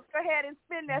fingers, go ahead and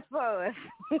spin that for us.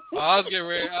 I was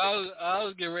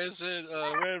getting ready to say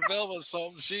Red Velvet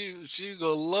something she's going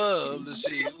to love to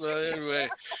see. But anyway,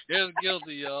 here's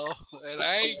Guilty, y'all. And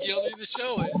I ain't guilty to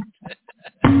show it.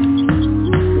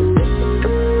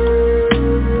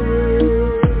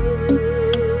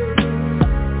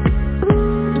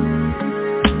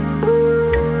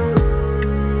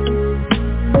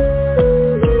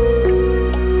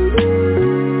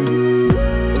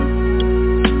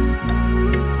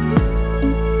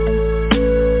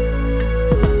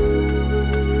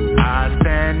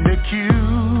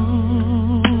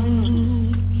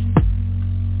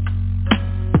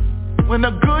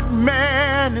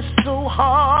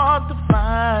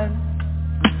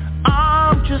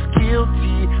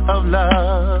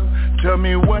 love. Tell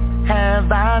me, what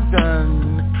have I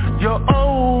done? Your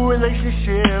old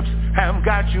relationships have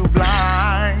got you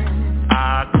blind.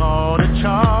 I call it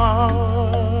charge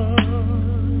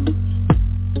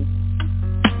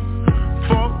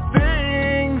for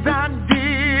things I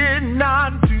did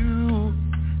not do.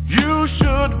 You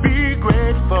should be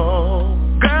grateful.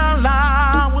 Girl,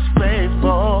 I was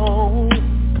faithful.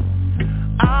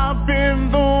 I've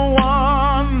been the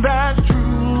one that's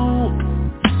true.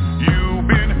 You've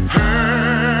been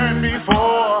hurt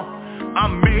before.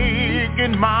 I'm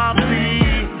making my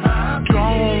plea.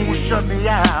 Don't shut me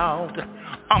out.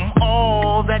 I'm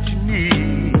all that you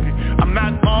need. I'm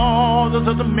not all those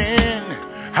other men.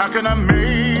 How can I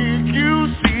make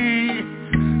you see?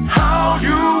 How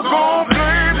you gon'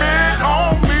 blame it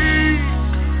on me?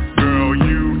 Girl,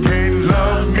 you can't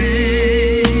love me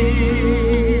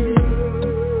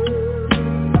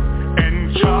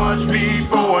and charge me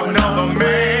for another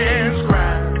man's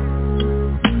crime.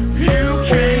 You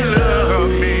can't love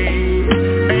me,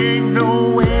 ain't no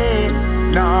way,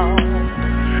 no,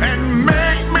 and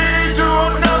make me do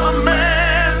another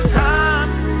man's time.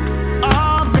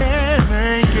 Oh,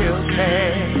 man, guilty,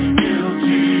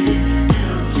 guilty,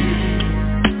 guilty.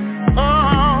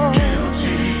 Oh,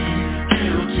 guilty,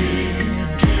 guilty,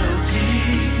 guilty.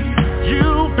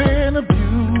 You've been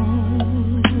abused,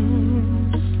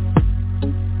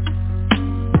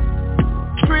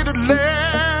 treated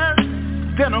less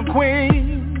than a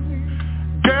queen.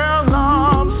 Girl,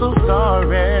 I'm so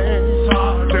sorry.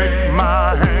 Take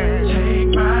my hand,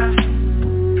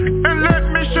 and let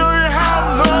me show you how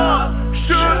love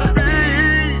should be.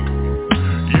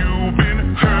 You've been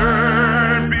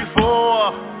hurt before.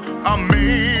 I'm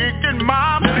making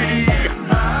my plea.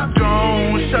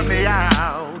 Don't shut me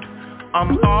out. I'm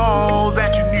all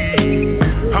that you need.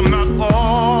 I'm not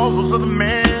all those other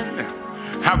men.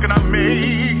 How can I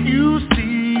make you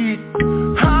see?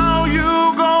 How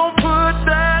you gon' put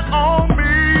that on me?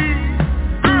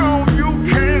 Girl, you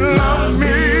can't love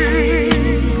me,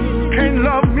 can't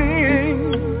love me,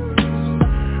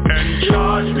 and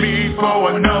charge me for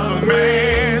another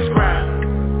man's crime.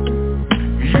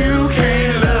 You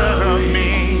can't love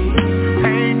me,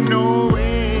 ain't no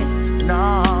way, no.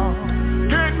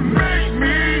 Can make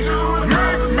me do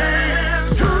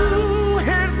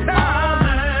his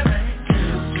time.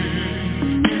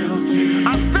 Guilty,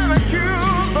 I'm still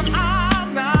accused, but I'm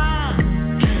not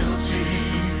guilty.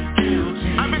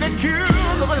 I've been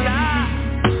accused of a lie.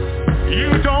 You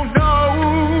don't know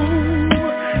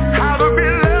how to be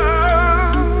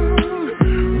loved.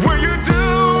 When you do,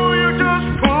 you just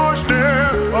push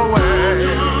them away.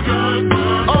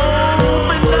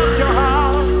 Open up your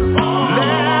heart,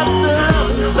 let the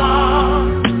start.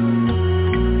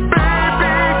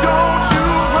 Baby, don't you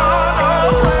run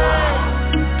away.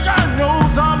 God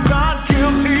knows I'm not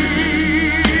guilty.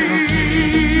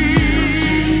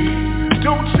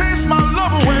 Don't chase my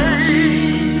love away.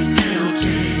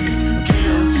 Guilty,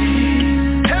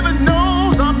 heaven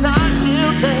knows I'm not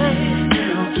guilty.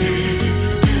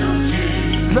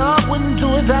 Love wouldn't do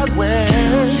it that way.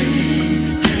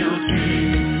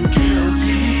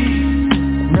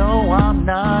 No, I'm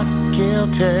not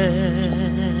guilty.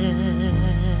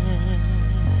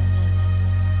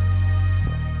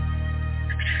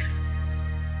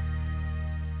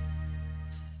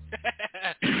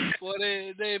 Well,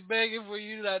 they begging for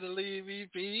you not to leave,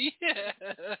 EP.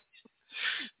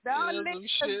 Don't Yeah, leave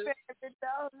some us, shit. baby.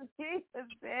 Don't leave us,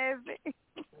 baby.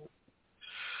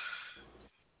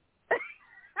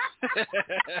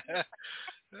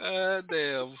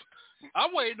 Damn.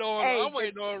 I'm waiting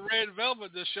on Red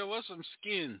Velvet to show us some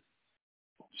skin.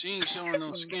 She ain't showing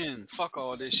no skin. Fuck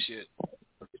all this shit.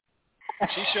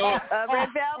 She showed. Red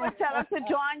Velvet, tell us to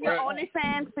join your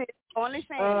OnlyFans.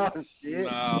 OnlyFans. Oh, shit.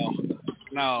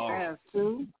 No. Fans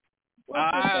too?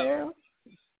 What the hell?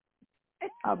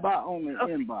 How about on the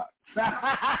inbox?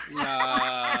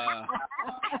 Nah.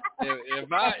 If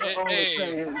I,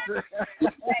 hey,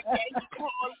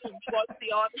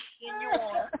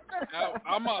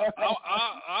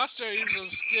 I'll show you some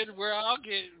skin where I'll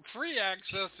get free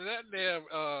access to that damn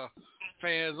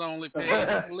fans only page.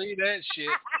 Don't believe that shit.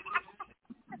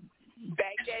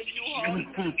 Back at you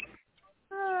home.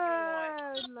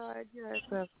 Oh, Lord,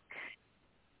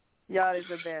 y'all is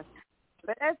the best.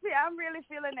 But that's it. I'm really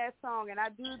feeling that song, and I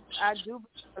do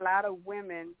a lot of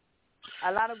women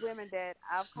that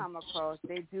I've come across.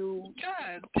 They do.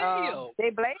 God damn.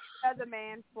 They blame the other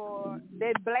man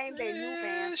they blame their new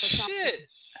man for something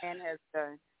man has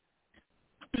done.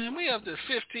 Man, we up to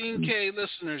 15K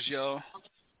listeners, y'all.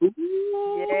 Yeah,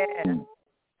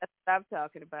 that's what I'm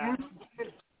talking about.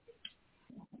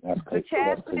 That's because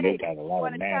they got a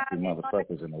lot of nasty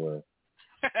motherfuckers in the world.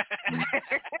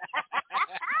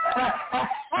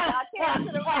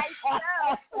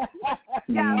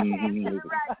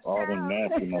 All the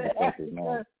nasty motherfuckers,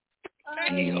 man.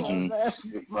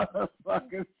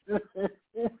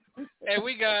 Hey,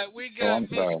 we got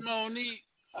Miss Monique.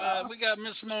 We got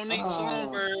Miss Monique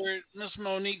Songbird. Miss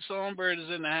Monique Songbird is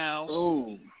in the house.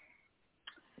 Oh.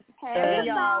 Hey,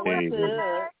 y'all. What's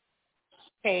up?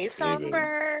 Hey,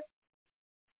 Songbird.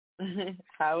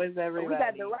 How is everybody? We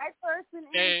got the right person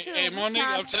in too. Hey, Monique,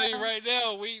 I'm telling you right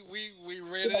now, we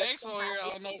rated X on here. I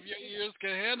don't know if your ears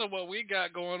can handle what we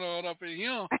got going on up in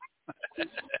here.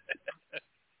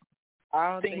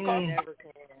 I don't think I never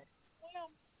can.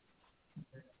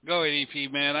 Go ahead, EP,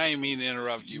 man. I ain't mean to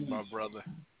interrupt you, my brother.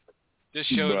 This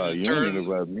show didn't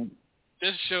interrupt me.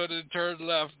 This show didn't turn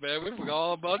left, man. We forgot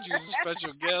all about you as a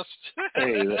special guest.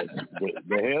 Hey,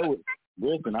 the hell with...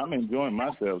 Listen, I'm enjoying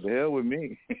myself. The hell with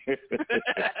me.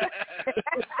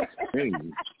 Hey,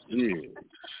 yeah.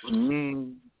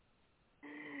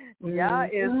 Y'all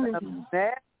is a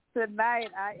mess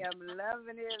tonight. I am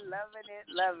loving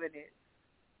it.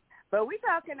 But we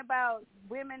talking about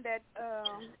women that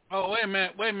Oh, wait a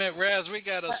minute, Raz. We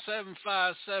got a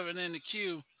 757 in the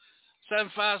queue.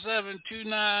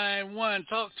 757-291.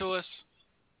 Talk to us.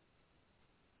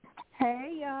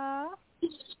 Hey, y'all.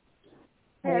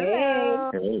 Hello.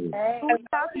 Hey. Who we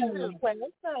talking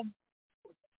to?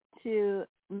 To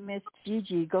Miss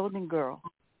Gigi, Golden Girl.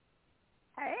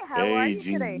 Hey, how are you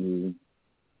today?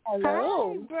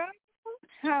 Hello. Hi, bro.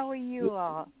 How are you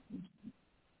all?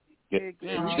 Good.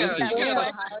 You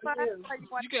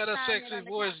got a sexy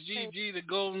voice, Gigi, the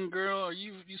Golden Girl. Are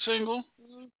you single?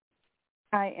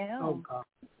 I am. Oh, God.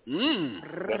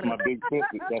 That's my big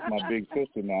sister. That's my big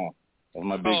sister now. That's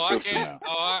my big sister now.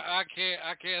 I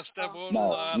can't step on the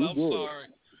line. I'm sorry.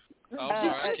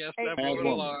 I can't step over the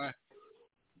line.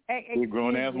 You're a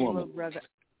grown-ass woman. Brother.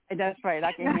 That's right.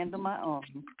 I can handle my own.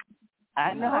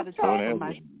 I know how to talk to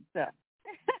myself.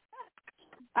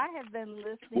 I have been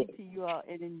listening to you all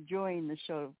and enjoying the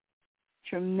show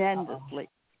tremendously.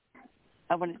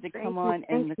 I wanted to come on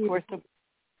and, of course,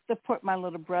 support my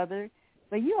little brother,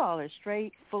 but you all are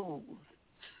straight fools.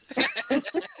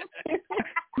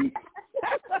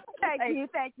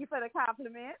 Thank you for the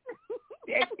compliment.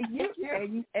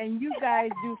 And you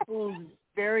guys do fools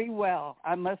very well,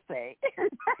 I must say.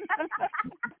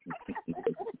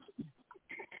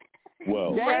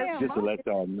 Well, just to let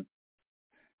y'all know,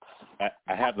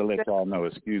 I have to let y'all know,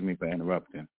 excuse me for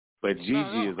interrupting, but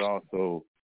Gigi is also...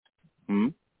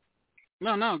 No,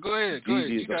 go ahead.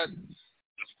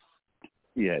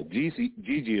 Yeah,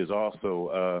 Gigi is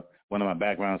also one of my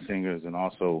background singers and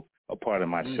also a part of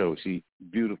my show. She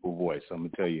beautiful voice. I'm gonna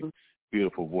tell you,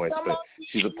 beautiful voice. But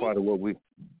she's a part of what we.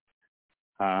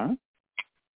 Huh?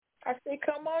 I say,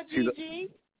 come on, Gigi.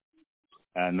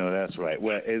 I know that's right.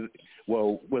 Well,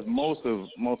 with most of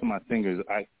my singers,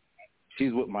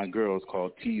 she's with my girls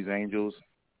called Tease Angels.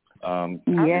 And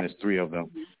there's 3 of them.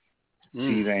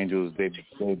 Tease Angels. They're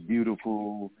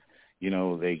beautiful. You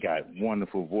know, they got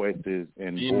wonderful voices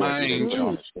and voices.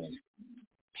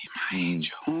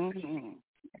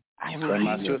 And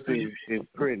my sister is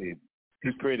pretty.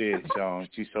 She's pretty, Sean.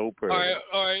 She's so pretty.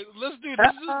 All right. Let's do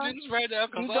this right now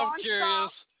because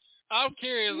I'm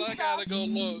curious. I gotta go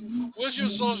look. What's your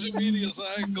social media so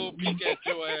I can go peek at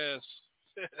your ass?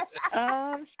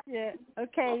 Oh shit.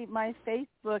 Okay, my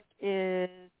Facebook is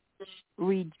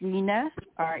Regina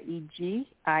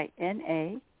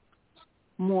Regina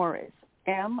Morris Morris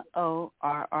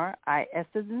as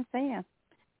in Sam.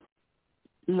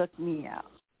 Look me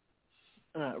out.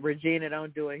 Regina,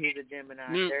 don't do it. He's a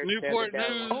Gemini. Newport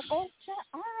News.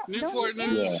 Newport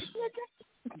News.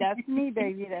 That's me,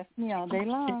 baby. That's me all day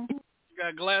long. You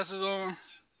got glasses on?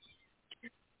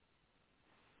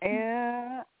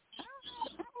 I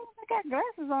got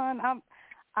glasses on.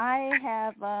 I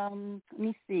have. Let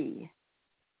me see.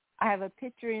 I have a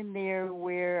picture in there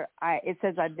where it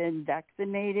says I've been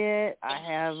vaccinated.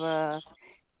 I've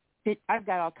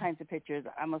got all kinds of pictures.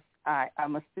 I'm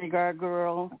a cigar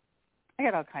girl. I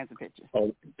got all kinds of pictures.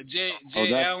 J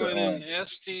Allen and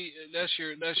ST.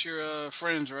 That's your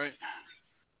friends, right?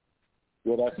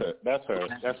 Yeah, that's her.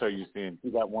 That's her. You seen? She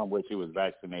got one where she was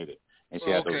vaccinated and she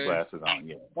had those glasses on.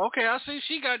 Yeah. Okay, I see.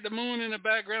 She got the moon in the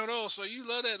background. Also, you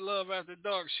love that love after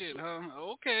dark shit, huh?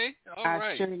 Okay, all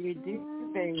right. I sure you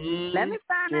do, baby. Let me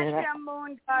find out your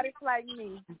moon goddess like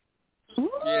me.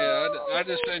 Yeah, I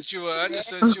just sent you a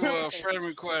friend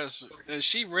request, and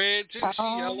she red too. She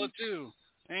yellow too.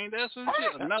 Ain't that some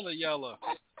shit? Another yellow.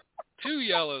 2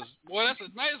 yellows. Boy, that's a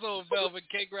nice old velvet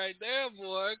cake right there,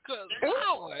 boy.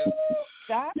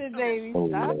 Stop it, baby.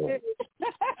 Stop it.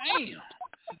 Damn.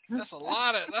 That's a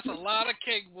lot of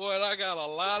cake, boy. And I got a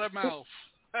lot of mouth.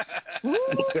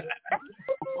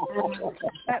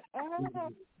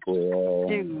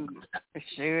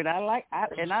 Shoot, I like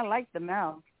the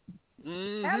mouth.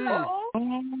 Mm-hmm. Hello.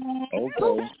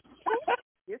 Okay.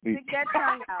 You stick that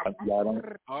tongue out.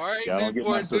 All right, y'all don't get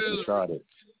my Newport sister News. started.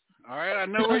 All right, I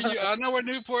know where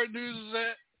Newport News is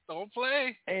at. Don't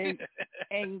play. And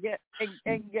guess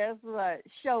what?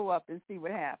 Show up and see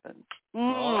what happens.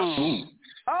 Oh.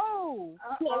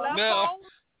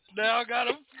 Now I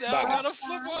gotta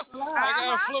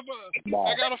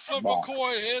flip a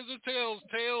coin. Heads or tails?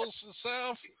 Tails to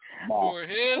south or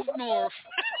heads north?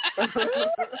 Ain't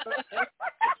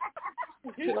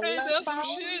that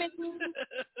some shit?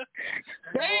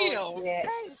 Damn. Hey,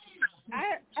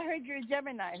 I heard you're a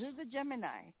Gemini. Who's a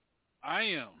Gemini? I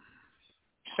am.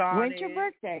 When's your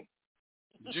birthday?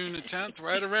 June the 10th,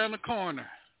 right around the corner.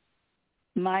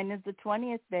 Mine is the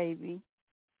 20th, baby.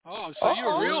 Oh, so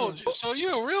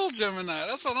you're a real Gemini.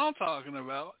 That's what I'm talking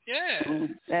about. Yeah.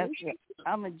 That's it.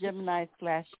 I'm a Gemini /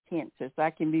 Cancer, so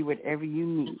I can be whatever you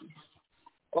need.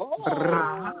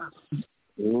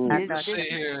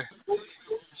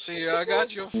 See here, I got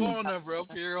your phone number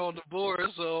up here on the board,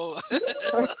 so.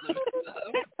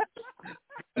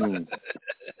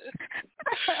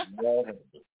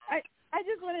 I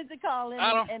just wanted to call in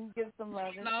and give some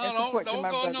love and don't support to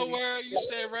my go brother. nowhere. You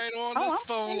stay right on the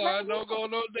phone line. Don't go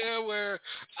no damn where.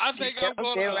 I think I'm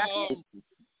going to,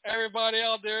 everybody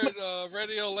out there in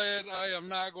Radio Land, I am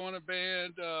not going to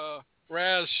ban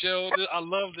Raz's show. I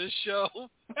love this show.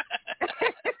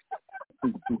 Oh, so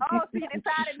you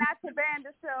decided not to ban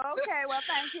the show. Okay, well,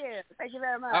 thank you. Thank you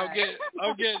very much. I'm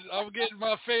getting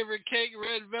my favorite cake,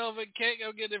 red velvet cake.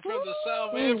 I'm getting it from the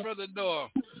south and from the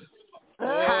north.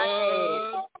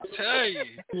 Tell you.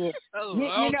 That's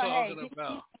what I'm talking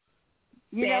about.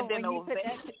 You know, when you put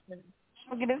that,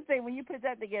 I'm gonna say when you put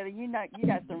that together, you got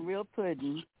some real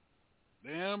pudding.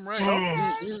 Damn right.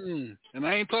 Mm-mm. And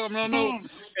I ain't talking about no,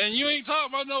 and you ain't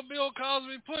talking about no Bill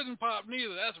Cosby pudding pop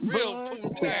neither. That's real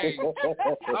poontang.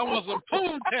 I want some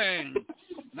poontang,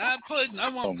 not pudding. I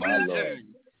want poontang.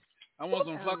 I want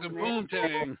some fucking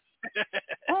poontang.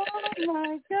 Oh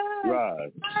my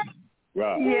God.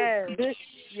 Right.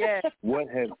 Yes. What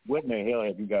in the hell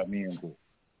have you got me into?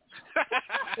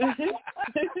 If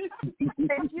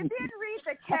you didn't read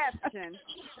the caption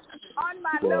on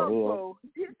my logo,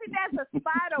 you see that's a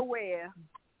spider web.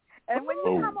 And when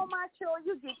you come on my show,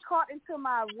 you get caught into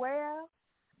my web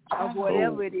of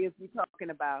whatever it is you're talking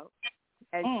about.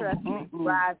 And trust me,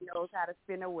 Raz knows how to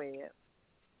spin a web.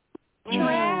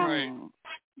 Right.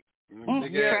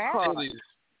 Big ass titties.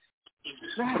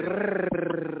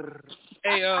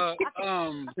 Hey,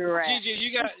 Gigi,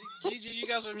 you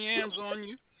got some yams on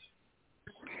you?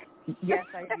 Yes,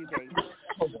 I do, baby.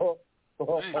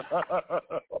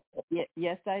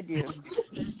 Yes, I do.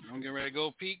 I'm getting ready to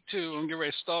go peek too. I'm getting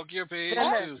ready to stalk your page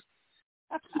too.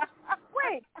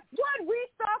 Wait, what? We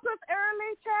stalkers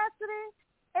early, Chastity?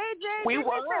 AJ, we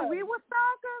were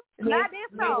stalkers? Not this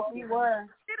stalkers. We were.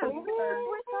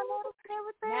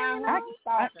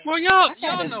 Well, y'all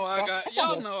know I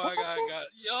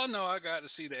got to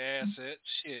see the asset.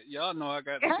 Shit, y'all know I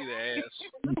got to see the ass.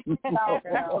 Come on.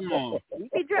 You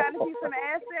be trying to see some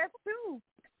assets too.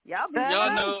 Y'all know I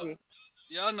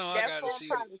got to see.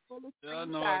 Y'all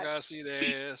know I got to see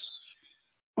the ass.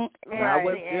 Right.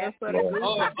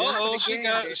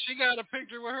 She got a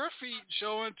picture with her feet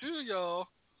showing too, y'all.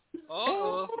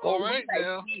 All right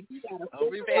now. I'll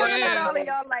be playing.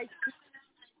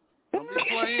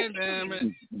 Damn it.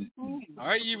 All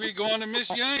right, you be going to Miss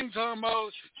Young talking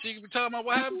about, she be talking about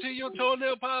what happened to your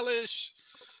toenail polish.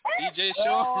 DJ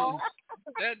Sean.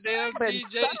 That damn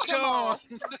DJ Sean.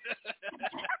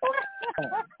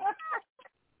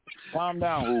 Calm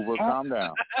down, Hoover. Calm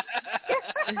down.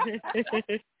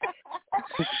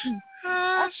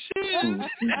 Shit.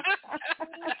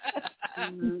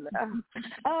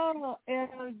 Oh,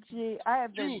 LG, I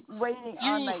have been waiting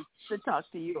all night to talk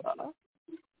to you all.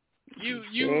 You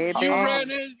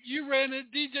ran in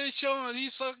DJ Sean. He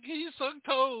sucked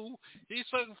toe. He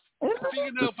sucked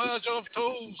fingernail polish off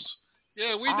toes.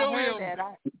 Yeah, we know him.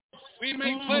 We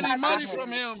make plenty of money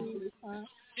from him.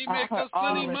 He makes us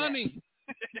plenty of money.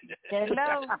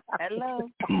 Hello.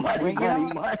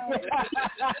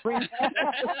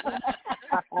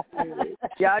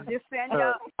 Y'all just send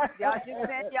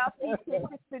y'all feet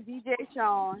pictures to DJ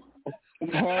Sean.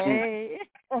 Hey.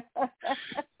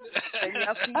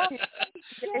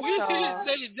 We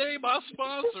did they my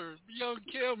sponsor, Young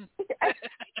Kim.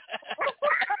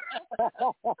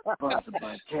 Sponsored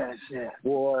by Cash App.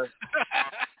 Boy.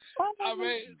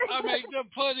 I make them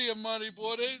plenty of money,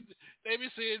 boy. They be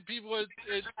seeing people in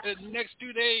the next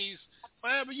 2 days.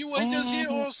 Man, but you wasn't just here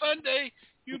on Sunday.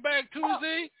 You back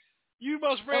Tuesday. You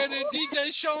must ran in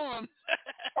DJ Sean.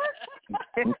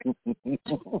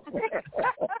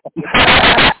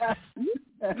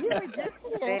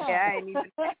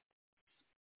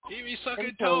 He be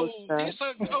sucking toes. He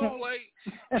suck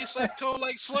toe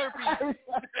like Slurpee.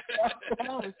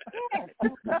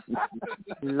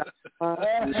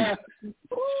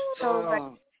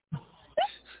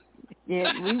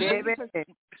 Yeah, we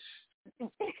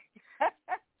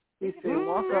He said,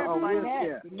 "Walker on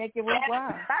wheelchair." Make it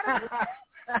worthwhile.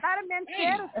 A lot of men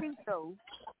scared of feet, though.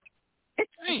 A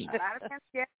lot of men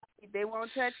scared of feet. They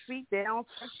won't touch feet. They don't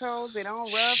touch toes. They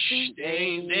don't rub feet. They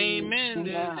ain't men.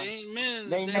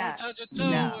 They don't touch a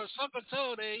toe or suck a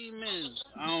toe. They ain't men.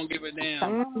 I don't give a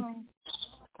damn.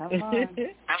 Come on.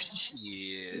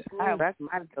 Yeah. I was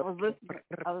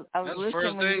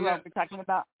listening when you were talking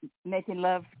about making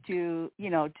love to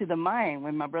the mind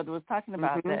when my brother was talking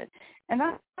about that. And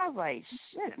I was like,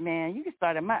 shit, man, you can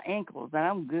start at my ankles and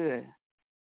I'm good.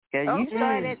 Cause you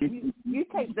start at you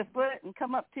take the foot and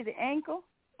come up to the ankle.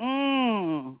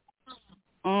 I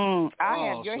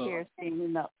have your hair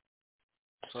standing up.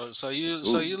 So you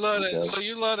love that. So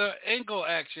you love the ankle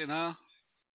action, huh?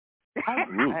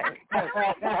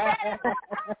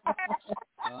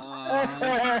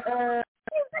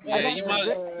 Yeah, you might.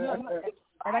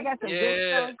 And I got some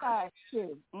good size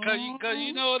too. Cause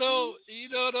you know though,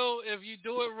 if you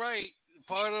do it right,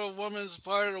 part of the woman's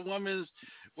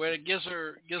where it gets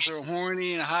her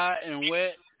horny and hot and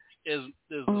wet is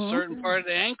a certain part of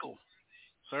the ankle,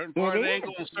 certain part of the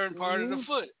ankle and certain part of the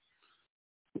foot.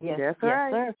 Yes,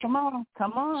 right. Sir. Come on.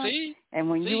 See? And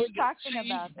when you were talking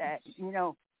about that,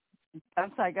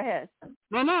 I'm sorry. Go ahead.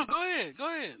 No, go ahead.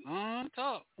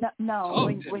 Talk. No.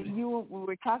 When you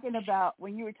were talking about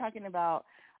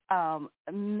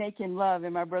making love,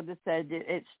 and my brother said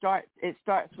it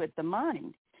starts with the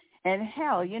mind, and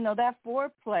hell, that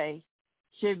foreplay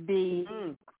should be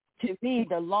to me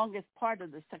the longest part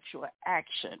of the sexual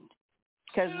action,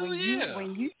 because when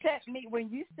you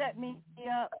set me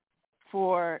up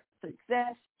for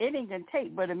success, it ain't gonna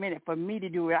take but a minute for me to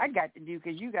do what I got to do,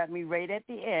 because you got me right at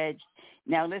the edge.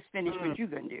 Now let's finish what you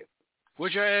gonna do.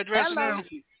 What's your address now?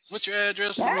 What's your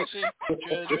address? Let me see. What's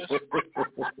your address?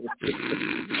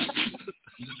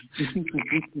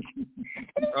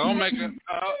 I'll make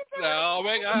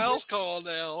a house call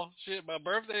now. Shit, my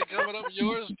birthday coming up,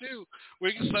 yours too.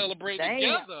 We can celebrate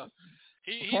together.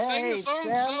 He sang the song,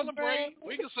 celebrate.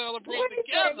 We can celebrate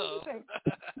together.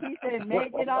 He said,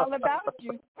 make it all about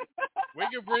you. We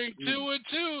can bring 2 and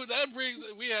 2.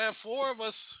 We have 4 of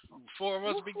us. 4 of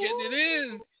us be getting it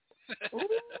in.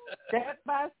 Step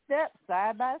by step,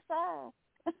 side by side.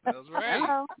 That's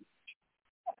right.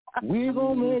 We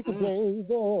gonna make it,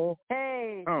 baby.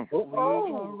 Hey, we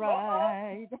gonna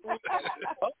ride.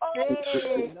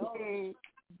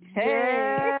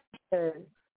 Hey.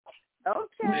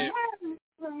 Okay.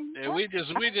 And we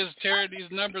just tearing these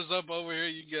numbers up over here,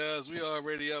 you guys. We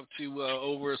already up to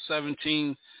over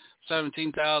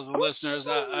 17,000 listeners.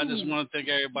 I just want to thank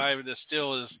everybody that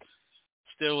still is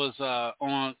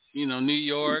on, New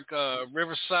York,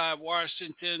 Riverside,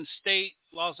 Washington State,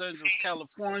 Los Angeles,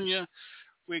 California.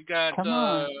 We got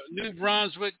New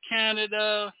Brunswick,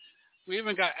 Canada. We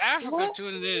even got Africa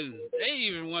tuning in. They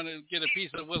even want to get a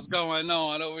piece of what's going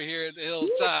on over here at the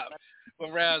hilltop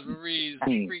with Raspberries,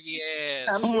 freaky ass.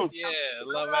 Yeah,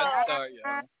 love at the start,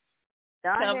 y'all.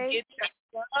 Come get your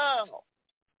love,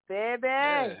 baby.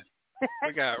 Yeah.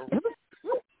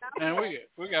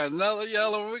 We got another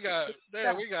yellow. We got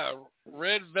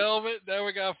red velvet. There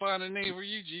we got to find a name for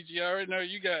you, Gigi. I already know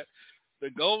you got the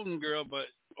golden girl, but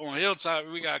on Hilltop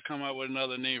we got to come up with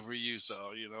another name for you.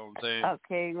 So you know what I'm saying?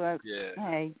 Okay, well,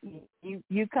 hey,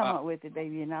 you come up with it,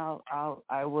 baby, and I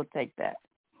will take that.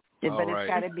 But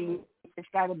it's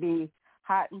gotta be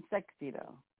hot and sexy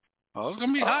though. Oh, it's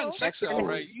gonna be hot and sexy, all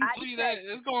right. You can believe that.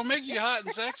 It's gonna make you hot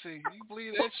and sexy. You can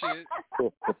believe that shit.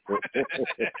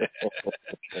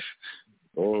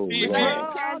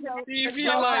 He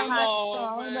feel like, man.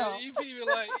 He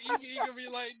can be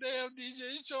like, damn,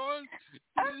 DJ Sean,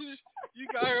 you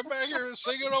got her back here and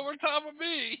singing over top of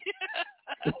me.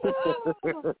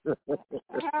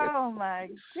 Oh my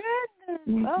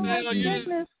goodness! Oh my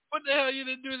goodness! What the hell you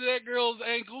didn't do to that girl's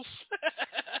ankles?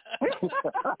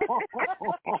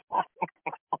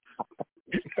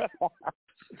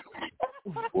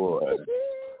 Boy.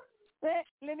 Let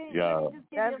me just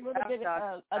give you a little bit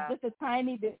of just a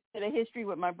tiny bit of history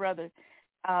with my brother.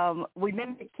 We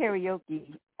met at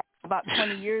karaoke about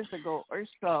 20 years ago or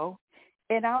so,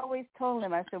 And I always told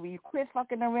him, I said, will you quit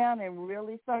fucking around and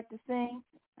really start to sing?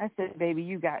 I said, baby,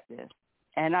 you got this.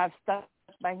 And I've stuck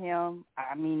by him.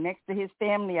 I mean, next to his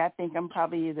family, I think I'm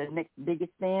probably the next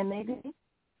biggest fan maybe.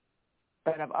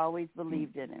 But I've always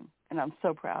believed in him, and I'm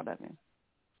so proud of him.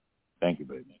 Thank you,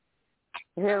 baby.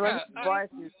 His voice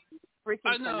is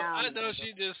freaking phenomenal. I know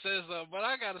she just said something, but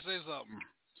I got to say something.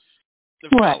 The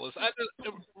what? fellas.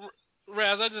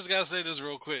 Raz, I just got to say this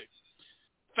real quick.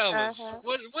 Fellas,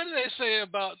 what do they say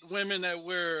about women that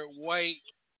wear white,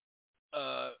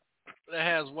 that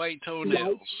has white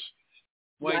toenails?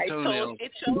 White toenails.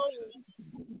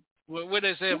 What do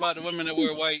they say about the women that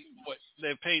wear white,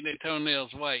 they paint their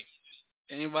toenails white?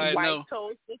 Anybody white know? White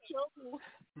toes to toes.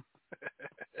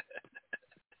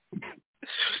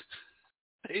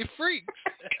 They freaks.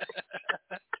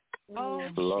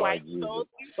 White toes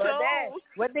to toes.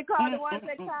 What they call the ones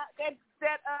that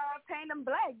paint them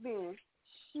black then?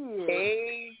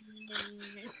 Hey.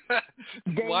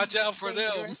 Watch out for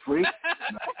them. Hold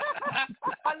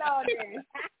on there.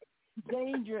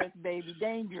 Dangerous, baby,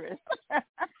 dangerous.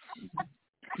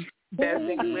 That's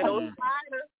a little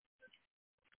spider.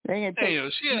 Damn,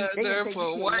 she had there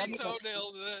for white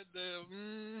toenails.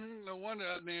 No wonder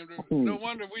I named her. No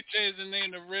wonder we changed the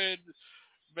name to Red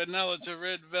Vanilla to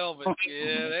Red Velvet.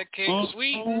 Yeah, that cake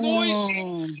sweet and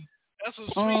moist. That's a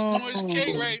sweet moist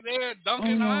cake right there.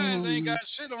 Duncan Hines ain't got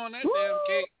shit on that damn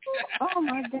cake. Oh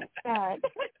my God.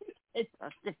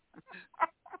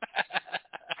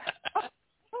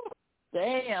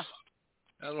 Damn.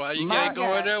 That's why you can't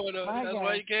go in there with no. That's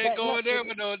why you can't go in there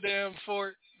with no damn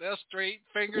fork. That's straight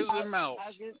fingers and mouth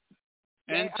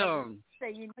and tongue.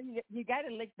 Say you got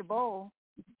to lick the bowl.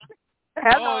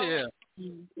 Oh yeah.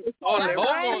 Oh, the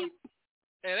bowl.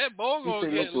 Hey, that bowl gonna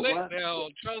get lit now.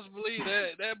 Trust believe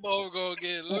that bowl gonna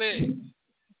get lit.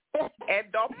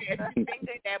 And don't put your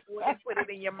finger in that bowl and put it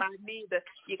in your mouth neither.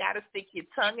 You gotta stick your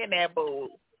tongue in that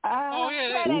bowl. Oh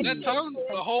yeah, that tongue,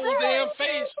 the whole damn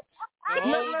face. The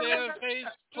whole damn face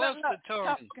plus the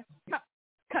tongue.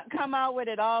 Come out with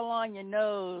it all on your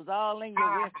nose, all in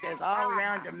your whiskers, all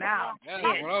around your mouth. That's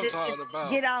what I'm talking about.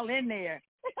 Get all in there.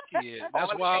 Yeah,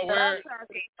 that's why I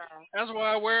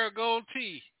wear a gold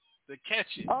tee to catch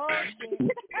it. Oh,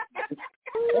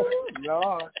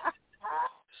 Lord.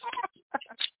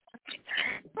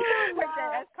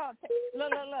 That's called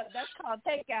look. That's called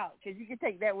takeout because you can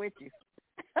take that with you.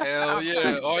 Hell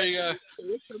yeah! All you got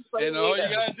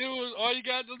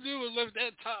to do is lift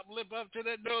that top lip up to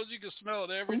that nose. You can smell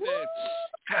it every day.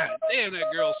 God damn,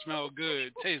 that girl smells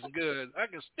good. Tastes good. I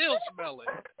can still smell it.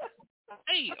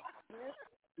 Damn.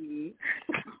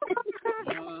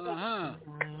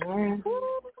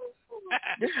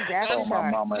 This is after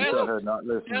my mama and tell her not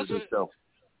listening to this show.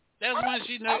 That's when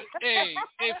she knows. Hey,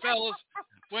 fellas,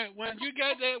 when you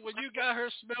got her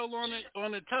smell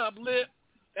on the top lip,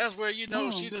 that's where you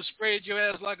know she done sprayed your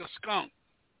ass like a skunk.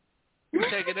 You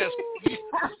taking that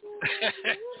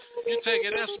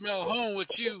smell home with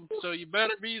you, so you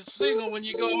better be single when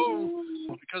you go home.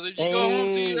 Because if you go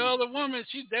home to your other woman,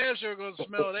 she damn sure gonna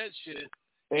smell that shit.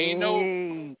 Ain't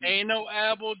no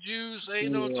apple juice,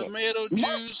 ain't no tomato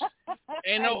juice,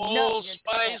 ain't no Old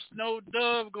Spice, no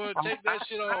Dove gonna take that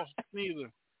shit off neither.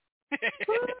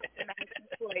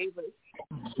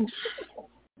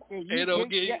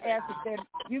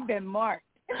 You've been marked.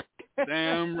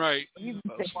 Damn right. You've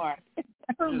been marked.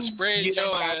 Just sprayed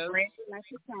your ass.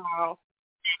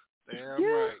 Damn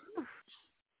right.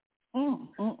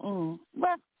 Well,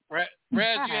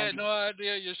 Brad, you had no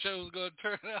idea your show was going to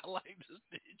turn out like this,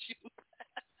 did you?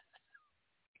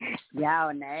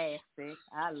 Y'all nasty.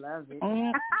 I love it.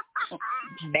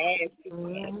 Nasty.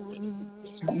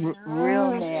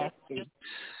 Real nasty.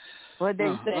 What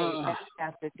they say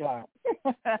after dark.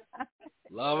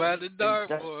 Love after dark,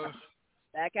 boy.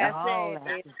 Like I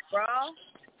said, it's raw,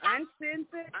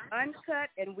 uncensored, uncut,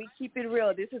 and we keep it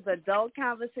real. This is adult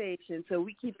conversation, so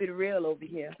we keep it real over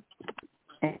here.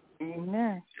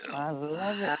 Amen. I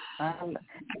love it.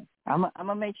 I'm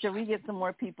gonna make sure we get some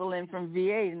more people in from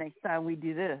VA the next time we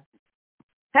do this.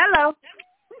 Hello.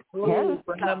 I'm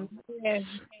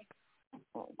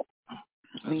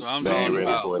talking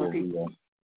about.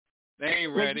 They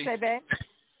ain't ready. What did you say, babe?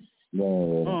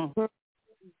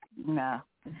 No,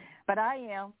 but I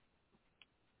am.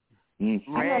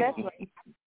 Ready.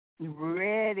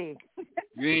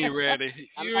 You ain't ready.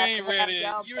 You ain't ready.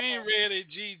 You ain't ready,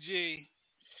 GG.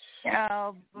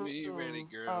 Oh, you ain't ready,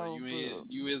 girl.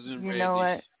 You isn't ready. You know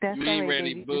what? That's you ain't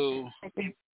ready, baby. boo.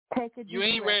 Take a you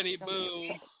ain't ready,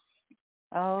 boo.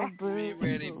 Oh, boo. You ain't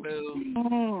ready,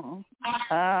 boo.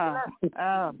 While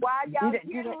y'all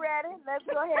getting ready, let's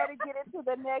go ahead and get into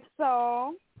the next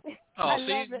song. Oh,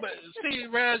 see,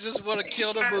 Raz just want to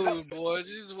kill the mood, boy.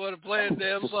 You just want to play a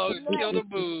damn song and kill the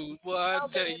mood, boy. I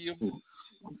tell you.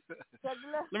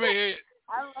 Let me hear it.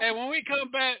 Hey, when we come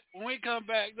back,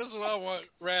 this is what I want,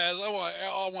 Raz. I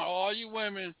want all you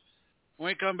women. When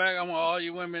we come back, I want all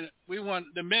you women.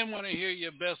 The men want to hear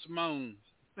your best moan.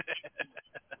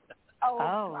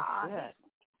 Oh, good.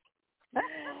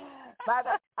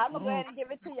 I'm going to go ahead and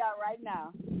give it to y'all right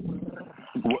now.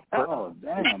 Oh,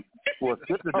 damn. Well,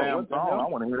 skip the damn song. I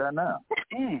want to hear that now.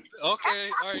 Okay. All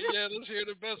right. Yeah, let's hear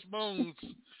the best moans.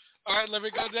 All right, let me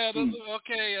go down.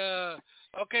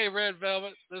 Okay, Red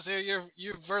Velvet. Let's hear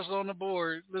your verse on the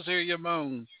board. Let's hear your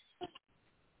moan.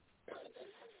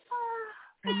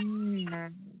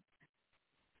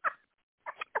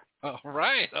 All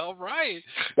right. All right,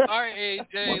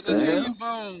 AJ. Let's hear your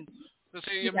moan. Let's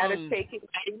hear your moan. You gotta take it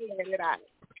and let it out.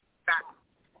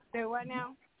 Say what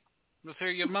now? Let's hear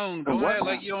your moan. Go ahead,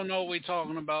 like you don't know what we're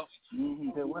talking about.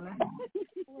 Say what now?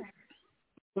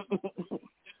 What's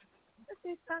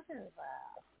he talking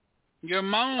about? Your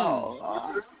moan.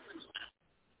 Oh,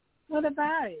 what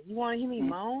about it? You want to hear me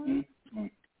moan?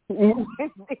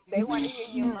 They want to hear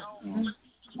you moan.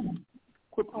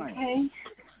 Quit playing.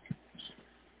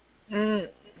 Okay.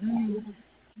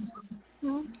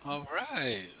 All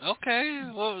right. Okay.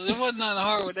 Well, there wasn't nothing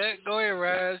hard with that. Go ahead,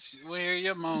 Raz. We'll hear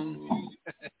your moan.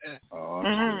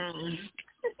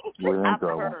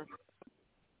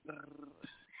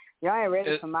 Y'all ain't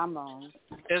ready for my moan.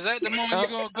 Is that the moan you're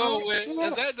gonna go with?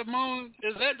 Is that the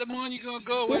moan you're gonna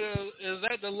go with? Or is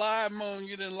that the lie moan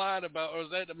you didn't lie about, or is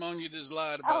that the moan you just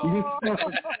lied about?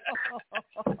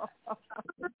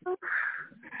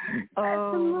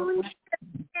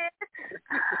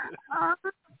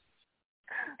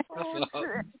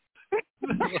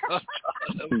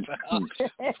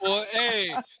 Well,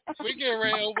 hey, we get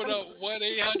ready to open up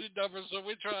 1-800 number, so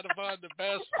we're trying to find the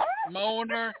best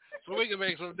moaner so we can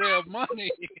make some damn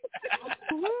money.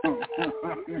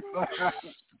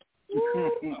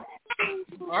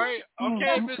 All right,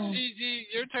 okay, Miss Gigi,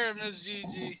 your turn, Miss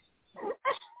Gigi.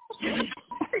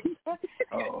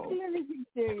 Let me be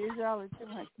serious. Y'all are too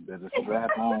much. Better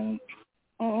strap on.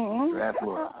 Strap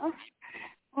up.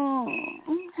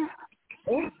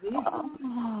 Damn.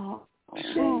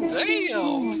 It's a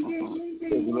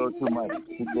little too much.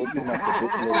 It's a little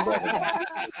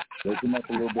too much.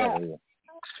 A little better here.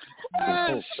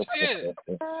 Oh, shit.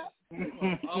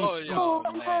 Oh, yo,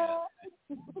 man.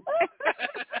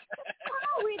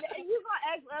 You gonna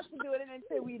ask us to do it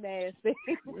until we nasty?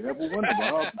 We never wonder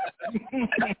about.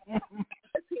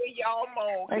 Hear y'all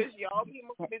moan, because y'all be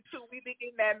moving too. We be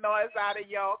getting that noise out of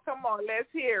y'all. Come on,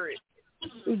 let's hear it.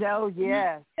 Oh,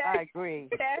 yes, I agree.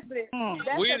 That's it.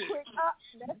 That's a quick up.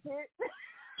 That's it.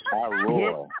 I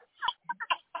roar.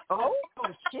 Oh,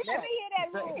 shit. Let me hear that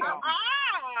roar.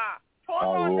 I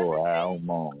roar. I don't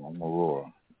moan. I'm a roar.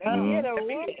 Hear the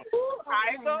roar. How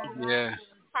it go? Yeah.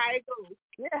 How it go?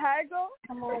 Yeah, how it go?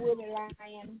 Come on with it,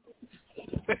 lion.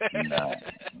 Nah.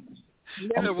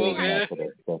 Yeah, well, yeah.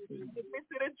 Listen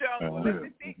to the jungle. Let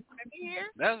me hear.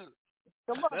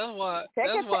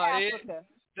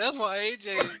 That's why AJ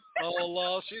all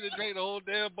lost. She done drank the whole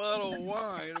damn bottle of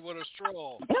wine with a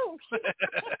straw. Yeah,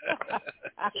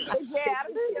 I'm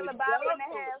still a bottle and a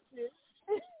half.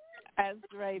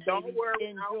 That's right, baby. Don't worry.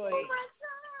 Enjoy it.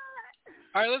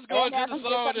 All right, let's go into the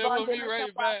song, then we'll be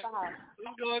right back.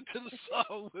 Let's go into the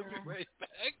song. We'll be right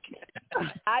back.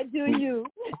 I do you.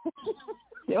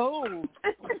 Oh.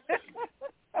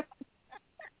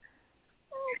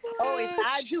 Oh, it's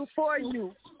I do for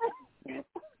you.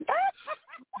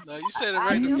 No, you said it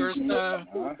right the first time.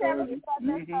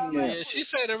 Yeah, she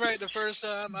said it right the first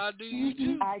time. I do you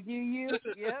too. I do you.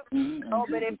 Yep. Oh,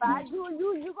 but if I do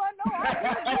you, you gonna know I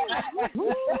do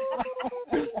you.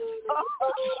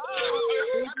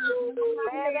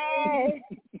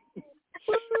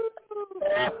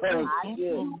 I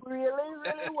do really,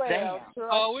 really well.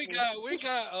 Oh, we got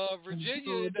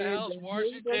Virginia in the house,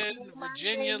 Washington,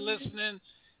 Virginia listening,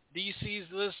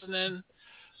 DC's listening.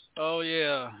 Oh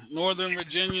yeah, Northern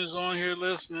Virginia's on here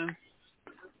listening.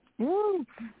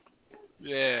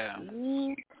 Yeah.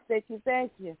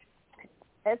 Thank you.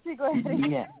 Let's go ahead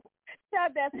and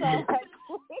shout that song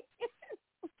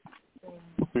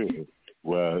right.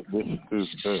 Well, this is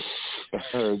to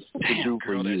do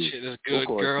for girl, you. That shit is good,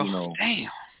 course, girl. You know, damn.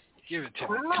 Give it to me.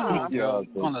 Come on, girl.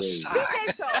 On the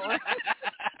side.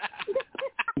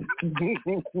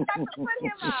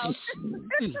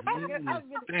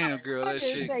 Damn, girl, that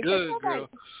shit good, girl.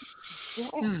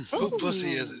 Whose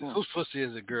pussy is it? Whose pussy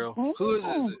is it, girl? Who is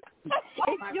it?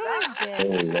 It's yours,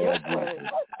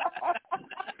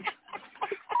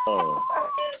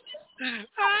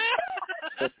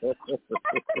 Dad.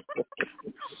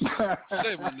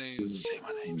 Say my name.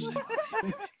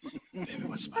 Baby,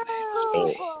 what's my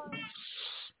name?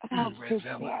 Red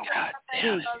Velvet. God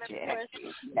damn it.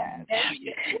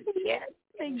 Yes.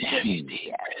 Damn you,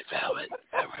 deep Red Velvet.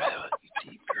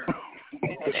 Deep girl.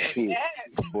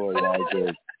 Boy, like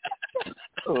this.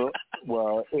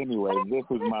 Well, anyway, this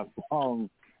was my song.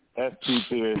 ST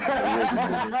Pierce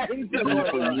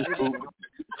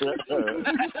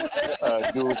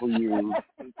Do It For You.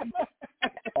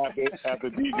 After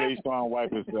DJ Sean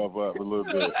wipe himself up a little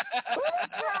bit.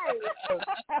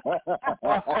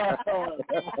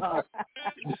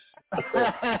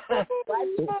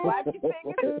 Why you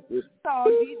singing this song,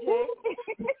 DJ?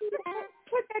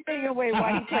 Put that thing away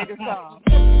while you play the song.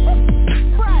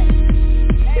 Right.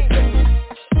 Hey.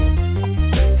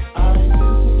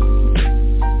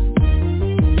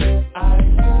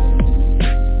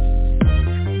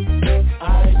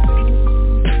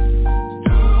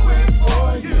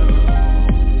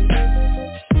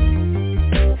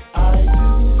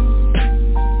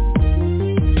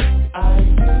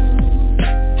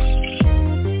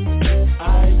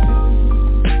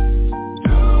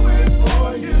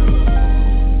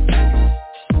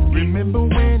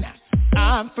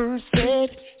 First said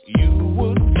you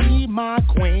would be my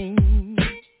queen.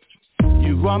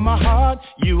 You are my heart,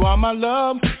 you are my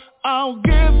love. I'll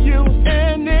give you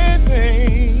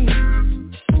anything,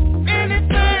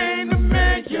 anything to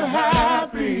make you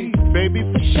happy. Baby,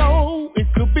 for sure, it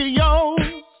could be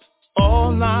yours.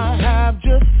 All I have,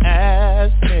 just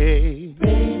ask me.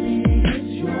 Baby,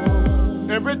 it's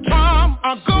yours. Every time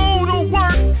I go to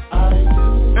work,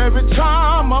 every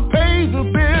time I pay the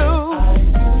bill,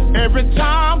 every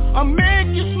time I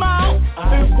make you smile,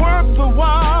 it works a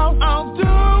while, I'll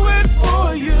do it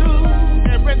for you.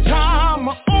 Every time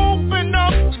I open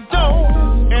up the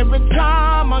door, every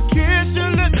time I kiss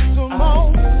your lips some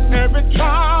more, every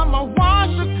time I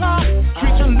wash your car,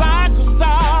 treat you like a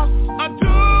star, I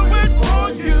do it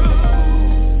for you.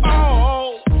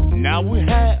 Oh, now we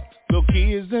have the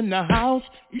kids in the house,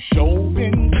 you sure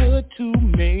been good to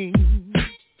me.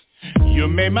 You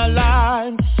made my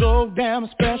life so damn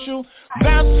special.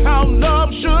 That's how love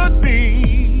should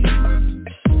be.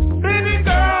 Baby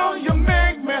girl, you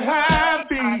make me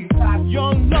happy.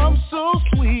 Your love so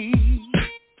sweet.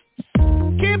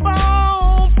 Keep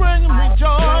on bringing me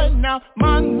joy. Now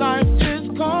my life is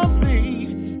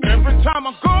complete. Every time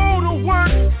I go to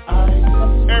work,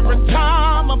 every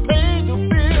time I pay the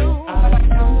bill,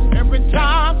 every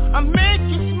time I make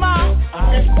you smile,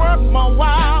 it's worth my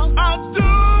while. I'll do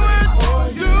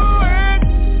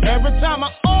every time I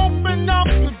open up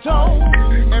the door,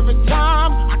 every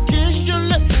time I kiss your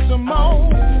lips some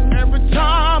more, every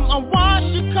time I wash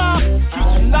your car,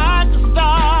 treat you like a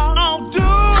star, I'll do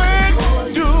it.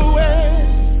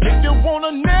 If you want a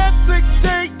Netflix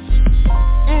date, I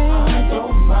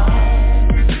don't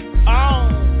mind. Oh,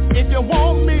 if you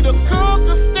want me to cook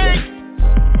a steak,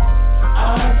 I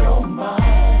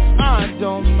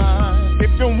don't mind.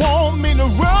 If you want me to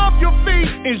rub your feet,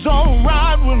 it's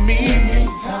alright with me.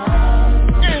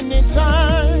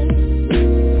 Anytime.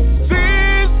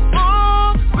 These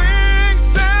are things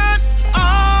that I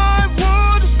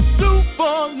would do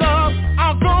for love.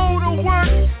 I'll go to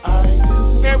work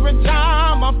every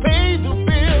time I pay the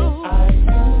bill,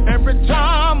 every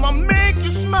time I make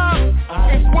you smile,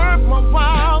 it's worth my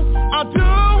while. I'll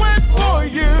do it for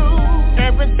you.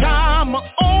 Every time I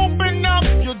open up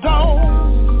your door,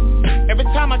 every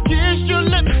time I kiss your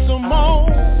lips some more,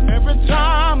 every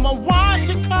time I wash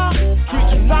your car, treat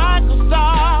you like a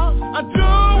star, I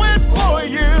do it for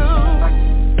you.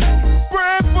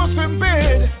 Breakfast in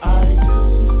bed,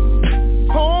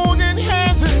 holding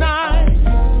hands at night,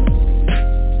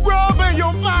 rubbing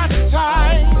your body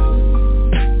tight,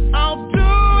 I'll do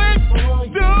it.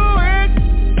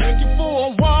 Take you for a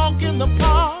walk in the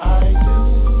park,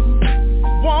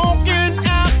 walking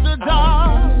after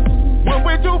dark. When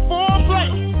we do foreplay,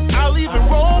 I'll even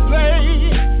role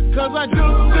play, 'cause I do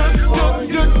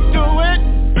it.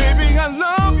 Baby, I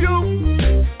love you.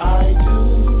 I do.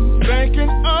 Thinking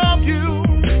of you.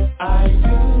 I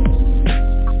do.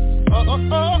 Oh.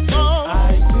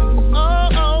 I do. Oh.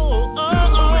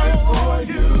 Do it for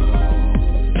you.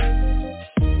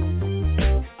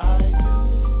 I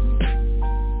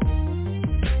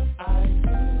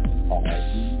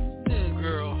do.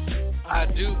 Girl, I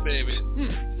do, baby.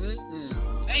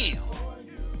 Damn.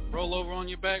 Roll over on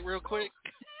your back real quick.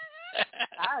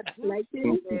 I do like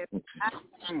it. I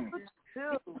do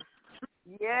too.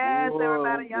 Yes,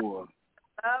 everybody. Y'all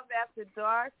Love After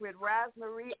Dark with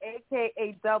Rosemary,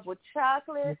 a.k.a. Double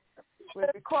Chocolate. with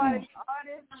recording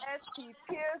artist S.T.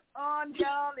 Pierce on,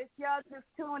 y'all. If y'all just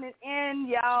tuning in,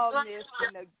 y'all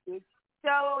missing a good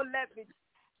show. Let me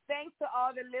thanks to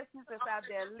all the listeners that's out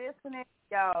there listening,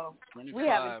 y'all. We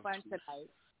having fun tonight.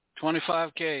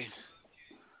 25K.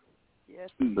 Yes,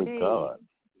 indeed.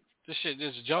 This shit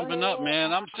is jumping up,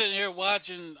 man. I'm sitting here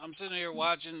watching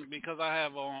because I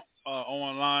have an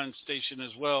online station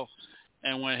as well.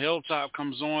 And when Hilltop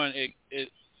comes on,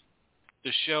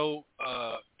 the show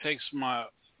takes my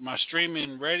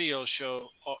streaming radio show.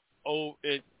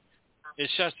 It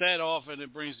shuts that off and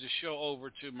it brings the show over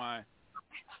to my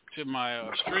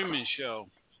streaming show,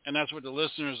 and that's what the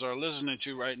listeners are listening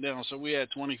to right now. So we had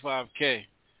 25K.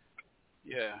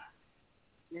 Yeah.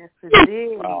 Yes, it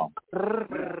did. Wow.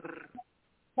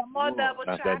 Come on, double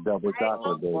that's chocolate. That double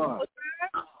chocolate, baby.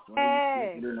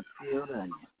 Hey.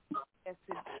 Yes,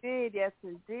 indeed. Yes,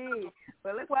 indeed.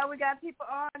 Well, look, while we got people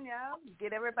on, y'all,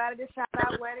 get everybody to shout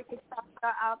out where they can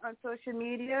shout out on social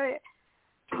media.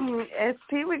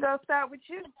 SP, we're going to start with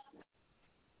you.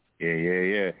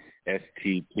 Yeah.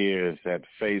 ST Pierce at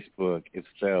Facebook. It's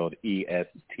spelled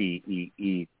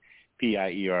ESTEEPIERCE.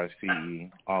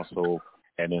 Also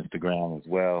at Instagram as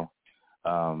well.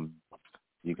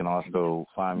 You can also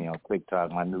find me on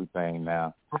TikTok, my new thing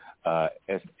now.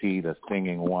 ST, the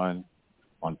singing one,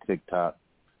 on TikTok.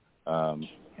 And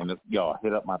y'all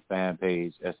hit up my fan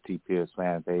page, ST Pierce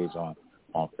fan page on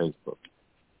Facebook.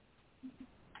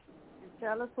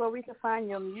 Tell us where we can find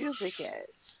your music at.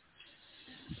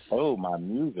 Oh, my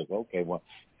music. Okay, well,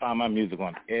 find my music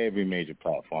on every major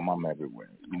platform. I'm everywhere.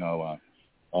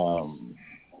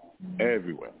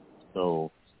 Everywhere.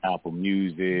 So Apple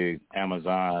Music,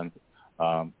 Amazon,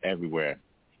 everywhere.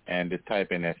 And just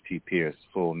type in ST Pierce,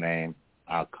 full name.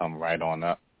 I'll come right on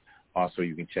up. Also,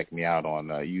 you can check me out on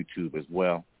YouTube as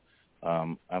well.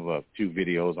 I have a few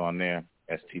videos on there,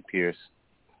 ST Pierce.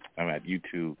 I'm at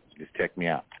YouTube. Just check me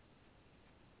out.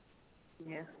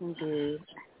 Yes, indeed.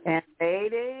 And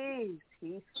ladies,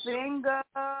 he's single.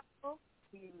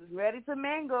 He's ready to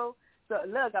mingle. So,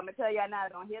 look, I'm going to tell y'all now,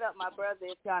 don't hit up my brother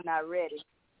if y'all not ready.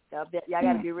 Y'all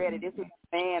got to be ready. This is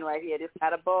a man right here. This is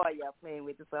not a boy y'all playing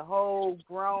with. It's a whole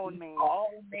grown man.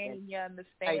 Oh, man, you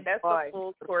understand. That's a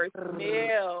full course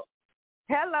meal.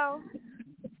 Hello.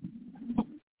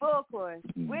 Full course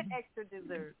with extra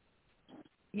dessert.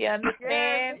 You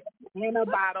understand? And a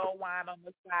bottle of wine on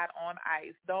the side on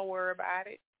ice. Don't worry about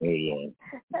it. Yeah.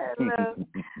 Hello.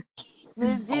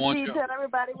 Ms. GP, tell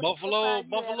everybody what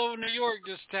Buffalo, New York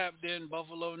just tapped in.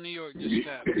 Buffalo, New York just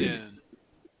tapped in.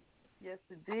 Yes,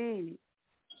 indeed.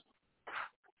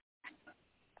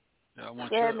 Yeah, I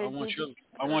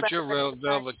want your red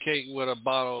velvet cake with a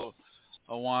bottle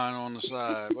of wine on the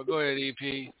side. But go ahead,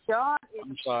 EP. Sean is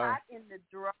I'm sorry. hot in the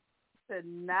draw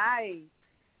tonight.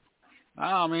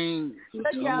 I mean,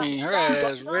 her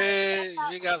ass red.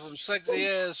 She got some sexy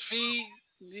ass feet.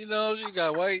 She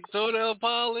got white toenail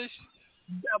polish.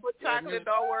 Double chocolate,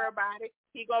 don't worry about it.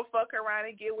 He gonna fuck around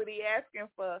and get what he asking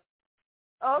for.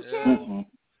 Okay. Yeah.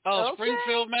 Oh, okay.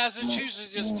 Springfield,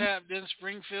 Massachusetts just tapped in.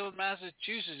 Springfield,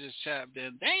 Massachusetts just tapped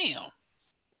in. Damn.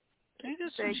 Ain't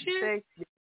this some shit?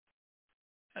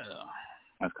 Yeah.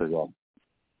 That's because y'all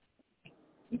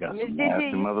got some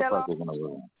nasty motherfuckers in the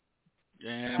room.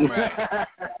 Damn right.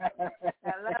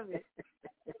 I love it.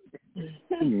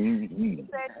 You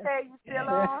still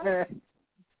on?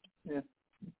 Yeah.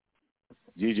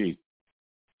 Gigi.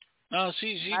 No,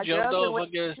 she jumped off. I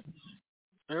guess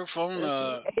her phone.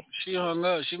 She hung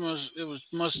up.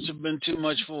 Must have been too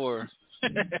much for her.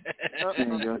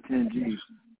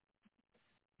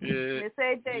 Yeah. Miss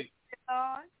AJ, still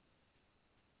on?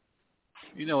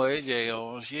 You know AJ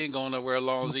on. She ain't going nowhere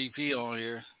long as EP on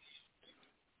here.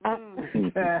 Go ahead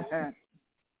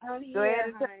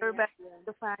and tell everybody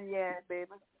to find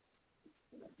baby.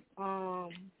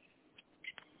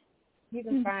 You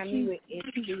can find me with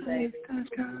SP, baby.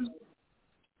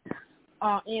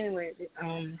 Anyway,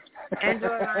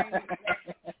 Angela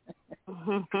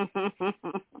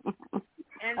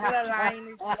Lyon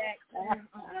is Jackson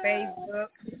on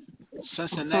Facebook.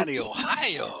 Cincinnati,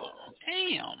 Ohio.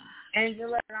 Damn.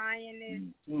 Angela Lyon is.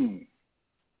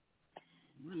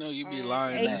 We know you be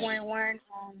lying. 8.1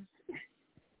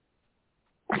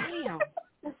 damn.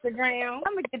 Instagram.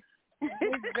 I'm gonna get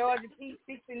Georgia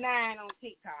P69 on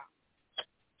TikTok.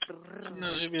 You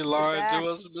know she be lying to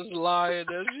us. Just lying.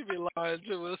 She be lying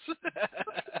to us.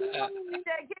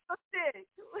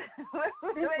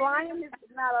 This lion is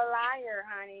not a liar,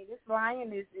 honey. This lion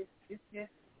is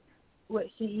just what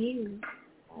she is.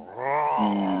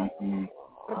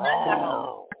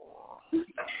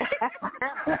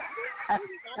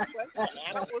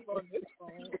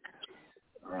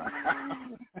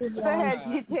 I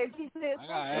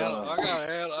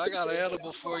got an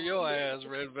edible for your ass,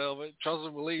 Red Velvet. Trust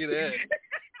and believe that.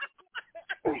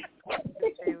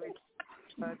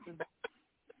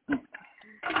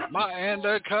 My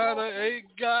anaconda ain't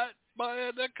got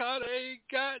none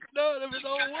of it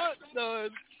on what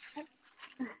none.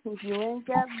 You ain't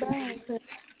got bangs.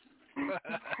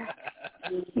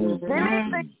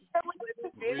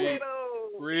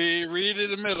 Read in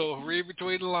the middle. Read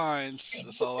between the lines.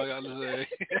 That's all I got to say.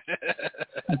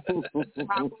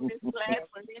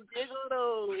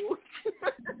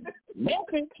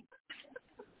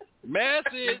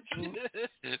 Message.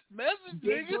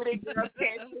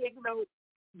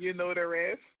 You know the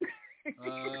rest.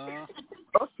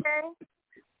 Okay.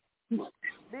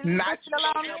 Not still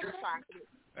on the pocket.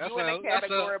 You in a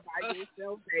category by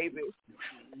yourself, baby.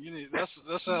 That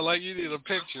sounds like you need a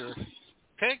picture.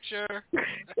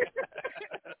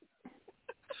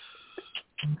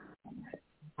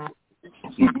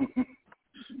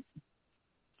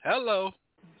 Hello.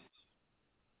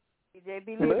 DJ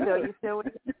Belito, you still with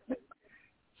me?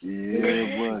 Yeah,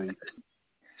 buddy.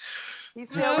 You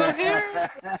still with me?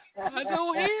 I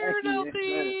don't hear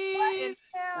nothing.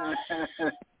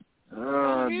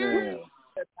 Oh, damn.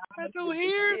 I don't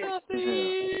hear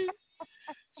nothing.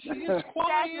 She's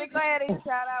quiet. Go ahead and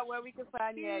shout out where we can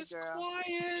find you at, girl.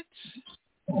 Quiet.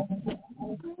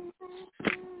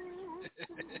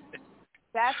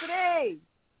 Saturday.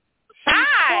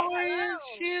 Hi.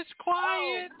 She's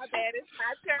quiet. Oh, my bad. It's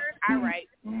my turn. All right.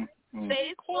 Stay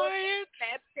quiet.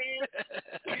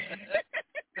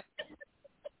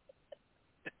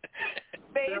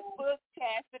 Facebook,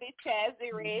 Chastity, Chazzy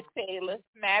Red Taylor,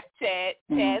 Snapchat,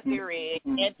 Chazzy Red,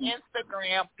 and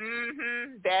Instagram.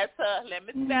 That's her. Let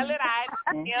me spell it out.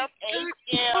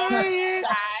 M-H-M.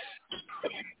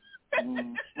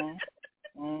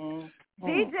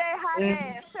 DJ Hot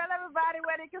Ass, tell everybody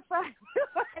where they can find you.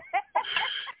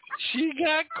 She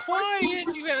got quiet.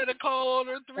 You had to call on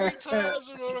her 3 times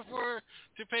in order for her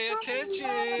to pay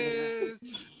attention.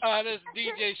 This is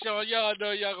DJ Sean. Y'all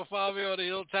know y'all can follow me on the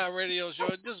Hilltop Radio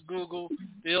Show. Just Google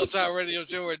the Hilltop Radio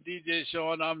Show or DJ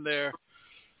Sean. I'm there.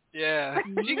 Yeah.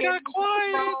 She got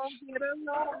quiet.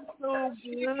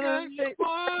 She got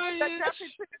quiet.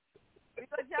 We're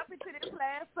going to jump into this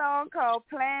last song called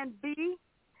Plan B.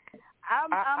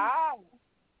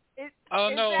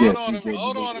 No,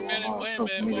 hold on a minute. Wait a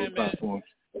minute.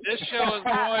 This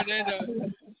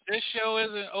show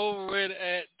isn't over with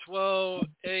at 12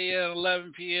 a.m.,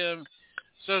 11 p.m.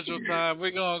 Central Time.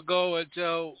 We're gonna go at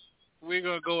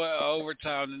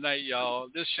overtime tonight, y'all.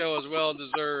 This show is well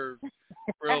deserved.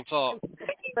 Real talk.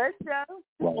 First show.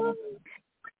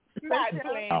 Plan B,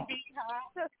 huh?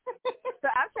 So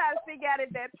I'm trying to figure out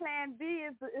if that Plan B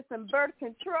is some birth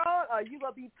control, or you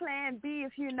gonna be Plan B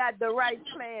if you're not the right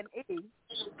Plan A.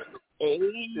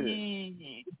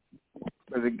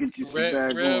 Better get you some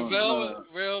bag on.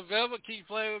 Real Velvet keep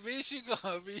playing with me. She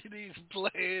gonna be these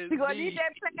Plan B. You gonna need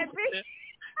that Plan B?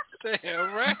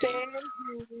 Damn right.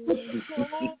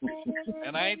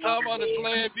 And I ain't talking about the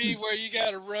Plan B where you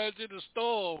gotta run to the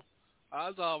store.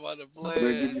 I'm talking about the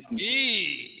Plan B.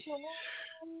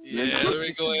 Yeah, let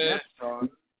me go ahead.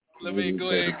 Let me go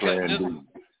ahead and cut this.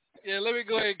 Yeah, let me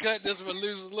go ahead and cut this one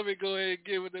loose. Let me go ahead and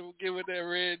give it that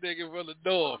red nigga from the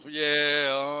north.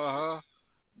 Yeah,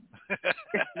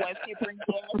 Once you bring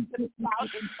gas to the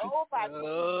south, it's over.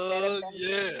 Oh,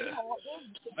 yeah.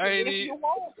 I ain't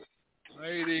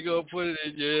even gonna put it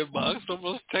in your inbox. I'm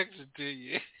gonna text it to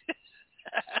you.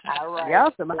 All right.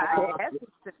 Y'all some high asses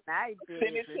tonight, baby.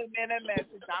 Send it to me in a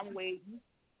message. I'm waiting.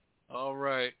 All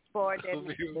right. For that. Let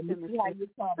me see how you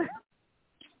coming.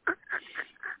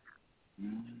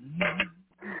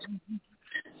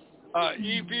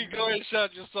 EP, go ahead and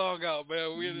shout your song out, man.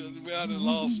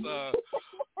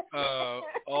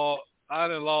 I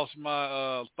done lost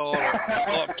my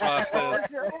thought process.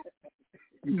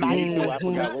 I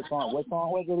forgot what song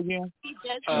was it again?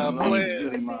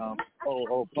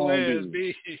 Plan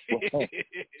B.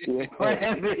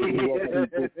 Plan B.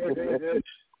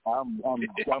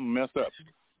 I'm messed up.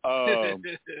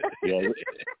 Yeah,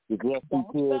 it's rest in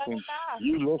peace, and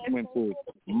you listening to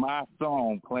my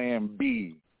song Plan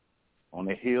B on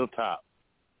the Hilltop,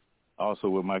 also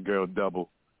with my girl Double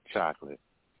Chocolate.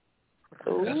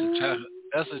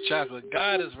 That's a chocolate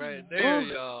goddess right there,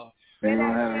 y'all. You're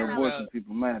gonna have an abortion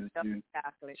people mad at you.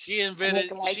 She invented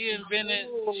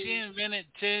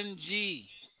 10G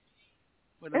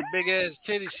with a big ass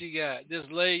titty she got. Just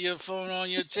lay your phone on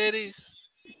your titties,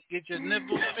 get your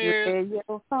nipples pierced, and you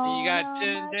got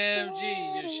 10 damn G.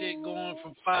 Your shit going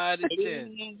from 5 to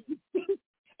 10.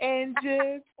 And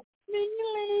just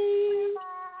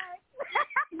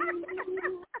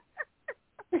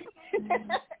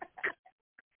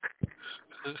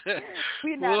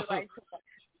We're not right.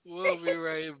 We'll be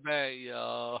right back,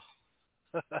 y'all.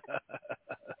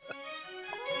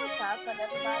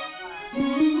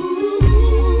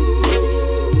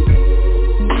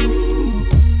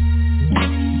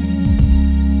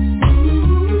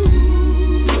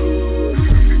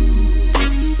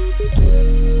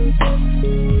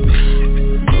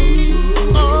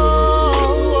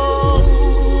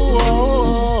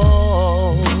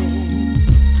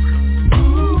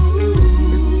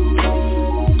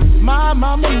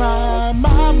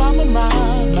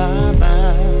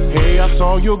 Hey, I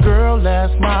saw your girl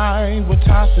last night with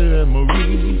Tasha and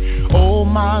Marie. Oh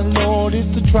my Lord, it's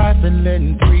the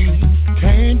trifling three.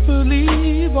 Can't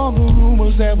believe all the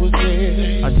rumors that was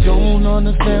there. I don't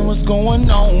understand what's going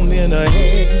on in her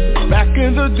head. Back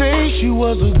in the day, she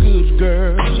was a good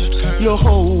girl. Your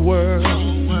whole world,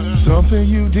 something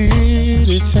you did,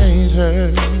 it changed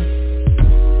her.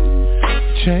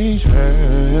 Changed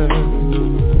her.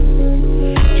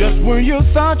 Just when you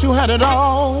thought you had it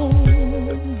all,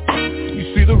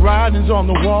 you see the writings on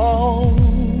the wall.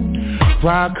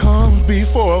 Pride comes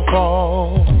before a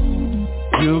fall.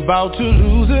 You're about to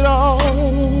lose it all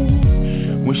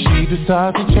when she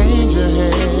decides to change her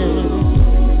head.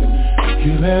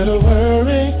 You better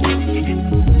worry.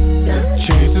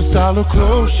 Change the style of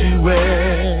clothes she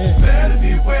wears. Better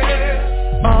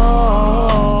beware.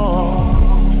 Oh,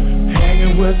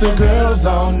 hanging with the girls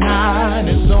all night,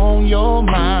 it's on your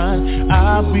mind.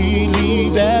 I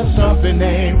believe that something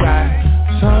ain't right.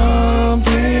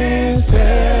 Something's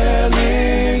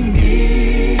telling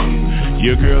me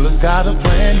your girl has got a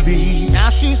plan B. Now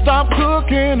she stopped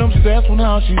cooking, obsessed with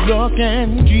how she's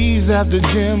looking. She's at the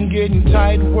gym, getting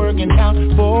tight, working out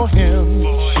for him.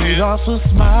 She lost her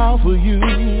smile for you,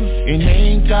 and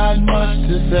ain't got much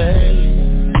to say.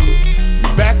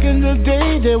 Back in the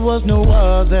day, there was no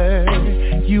other.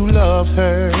 You love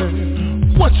her.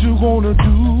 What you gonna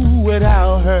do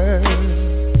without her?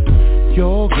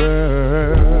 Your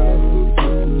girl.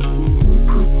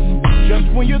 Just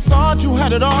when you thought you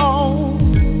had it all,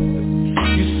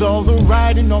 you saw the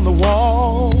writing on the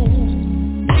wall.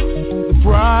 The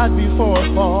pride before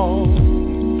a fall.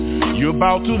 You're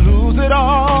about to lose it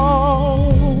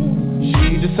all.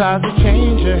 She decides to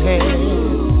change her head.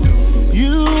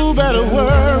 You better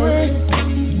worry.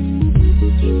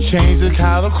 Change the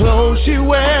kind of clothes she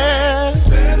wears.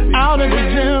 Out in the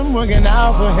gym, working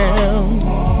out for him.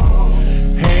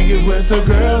 Hanging with the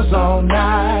girls all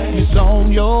night, it's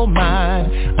on your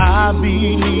mind. I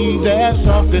believe that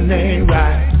something ain't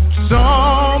right.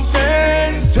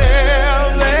 Something's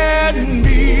telling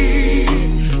me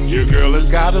your girl has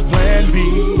got a plan B.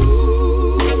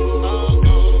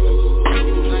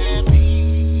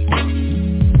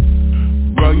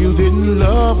 Well, you didn't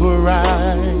love her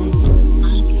right.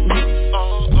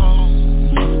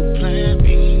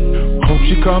 Hope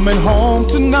she coming home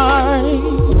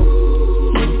tonight.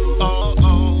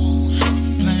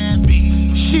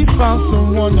 She found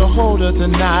someone to hold her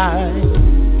tonight.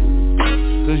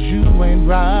 'Cause you ain't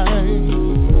right.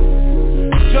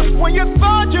 Just when you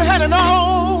thought you had it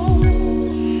all,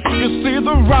 you see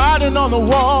the writing on the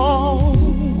wall.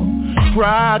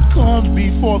 Pride comes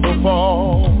before the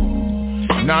fall.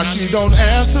 Now she don't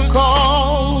answer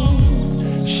calls.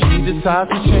 She decides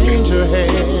to change her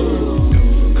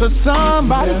head. 'Cause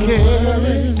somebody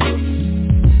cares.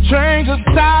 Change the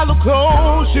style of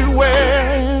clothes she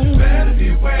wears.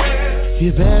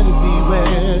 You better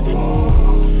beware.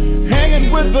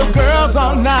 Hanging with the girls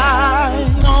all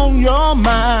night, on your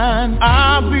mind.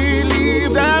 I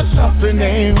believe that something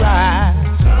ain't right.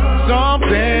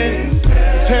 Something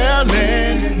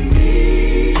telling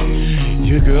me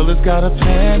your girl has got a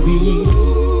plan B.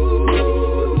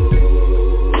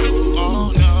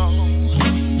 Oh no,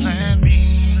 plan B.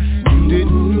 You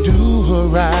didn't do her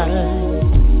right.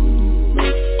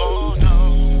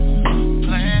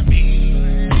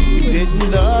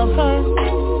 Didn't love her.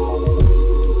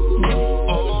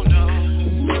 Oh no,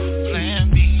 plan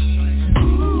B.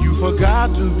 You forgot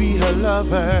to be her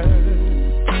lover.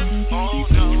 Oh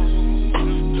no,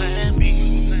 plan B.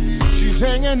 She's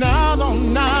hanging out all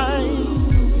night.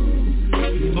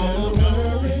 Oh no,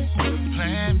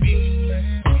 plan B.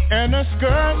 And her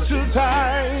skirt too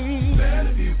tight.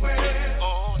 Better beware.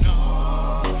 Oh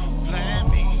no, plan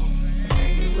B.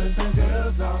 Hanging with the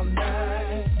girls all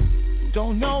night.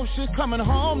 Don't know she's coming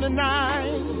home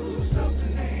tonight.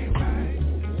 Something ain't right.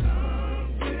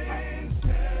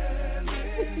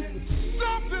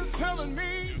 Something's telling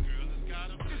me.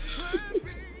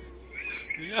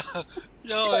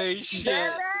 Yo ain't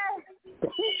shit.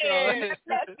 Yeah,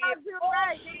 you're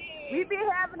right. We be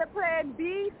having a plan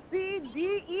B, C, D,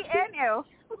 E, and F.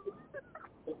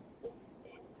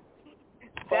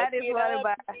 That is what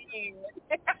about.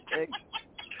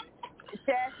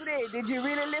 Chastity, did you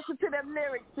really listen to them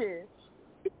lyrics here?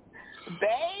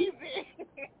 Baby.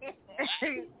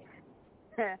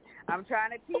 I'm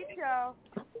trying to teach y'all.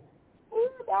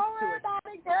 Don't worry about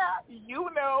it, girl. You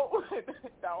know.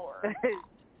 Don't worry.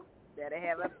 Better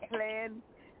have a plan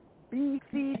B,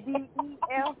 C, D, E,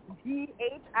 F, G,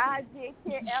 H, I, J, K,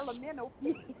 L, M, N, O,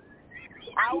 P.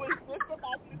 I was just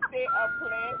about to say a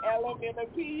plan L, M, N, O,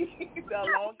 P, the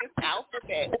longest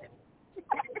alphabet.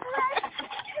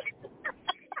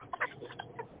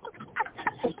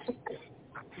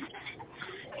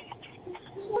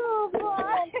 Oh,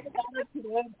 boy.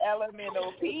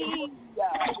 LMNOP.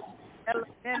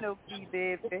 LMNOP,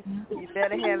 baby. You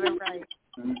better have it right.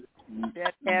 You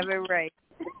better have it right.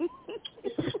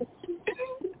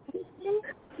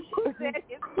 Who said it?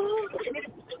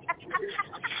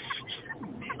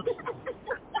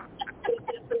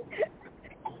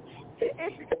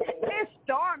 It's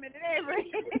storming and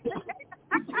everything.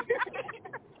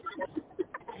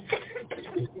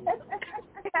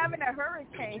 Having a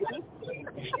hurricane.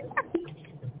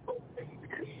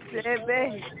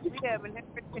 Baby, we having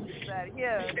hurricanes out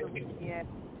here. Yeah.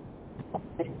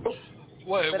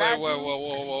 Wait,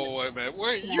 man.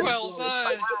 Where you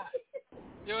outside?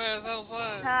 Your ass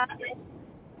outside.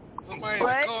 Somebody in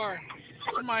a car.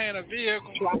 Somebody in a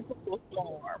vehicle.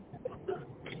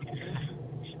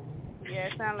 Yeah,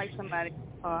 it sounds like somebody in a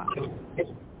car.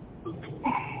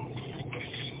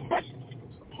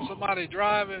 Somebody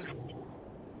driving.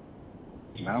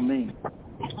 Not me.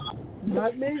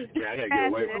 Not me. Yeah, I gotta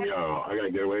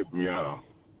get away from y'all.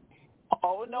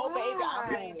 Oh no, baby,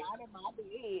 I'm laying out in my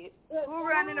bed. Who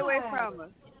running away from us?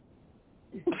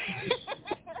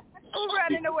 Who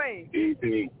running away?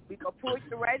 E.T. We gonna push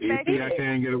you right back E.T. in. I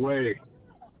can't get away.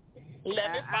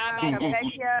 Let me find out.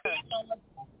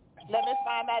 Let me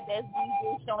find out that's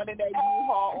DJ showing in that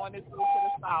U-Haul on his way to the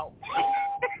south.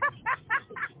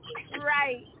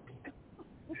 Right.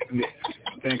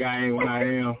 Think I ain't what I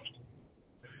am.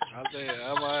 I'll tell you,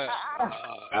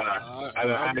 I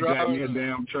got me a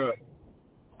damn truck.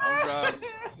 I'm driving.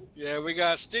 Yeah, we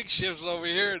got stick shifts over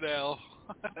here now.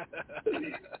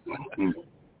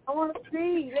 I want to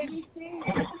see. Let me see.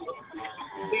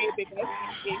 Baby, that's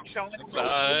DJ showing in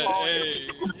that U-Haul. Hey,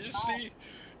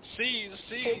 you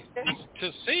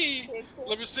see,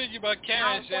 let me send you my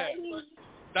cash app.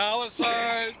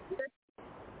 $,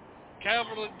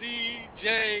 capital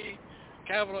DJ,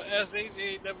 capital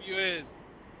SHAWN.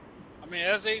 I mean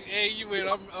SHAUN.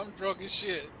 I'm drunk as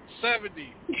shit.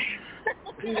 70.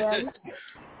 Yeah.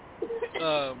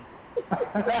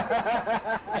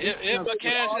 If my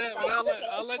cash app, but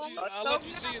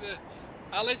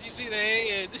I'll let you see the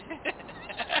head.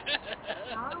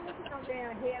 I don't want to come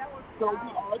down here. I want to so we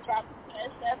all drop the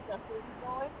cash app. That's where we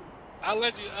going. I'll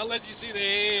let you see the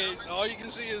head. All you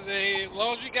can see is the head. As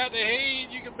long as you got the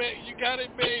head, you got it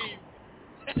made.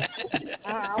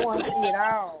 I want to see it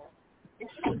all.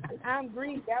 I'm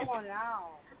Greek. I want it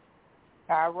all.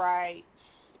 All right.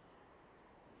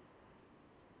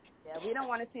 Yeah, we don't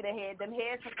want to see the head. Them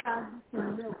heads sometimes.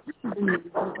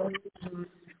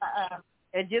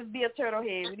 It just be a turtle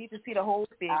head. We need to see the whole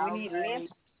thing. We need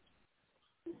length.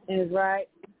 Is right.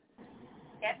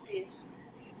 That's it.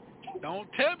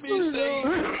 Don't tempt me,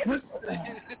 Satan.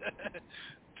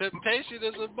 Temptation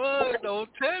is a bud. Don't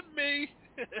tempt me.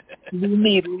 We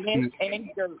need lint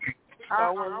and dirt.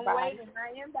 I'm waiting.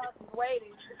 I am about to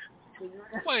waiting.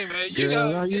 Wait a minute,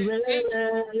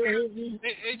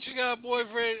 ain't you got a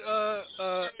boyfriend,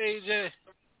 AJ?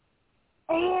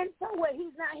 And so what?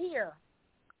 He's not here.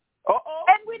 Uh-oh.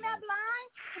 And we're not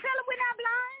blind. Tell him we're not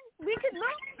blind. We can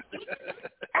look.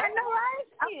 I know, right?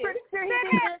 I'm pretty sure he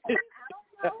did. I don't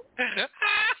know.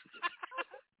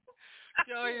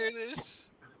 Y'all hear this?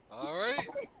 All right.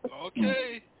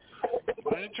 Okay.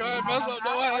 I ain't trying to mess up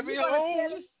no happy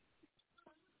home.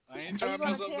 I ain't trying to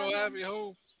mess up no happy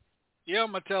home. Yeah,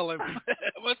 I'm going to tell him. I'm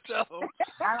going to tell him.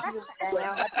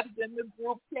 Well, it's in the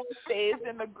group chat. Stays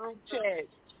in the group chat.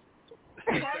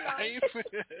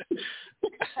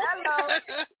 Hello.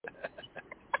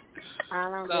 I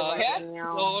don't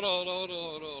know. Hold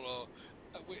on.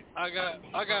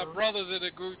 I got brothers in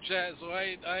the group chat, so I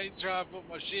ain't trying to put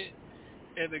my shit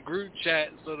in the group chat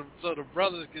so the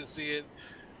brothers can see it.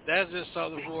 That's just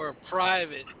something for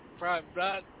private. Not.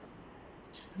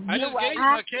 I just gave you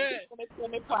my cash.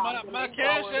 My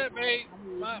cash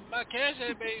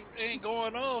app ain't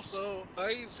going off, so I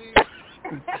ain't see.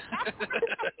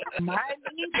 Mine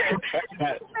did.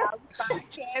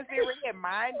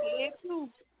 Mine did too.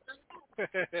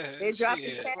 They dropped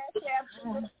the cash app.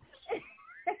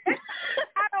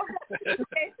 I don't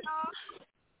say so.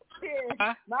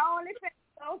 Huh? My only thing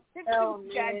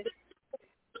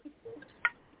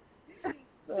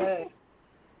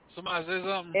Somebody say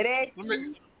something. It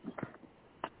ain't.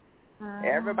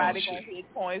 Everybody gonna hear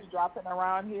coins dropping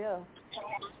around here.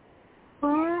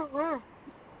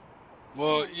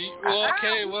 Well,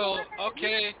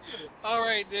 okay. All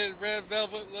right then, Red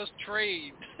Velvet, let's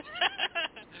trade.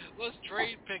 Let's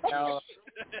trade pictures. All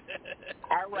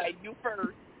right, you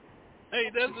first. Hey,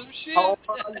 that's some shit. Oh,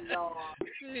 no.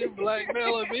 You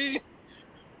blackmailing me.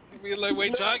 You be like,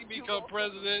 wait till I can become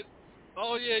president.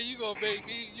 Oh yeah, you gonna make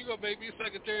me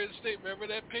Secretary of State. Remember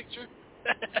that picture?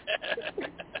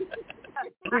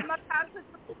 I'm not to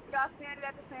y'all standing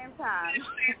at the same time.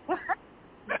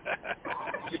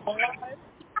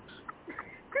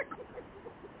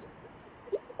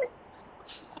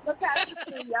 Look at the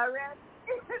scene, y'all ready?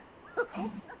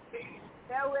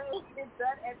 That way it's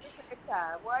done at the same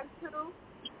time. 1, 2.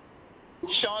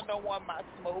 Sean don't want my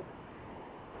smoke.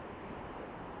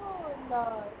 Oh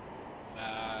no.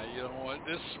 Nah, you don't want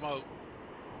this smoke.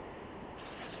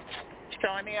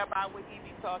 Sean, about what he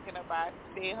be talking about.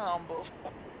 Stay humble.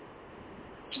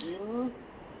 Mm-hmm.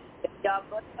 Y'all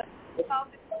but open up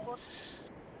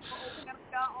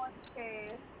y'all on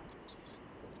stage.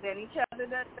 Then each other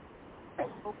does.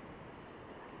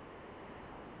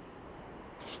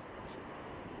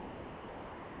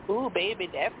 Ooh, baby,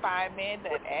 that fine man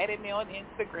that added me on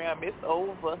Instagram, it's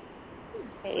over.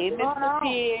 Hey, Mr.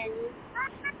 Pierce.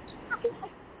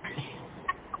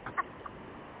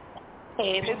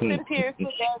 Hey, Mr. Pierce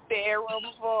with that bedroom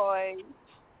voice.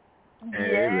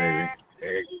 Hey,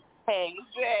 baby. Hey,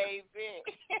 baby.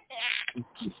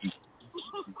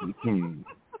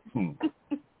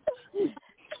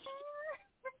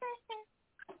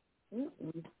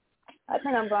 I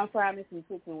think I'm gonna fry me some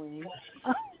chicken wings.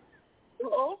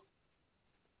 Oh.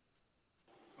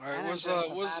 All right,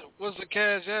 what's the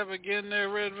Cash App again there,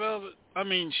 Red Velvet? I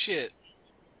mean, shit,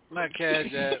 not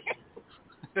Cash App.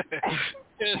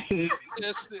 It's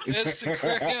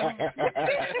Instagram.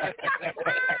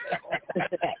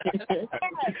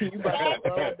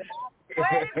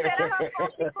 Wait a minute,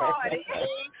 her party.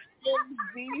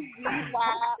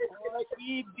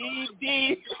 ZZYREDD.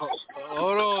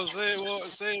 Hold on,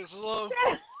 say it slow.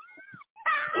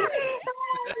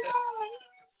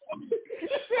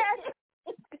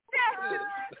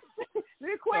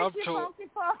 Request your funky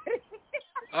party.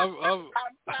 I'm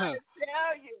trying to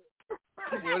tell you.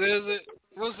 What is it?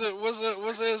 What's the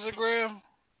Instagram?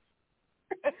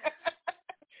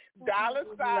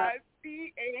 $CHD.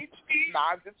 Nah,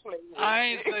 I'm just playing. I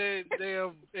ain't saying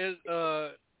damn.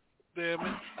 Damn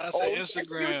it. I said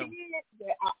Instagram.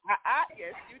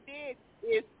 Yes, you did.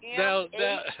 It's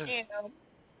MHM.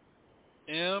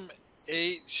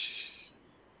 MH.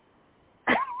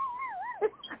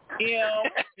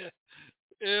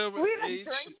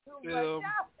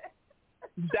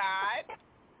 Dot.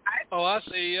 Oh, I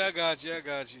see. I got you.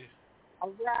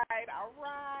 All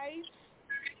right.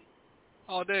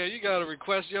 Oh, damn, you got to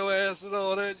request your ass and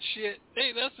all that shit.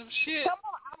 Hey, that's some shit. Come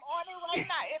on, I'm on it right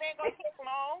now. It ain't going to take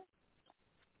long.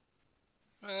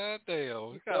 Ah,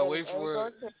 damn. You got to wait for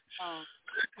it.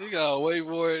 You got to wait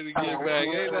for it to get back.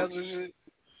 Ain't that some shit?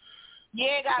 You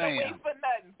ain't got to wait for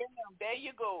nothing. Bam, there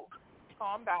you go.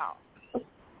 Calm down.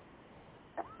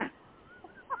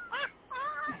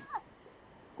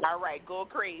 All right, go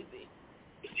crazy.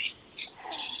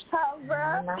 Oh, bro.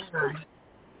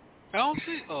 I don't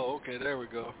see. Oh, okay, there we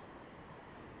go.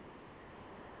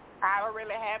 I don't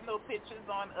really have no pictures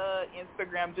on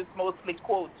Instagram, just mostly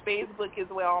quotes. Facebook is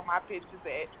where all my pictures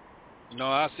at. No,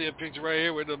 I see a picture right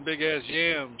here with them big ass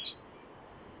yams.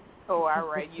 Oh, all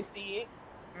right, you see it?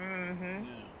 Mm-hmm.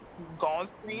 Yeah. Go and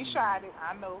screenshot it.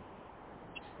 I know.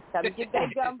 Gotta get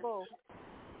that gumbo.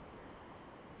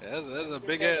 That's a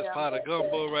big ass pot of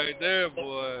gumbo right there,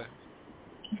 boy.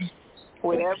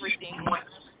 With everything.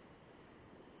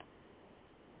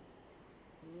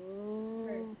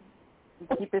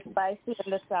 Keep it spicy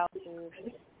in the South.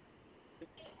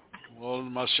 Well,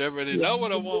 my chef already know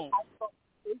what I want.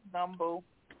 Gumbo.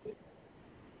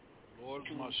 Lord,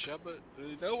 my shepherd,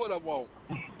 they know what I want.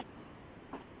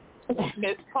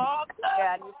 Miss Parker.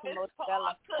 Yeah, I need some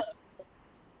mozzarella.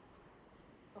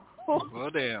 Well,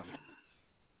 damn.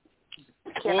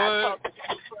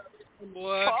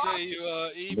 Boy, I tell you,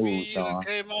 EB, you done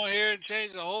came on here and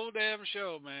changed the whole damn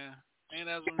show, man. Ain't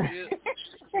that some shit?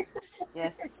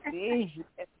 Yes,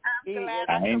 I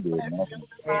ain't doing nothing.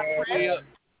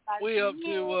 We up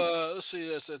to, let's see,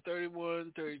 that's at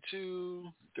 31,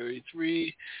 32,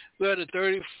 33. We had a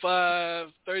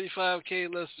 35K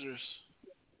listeners.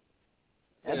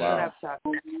 That's what I'm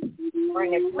talking about.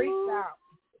 Bring it freaks out.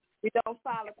 We don't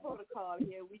follow protocol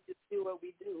here. We just do what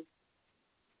we do.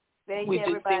 Thank you,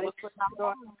 everybody, for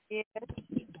joining in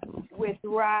with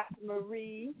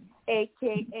Rosemary,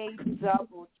 a.k.a.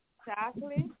 Double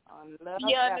Chocolate on Love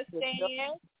You After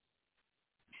understand?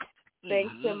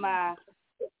 Thanks to my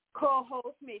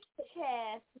co-host, Miss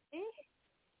Chastity.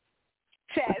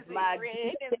 Chastity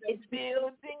Red in the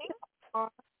building.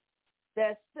 The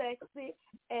sexy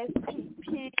S.T.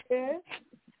 Peters,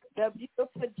 the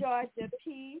beautiful Georgia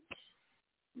Peach,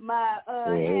 my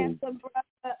handsome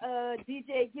brother,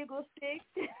 DJ Giggle Stick.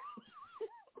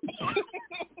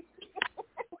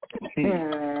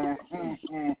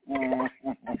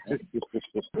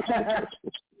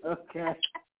 Okay.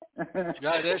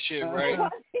 Got that shit right.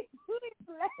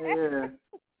 Yeah.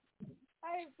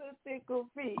 I am so tickle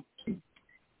feet.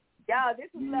 Y'all, this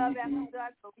is Love After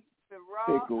Dark, so we keep it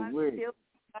raw,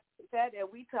 unfiltered, and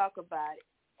we talk about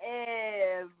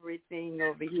everything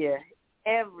over here.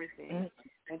 Everything.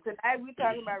 And tonight we're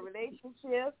talking about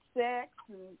relationships, sex,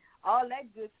 and all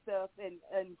that good stuff,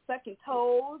 and sucking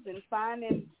toes and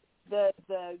finding the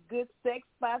good sex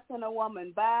spots in a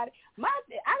woman's body.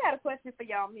 I got a question for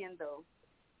y'all men, though.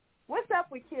 What's up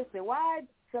with kissing? Why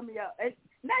some of y'all,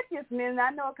 not just men, I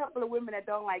know a couple of women that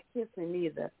don't like kissing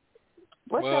either.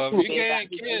 What's up with if you can't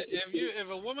kiss, if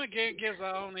a woman can't kiss,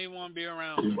 I don't even want to be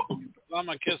around her. I'm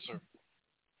a kisser.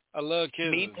 I love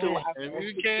kissing. Me too. If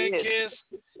you can't kiss,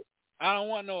 I don't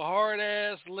want no hard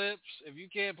ass lips. If you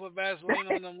can't put Vaseline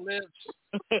on them lips,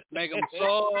 make them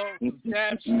soft, some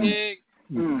chapstick,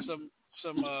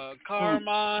 some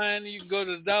Carmine. You can go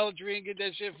to the Dollar Tree and get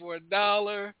that shit for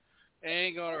 $1. It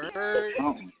ain't gonna hurt.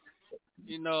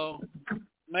 You know,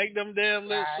 make them damn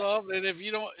lips soft. And if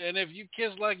you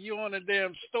kiss like you on the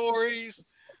damn stories,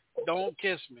 don't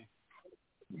kiss me.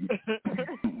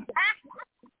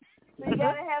 So you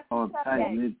gotta have some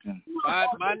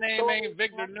my name ain't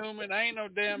Victor Newman. I ain't no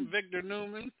damn Victor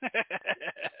Newman.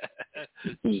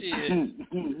 Shit. This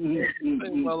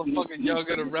motherfucking Young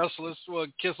and the Restless will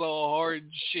kiss all hard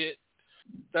and shit.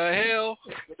 The hell?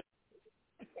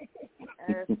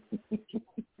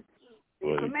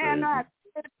 Man,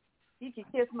 he can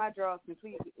kiss my drawers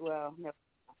completely. Well, no,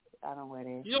 I don't wear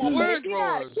that. You don't wear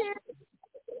drawers. Shit.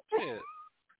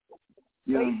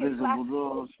 Your invisible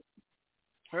drawers.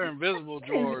 Her invisible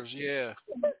drawers, yeah.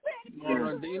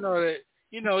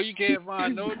 You know you can't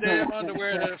find no damn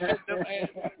underwear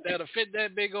that'll fit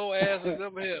that big old ass and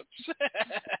them hips.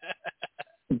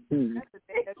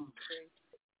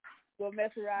 Go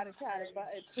mess around and try to put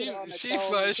on a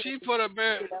she put a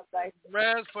pair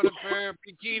Raz put a pair of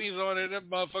bikinis on it, that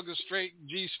motherfucker straight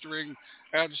G-string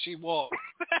after she walked.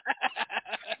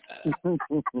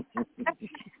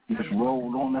 Just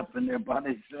rolled on up in there by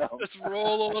themselves. Just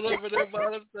roll on up in there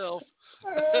by themselves.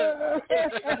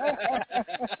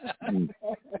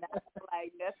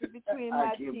 Like nothing between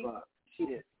my teeth.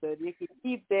 Shit. So you can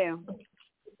keep them.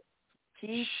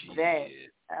 Keep that.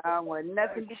 I don't want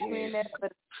nothing between that.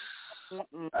 But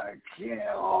I can't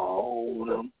hold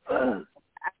them. I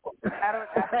don't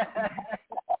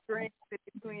strength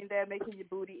between that making your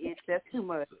booty itch. That's too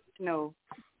much. No.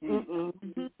 Yeah,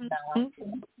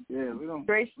 we don't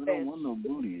want no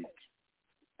booty itch.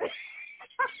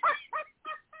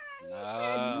 Nah. I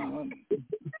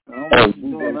don't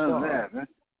want none of that, man.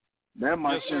 That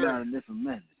might send out a different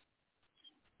message.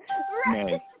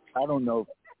 Man, I don't know.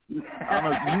 You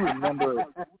remember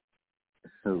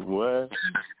what?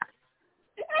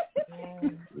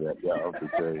 Yeah, I'll have to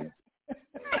tell you.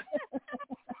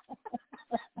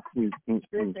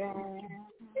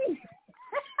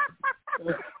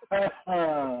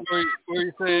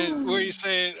 Where you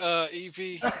saying, EP?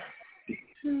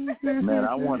 Man,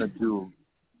 I want to do.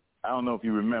 I don't know if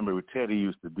you remember, Teddy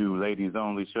used to do ladies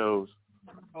only shows.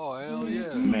 Oh hell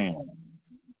yeah!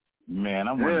 Man,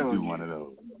 I want to do one of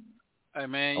those. Hey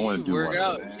man, you would work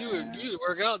out. You would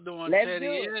work out doing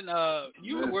Teddy and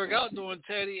you would work out doing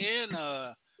Teddy and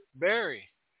Barry.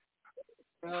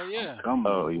 Hell yeah! I'm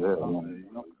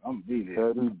be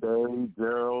there. Teddy, Barry,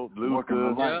 Gerald,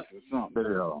 Lucas,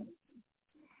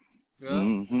 Yeah.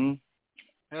 Mhm.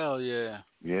 Hell yeah!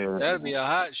 Yeah. That'd be a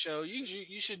hot show. You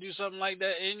should do something like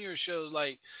that in your shows,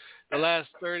 like the last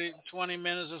 20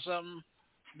 minutes or something.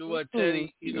 Do a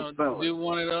Teddy, do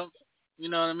one of them. You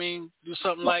know what I mean? Do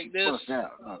something like this.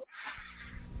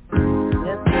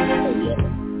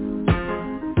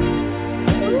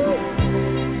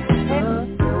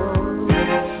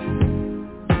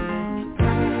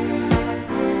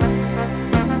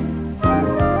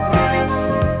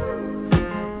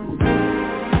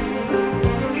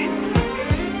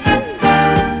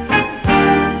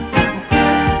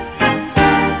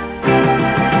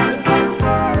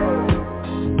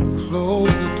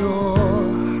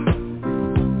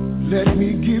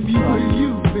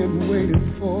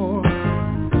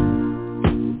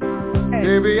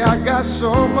 Baby, I got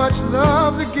so much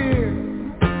love to give,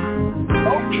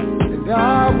 and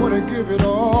I want to give it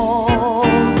all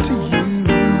to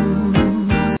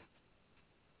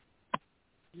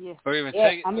you. Yeah. Or even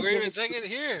take it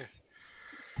here.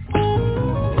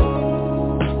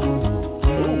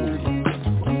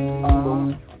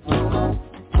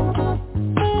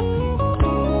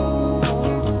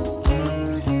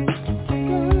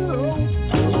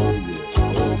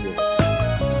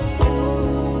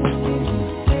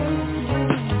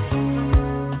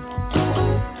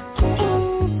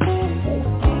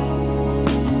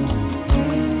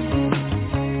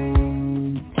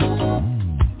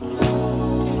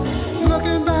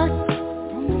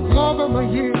 My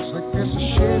years, I guess I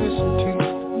shed some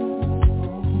tears.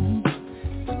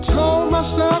 I told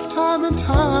myself time and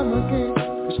time again,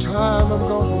 this time I'm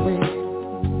gonna win.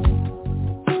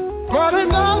 But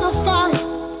another fight,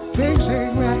 things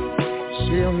ain't right,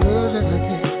 see I'm losing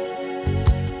again.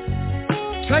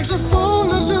 Takes a fool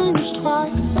to lose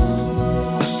twice,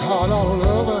 start all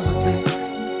over again.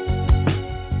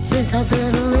 Think I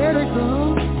better let it go.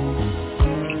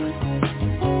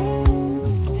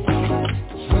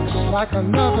 Like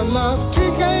another love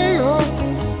TKO.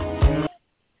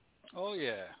 Oh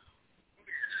yeah.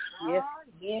 Yes,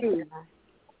 yeah.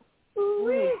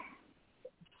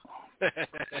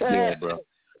 Yeah, bro.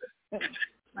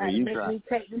 Hey, you trying to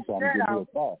give you a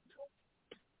thought.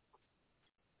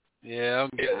 Yeah,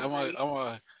 I'm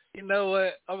gonna. You know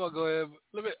what? I'm gonna go ahead.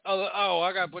 I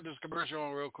gotta put this commercial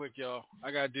on real quick, y'all. I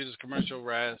gotta do this commercial,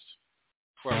 Raz,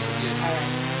 before I forget.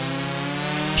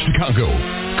 Chicago,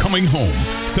 coming home,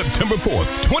 September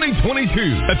 4th, 2022,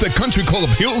 at the Country Club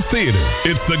Hills Theater.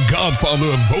 It's the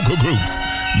godfather of vocal groups,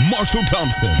 Marshall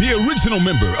Thompson, the original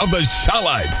member of the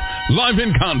Shy-Lites, live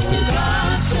in concert.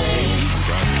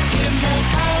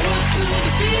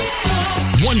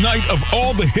 One night of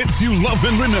all the hits you love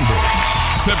and remember.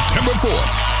 September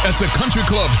 4th, at the Country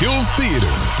Club Hills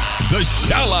Theater, the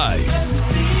Shy-Lites.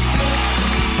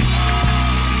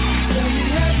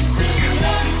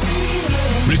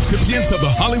 Recipients of the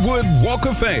Hollywood Walk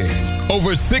of Fame,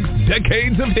 over 6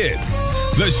 decades of hits,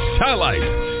 the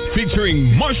Shy-Lites,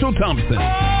 featuring Marshall Thompson.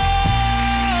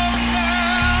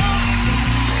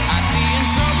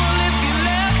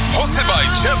 Hosted by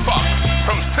Jeff Fox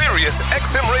from Sirius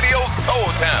XM Radio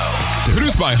Soul Town.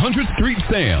 Produced by 100th Street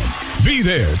Sam. Be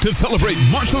there to celebrate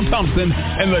Marshall Thompson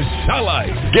and the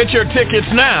Shy-Lites. Get your tickets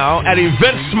now at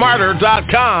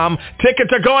eventsmarter.com.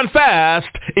 Tickets are going fast.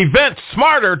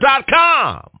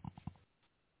 eventsmarter.com.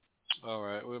 All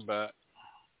right, we're back.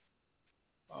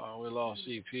 We lost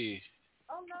EP.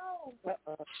 Oh no.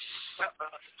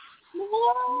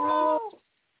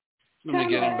 Let me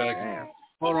get him back.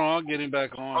 Hold on, I'll get him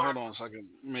back on. Hold on a second.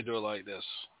 Let me do it like this.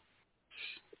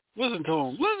 Listen to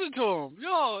him. Listen to him.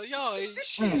 Y'all ain't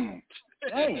shit.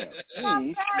 Damn,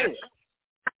 ain't shit.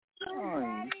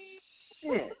 Oh,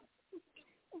 shit.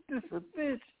 This a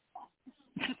bitch.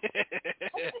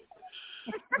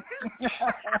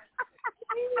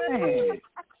 Hey.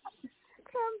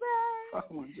 Come back. I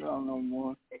don't want y'all no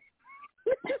more.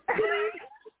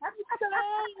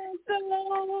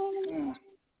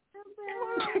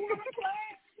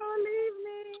 Don't leave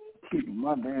me. Keeping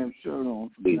my damn shirt on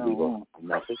from now on.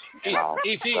 Message. I'll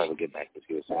probably get back to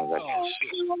you as soon as I can.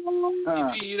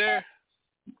 EP, you there?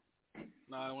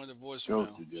 No, I went to voicemail.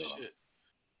 Shit.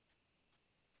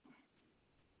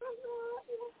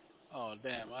 Oh,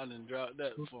 damn, I didn't drop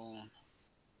that phone.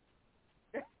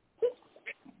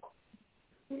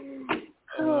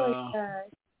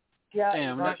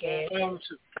 Damn,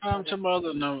 come to my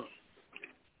other number.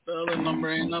 The other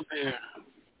number ain't up here.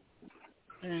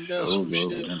 Ain't got some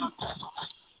shit.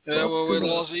 Yeah, well, we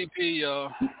lost EP,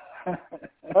 y'all.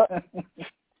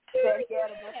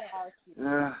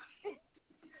 Yeah.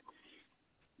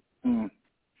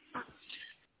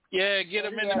 Yeah, get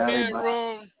him in the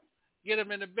bedroom. Get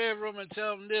him in the bedroom and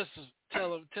tell him this.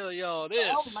 Tell y'all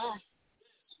this. Oh my.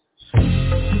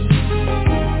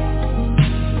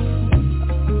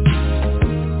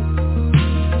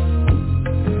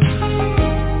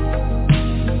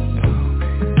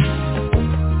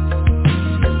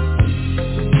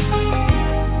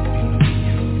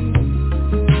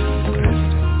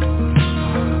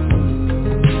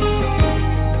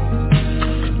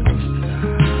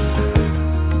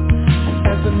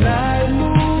 Night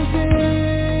moves in,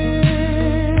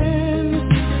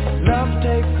 love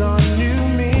takes on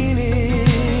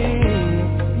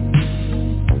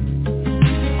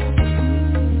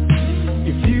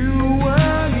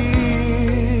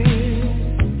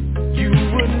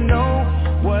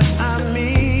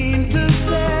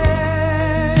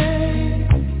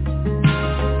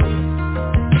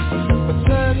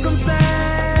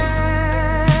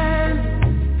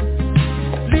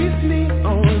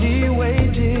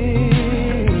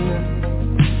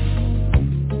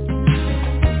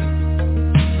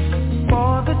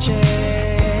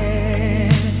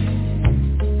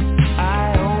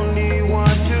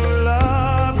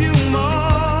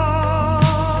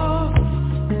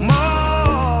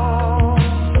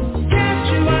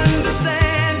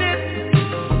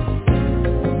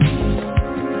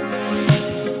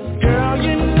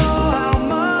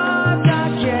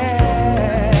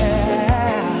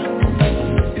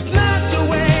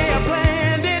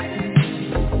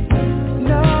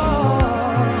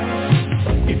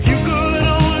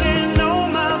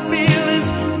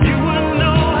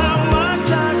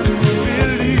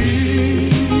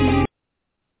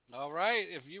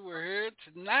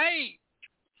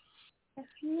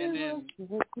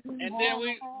and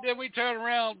then we turn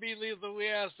around, be lethal. We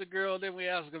ask the girl, then we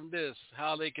ask them this,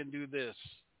 how they can do this.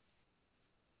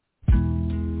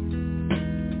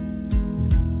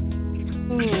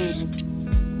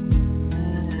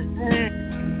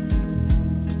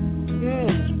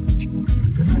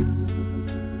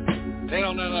 They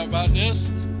don't know nothing about this.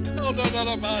 They don't know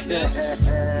nothing about this.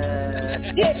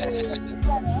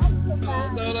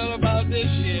 Don't know nothing about this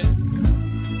shit.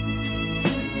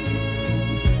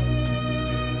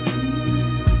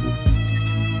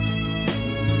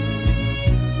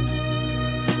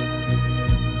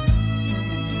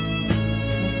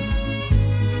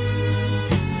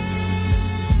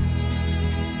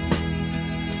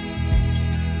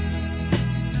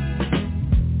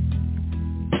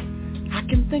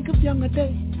 Think of younger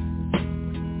days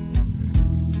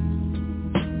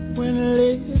when I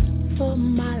lived for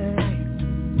my life.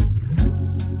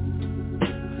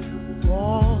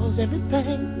 Was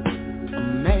everything a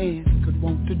man could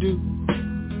want to do.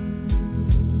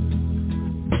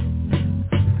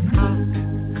 I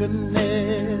could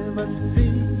never see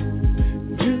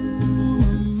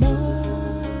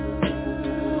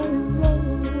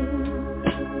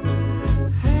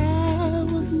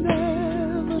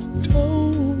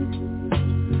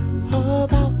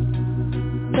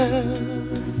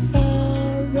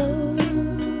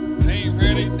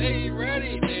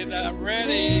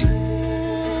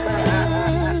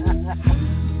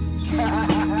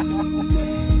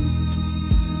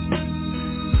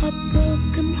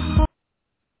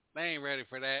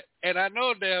for that. And I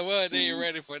know damn well they ain't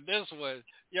ready for this one.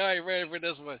 Y'all ain't ready for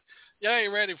this one. Y'all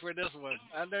ain't ready for this one.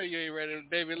 I know you ain't ready.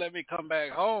 Baby, let me come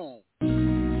back home. You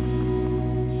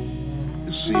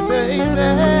see, baby,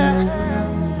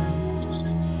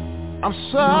 I'm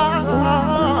sorry,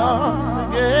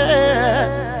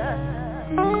 yeah.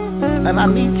 And I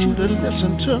need you to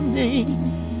listen to me.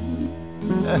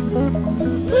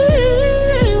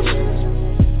 Please,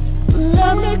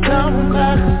 let me come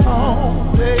back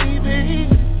home, baby.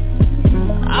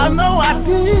 I know I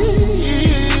did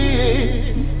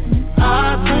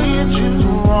you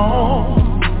wrong.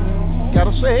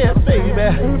 Gotta say it, baby.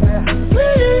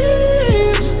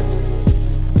 Please,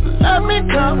 let me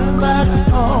come back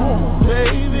home,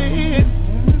 baby.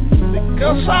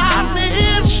 Because I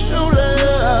miss your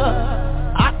love.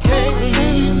 I can't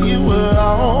leave you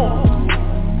alone.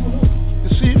 You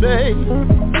see, baby,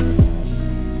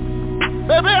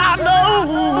 I know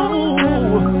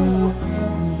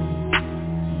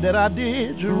that I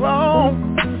did you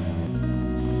wrong.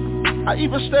 I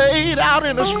even stayed out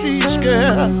in the streets,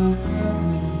 girl.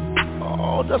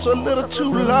 Oh, just a little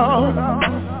too long.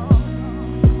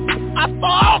 I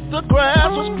thought the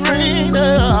grass was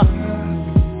greener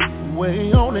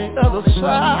way on the other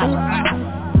side.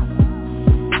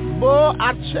 Boy,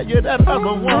 I tell you, that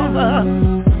other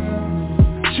woman,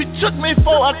 she took me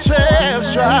for a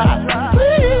test drive.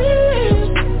 Please,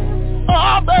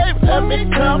 oh baby, let me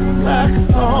come back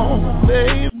home,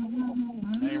 baby.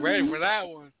 Ain't ready for that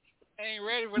one. Ain't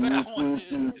ready for that one.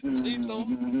 Lethal,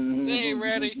 they ain't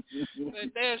ready.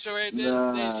 They sure ain't this.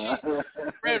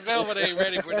 Red Velvet ain't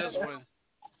ready for this one.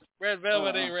 Red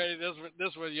Velvet ain't ready.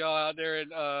 This one, y'all out there in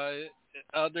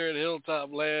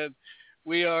Hilltop Land.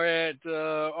 We are at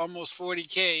almost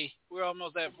 40K. We're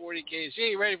almost at 40K. She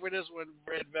ain't ready for this one,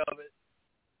 Red Velvet.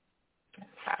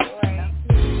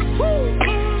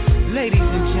 Ladies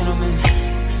and gentlemen,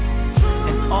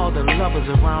 and all the lovers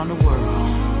around the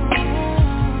world,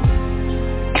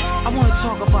 I want to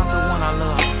talk about the one I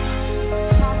love.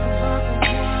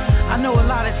 I know a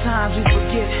lot of times we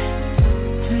forget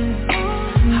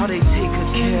how they take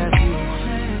good care of you.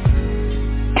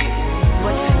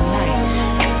 But tonight,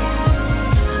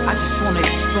 I just want to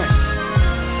express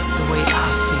the way I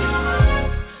feel.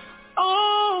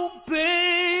 Oh,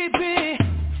 baby,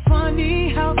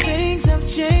 funny how things have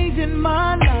changed in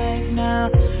my life now.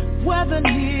 Whether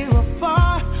near or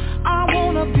far, I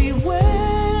want to be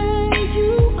where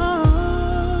you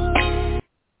are.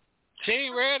 She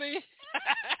ain't ready?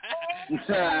 She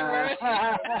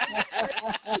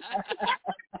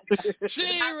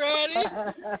ain't ready.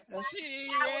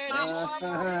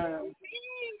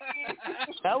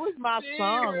 That was my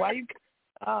song. Why you?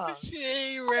 She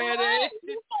ain't ready.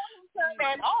 Turn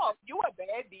that off. You a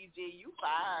bad DJ. You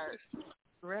fired.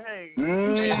 Right.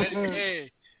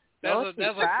 Hey,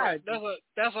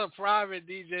 that's a private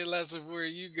DJ lesson for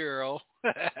you, girl.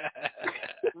 Let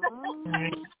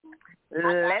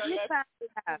me find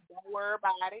it out. Don't worry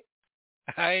about it.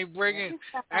 I ain't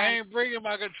bringing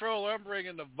my controller. I'm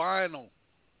bringing the vinyl.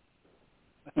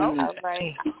 All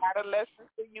right. Got a lesson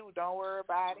for you. Don't worry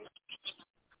about it.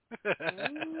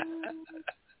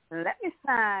 Let me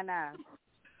sign out.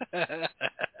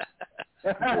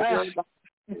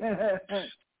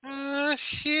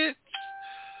 Shit.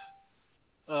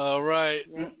 All right.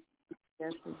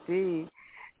 Yes, indeed.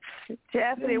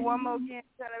 Chastity, one more again.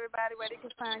 Tell everybody where they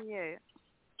can find you.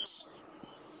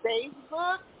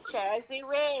 Facebook, Chazzy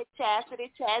Red,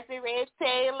 Chazzy Red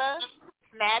Taylor.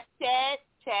 Snapchat,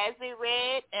 Chazzy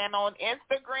Red, and on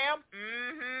Instagram,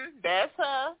 that's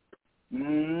her.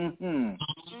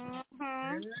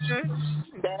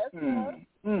 That's her.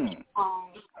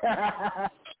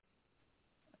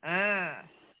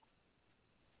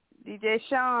 DJ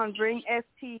Sean, bring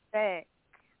ST back.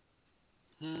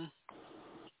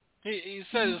 He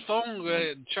said his phone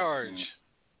had charge.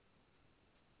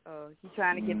 Oh, he's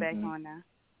trying to get back on now.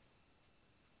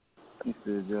 He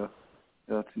said, y'all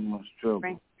too much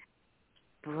trouble.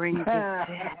 Bring it back.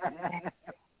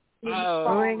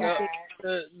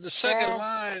 The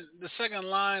second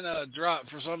line dropped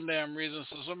for some damn reason,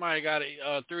 so somebody got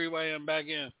a three-way him back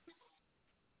in.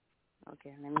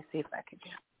 Okay, let me see if I can do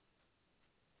it.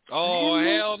 Oh,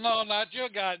 hell no, not your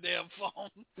goddamn phone.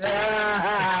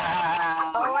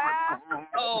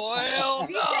 Oh, hell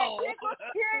no.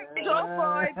 Go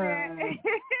for it, man.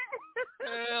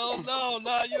 Hell no,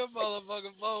 not your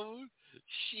motherfucking phone.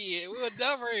 Shit, we'll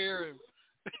never hear him.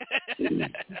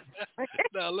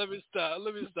 No, let me stop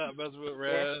messing with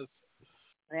Raz.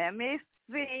 Let me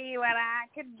see what I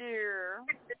can do.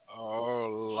 Oh,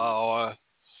 Lord.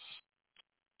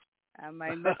 I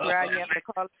might look around. You have to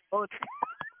call the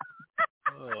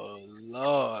Oh,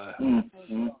 Lord.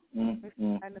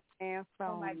 Understand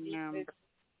phone number.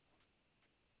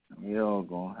 Y'all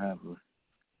gonna have a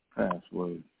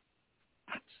password.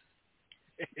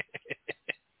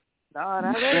 Lord, I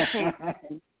really can't.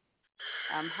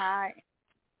 I'm high.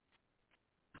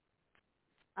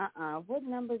 What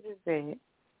numbers is that?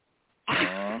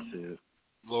 Oh, shit.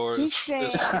 Lord. He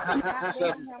said, I'm not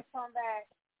letting him come back.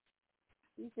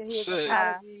 He said his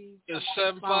apologies. It's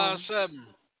 757.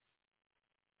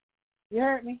 You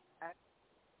heard me?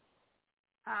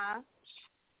 Huh?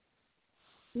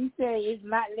 He said it's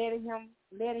not letting him.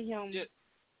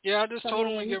 Yeah, I just told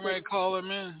him to get ready to call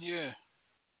him in. Yeah.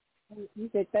 He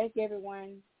said thank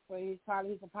everyone for his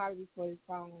apologies for his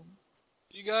phone.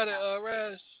 You got it,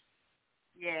 Raz?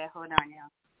 Yeah, hold on, y'all.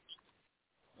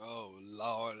 Oh,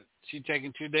 Lord. She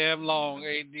taking too damn long.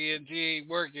 AD&T ain't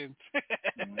working.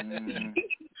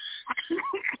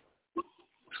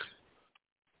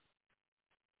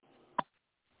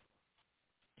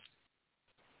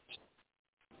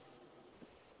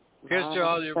 Here's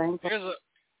all your. Here's a.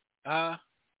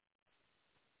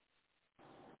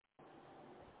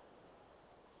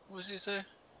 What did he say?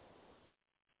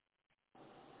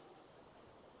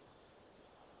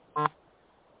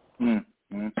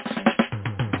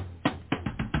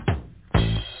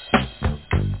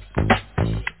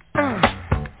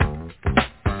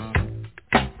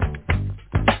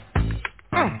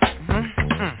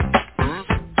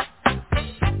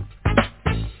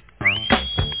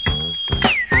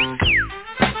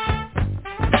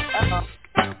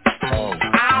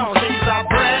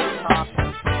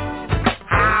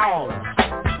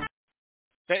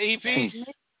 The EP?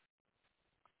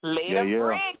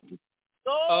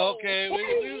 Okay,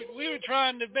 we were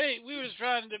trying to debate. We was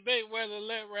trying to debate whether to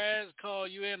let Raz call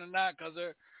you in or not because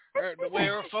the way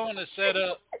her phone is set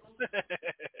up.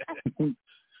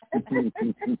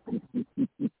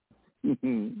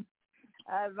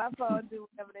 My phone do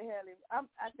whatever the hell.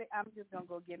 I think I'm just gonna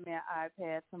go get me an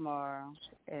iPad tomorrow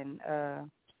and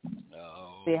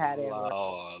see how that works.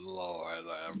 Oh Lord,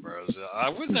 mercy.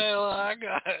 What the hell I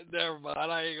got? Never mind.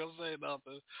 I ain't gonna say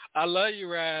nothing. I love you,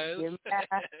 Raz.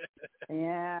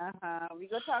 Yeah, we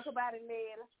gonna talk about it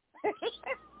later.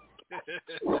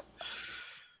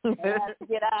 I have to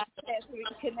get out so we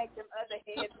can connect them other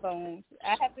headphones.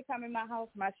 I have to come in my house,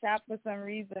 my shop for some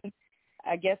reason.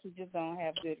 I guess we just don't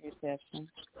have good reception.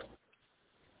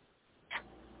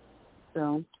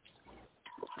 So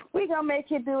we gonna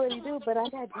make it do what you do, but I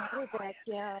got Johnny back,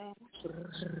 y'all.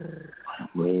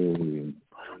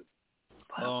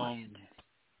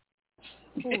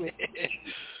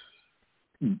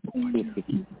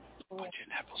 Put your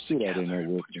nipples together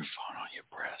and put your phone on your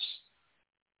breast.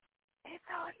 It's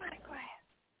all in my grass.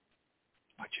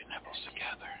 Put your nipples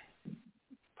together.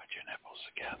 Put your nipples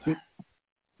together.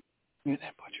 And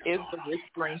then put your phone on your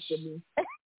breast.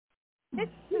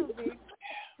 It's too big.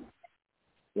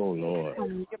 Oh, Lord.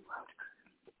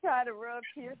 Try to rub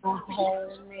here. Red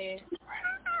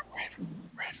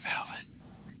velvet.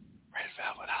 Red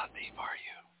velvet, how deep are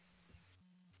you?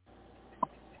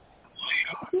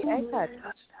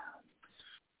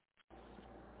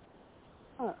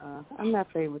 I'm not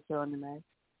playing with y'all tonight.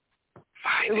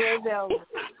 Find out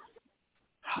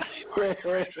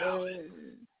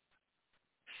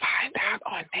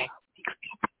on next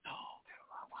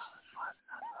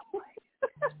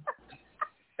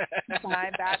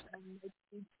Find out on next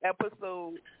week's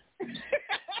episode.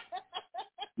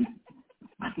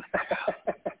 I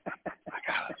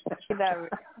got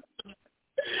it.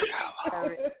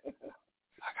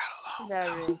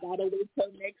 Gotta wait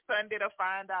till next Sunday to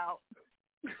find out.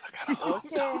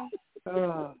 Okay.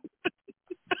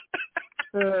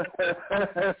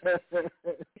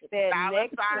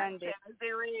 Next Sunday.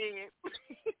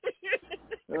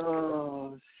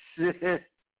 Oh shit!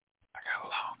 I got a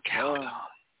long calendar.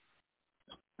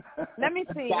 Let me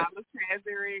see. Dallas has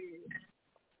their red.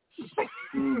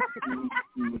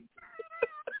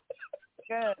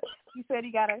 Good. You said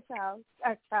he got a child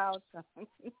son.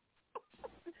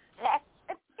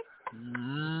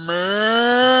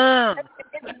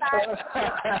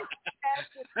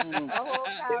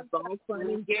 It's all fun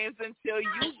and games until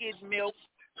you get milk.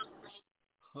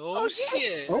 Oh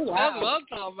shit! Oh, wow. That's what I'm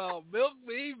talking about. Milk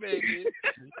me, baby.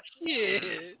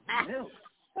 Shit.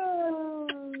 Oh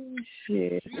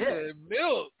shit! Yeah,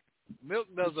 milk. Milk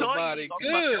does a body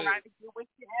good. What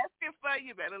you asking for?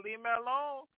 You better leave me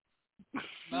alone.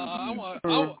 No,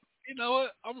 you know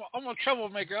what? I'm a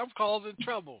troublemaker. I'm causing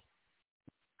trouble.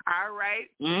 All right.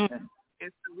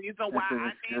 It's the reason why I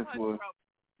named her trouble.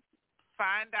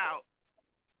 Find out.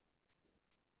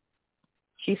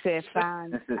 She said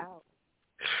find out.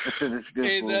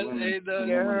 Ain't nothing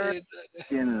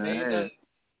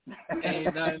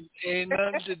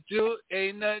to do.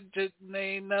 Ain't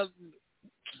nothing.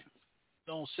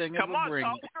 Don't sing it, but bring it.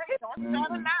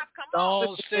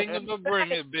 Don't sing it, but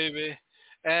bring it, baby.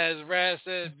 As Raz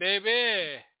said,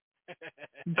 baby.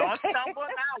 Don't stumble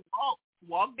now.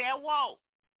 Walk that walk.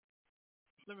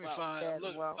 Let me find.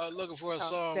 Looking for a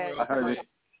song. I heard it.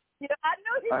 Yeah,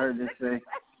 I heard they say.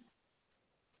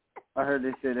 I heard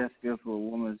they say that's good for a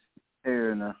woman's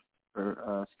hair and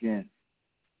her skin.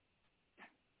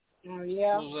 Oh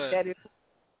yeah, that is.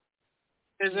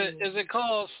 Is it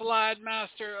called Slide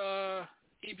Master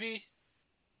EP?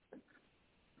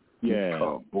 Yeah.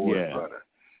 Butter.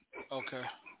 Okay.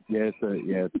 Yeah,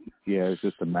 it's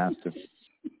just a master.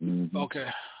 Mm-hmm. Okay.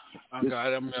 I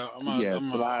got it.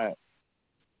 Slide.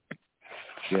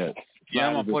 Yeah,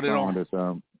 I'm gonna put it on.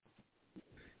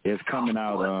 It's coming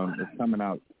out. It's coming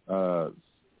out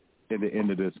at the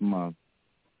end of this month.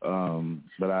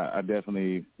 But I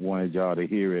definitely wanted y'all to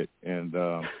hear it, and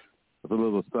it's a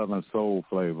little Southern soul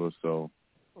flavor. So,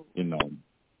 you know.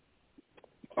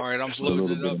 All right, I'm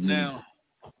loading it up now.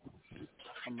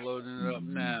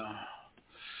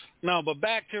 No, but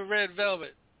back to Red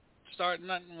Velvet. Start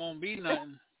nothing won't be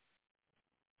nothing.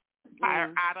 I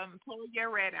done told you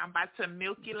already. I'm about to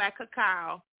milk you like a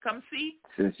cow. Come see.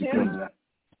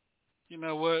 You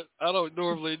know what? I don't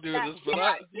normally do this, but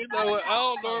I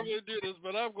don't normally do this,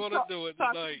 but I'm going to do it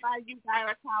tonight. You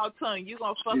got a cow tongue. You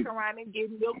going to fuck around and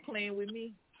get milk playing with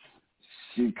me.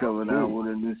 She coming out with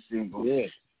a new single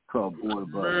called Boy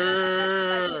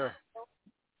Butter.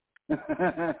 I'm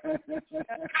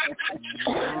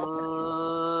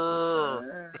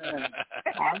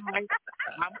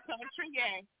country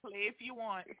gang. Play if you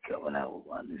want. Coming out with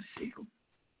one new single.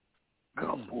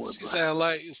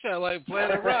 You sound like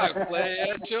playing a rock. Play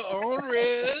at your own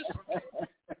risk.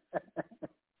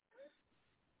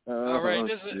 All right,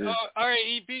 all right,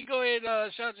 EP. Go ahead,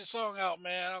 shout your song out,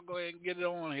 man. I'll go ahead and get it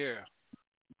on here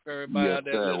for everybody out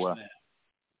there listening. Well,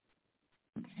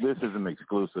 this is an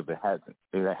exclusive. It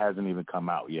hasn't even come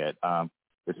out yet.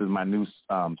 This is my new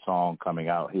song coming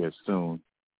out here soon,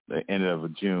 the end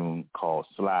of June, called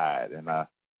Slide, and I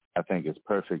think it's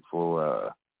perfect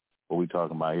for what we're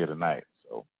talking about here tonight.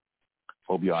 So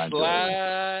hope y'all enjoy it.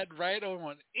 Slide right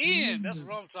on in. That's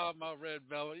what I'm talking about, Red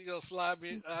Velvet. You gonna slide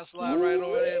me? I slide right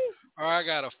on in, or I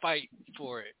gotta fight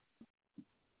for it.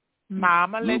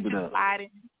 Mama, let you slide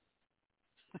in.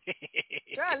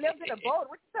 Girl, a little bit of both.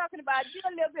 What you talking about? You a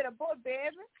little bit of both,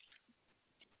 baby.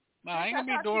 No, I ain't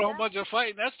gonna be doing a whole bunch of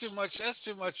fighting. That's too much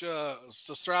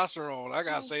testosterone. I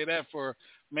gotta say that for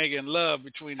making love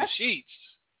between the sheets.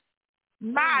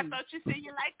 I thought you said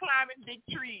you like climbing big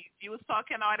trees. You was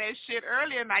talking all that shit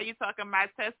earlier. Now you talking about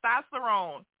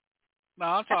testosterone. No,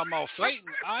 I'm talking about fighting.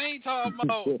 I ain't talking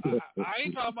about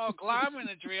climbing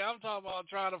the tree. I'm talking about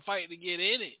trying to fight to get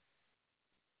in it.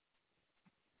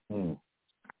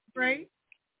 Right.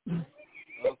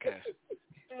 Okay.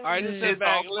 All right, just sit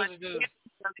back and listen to this.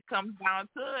 It comes down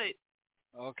to it.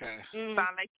 Okay.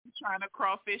 Sound like you're trying to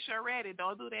crawfish already.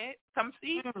 Don't do that. Come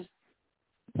see.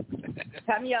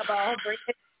 Tell me about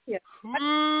Yeah. Bless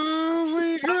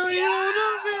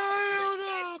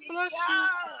you.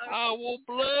 I will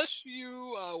bless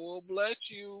you. I will bless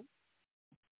you.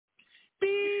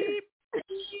 Beep,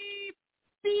 beep,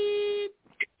 beep,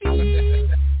 beep.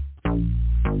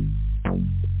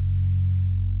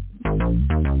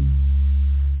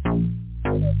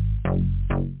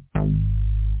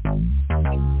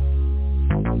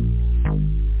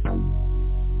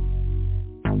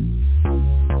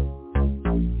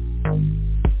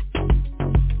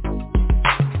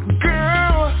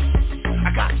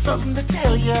 Something to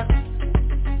tell you,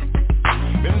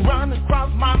 been running across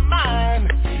my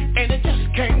mind, and it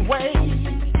just can't wait.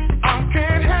 I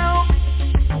can't help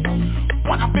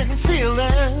what I've been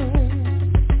feeling.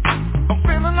 I'm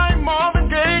feeling like Marvin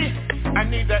Gaye. I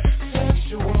need that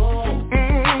sexual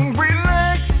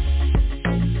relax.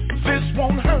 This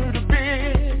won't hurt a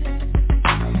bit.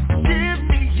 Give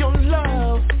me your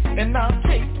love, and I'll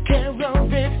take care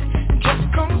of it.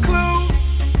 Just come close.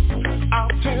 I'll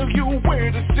tell you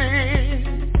where to sit.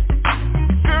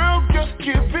 Girl, just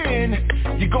give in.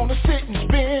 You're gonna sit and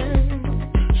spin.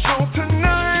 So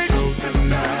tonight,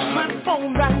 slip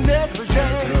on that negligee.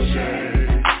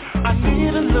 I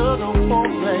need a little more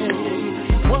play.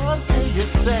 What do you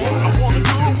say? I wanna do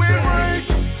it right.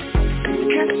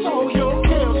 Kiss all your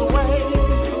cares away.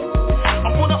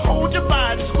 I wanna hold your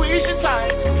body, squeeze you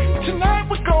tight. Tonight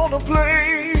we're gonna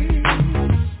play.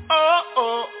 Oh,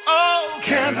 oh, oh,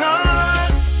 can I?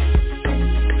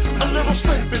 A little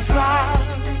slip and slide.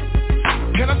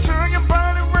 Can I turn your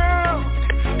body around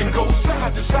and go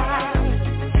side to side?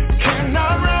 Can I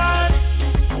ride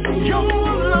your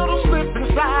little slip and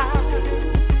slide?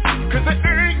 'Cause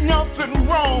there ain't nothing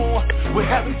wrong. We're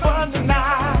having fun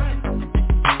tonight.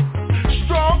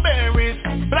 Strawberries,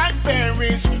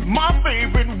 blackberries, my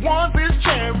favorite ones is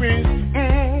cherries.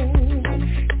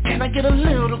 Can I get a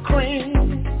little cream?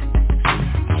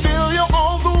 Fill you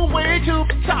all the way to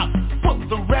the top. Put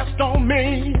the rest on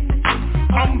me.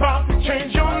 I'm about to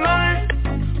change your life.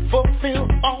 Fulfill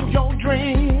all your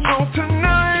dreams. So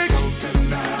tonight,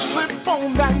 slip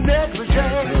on that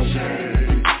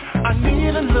negligee. I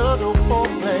need a little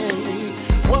foreplay.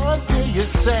 What do you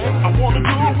say? I wanna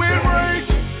do it right.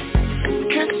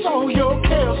 Kiss all your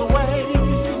cares away.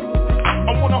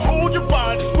 I wanna hold your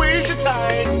body, squeeze you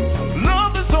tight.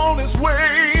 Love is on its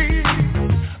way.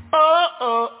 Oh,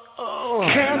 oh, oh.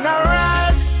 Can I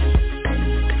ride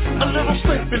a little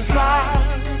slip and slide?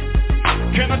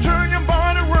 Can I turn your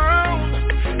body around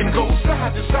and go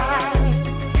side to side?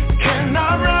 Can I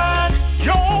ride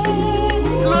your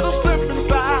little slip and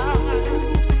slide?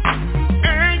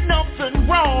 Ain't nothing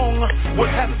wrong. We're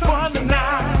having fun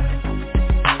tonight.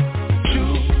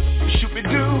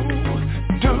 Shoot-be-doo,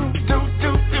 do.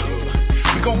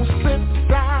 We're gonna sit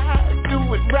aside, do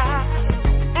it right.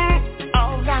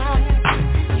 All night.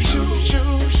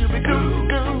 Shoot-be-doo.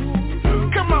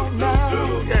 Come on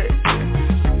now. Yeah.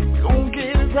 Gonna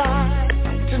get it right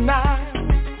tonight.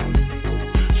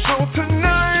 So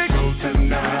tonight,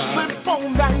 slip on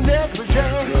that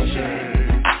negligee.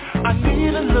 I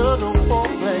need a little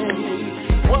foreplay.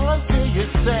 What do you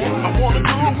say? I wanna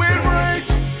do it right.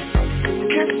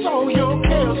 Kiss all your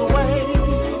cares away.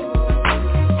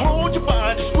 Hold your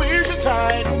body, squeeze you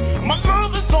tight. My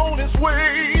love is on its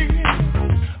way.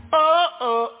 Oh,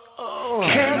 oh, oh.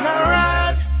 Can I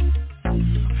ride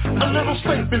a little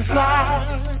slip and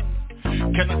slide?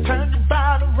 Can I turn your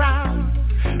body around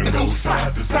and go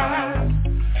side to side?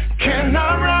 Can I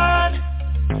ride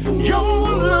your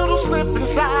little slip and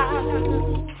slide?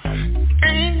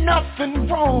 Ain't nothing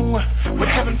wrong. We're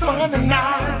having fun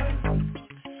tonight.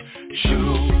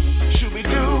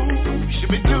 Shoot-be-doo.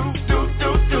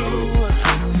 Do.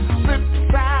 Slip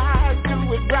aside, do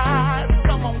it right.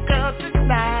 Come on, girl,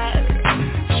 tonight.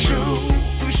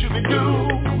 Shoot-be-doo.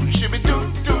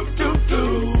 Do.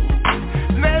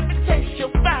 Let me taste your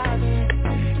body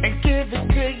and give it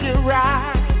to you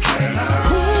right.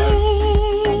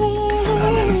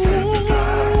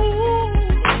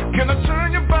 Can I turn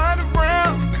your body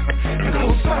around and go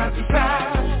side to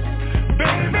side?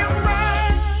 Baby,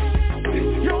 right.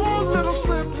 Your little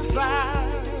slip and slide.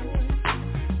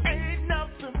 Ain't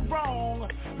nothing wrong.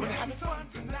 We're having fun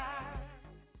tonight.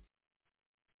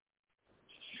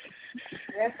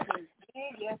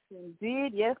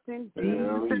 Yes, indeed.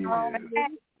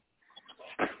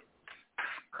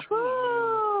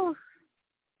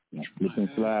 Slip and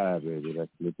slide, baby.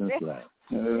 That's slip and slide.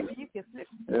 You can slip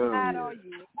and slide all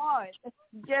you want.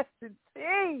 Just to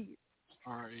tease.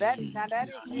 That is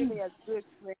really a good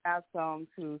swing out song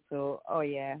too. So, oh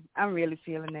yeah, I'm really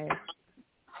feeling that.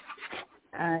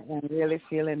 I am really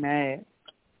feeling that.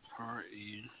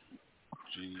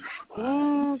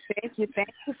 Thank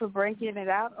you for bringing it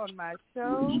out on my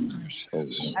show.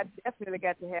 I definitely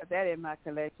got to have that in my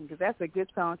collection because that's a good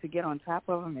song to get on top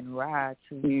of them and ride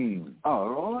to. Oh,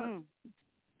 Lord.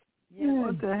 Yeah.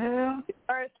 What the hell? The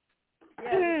first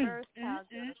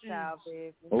child,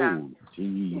 baby. Oh,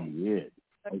 gee, yeah.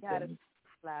 You gotta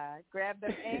slide. Grab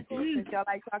them ankles since y'all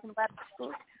like talking about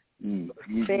ankles.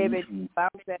 Baby,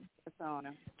 bounce that on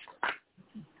him.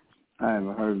 I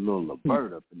haven't heard a little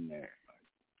Levert up in there.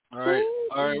 All right.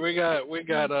 We got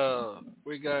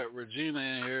Regina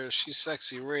in here. She's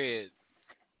Sexy Red.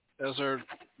 That's her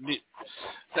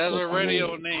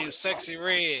radio name, Sexy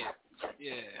Red.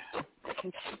 Yeah.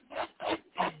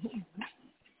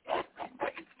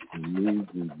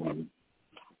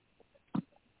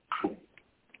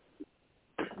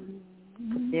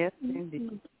 Yes,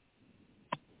 indeed.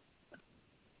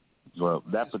 Well,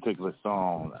 that particular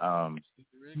song,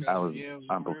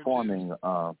 I'm performing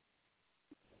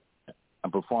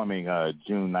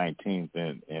June 19th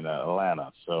in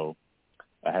Atlanta, so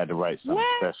I had to write something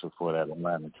special for that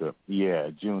Atlanta trip. Yeah,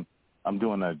 June. I'm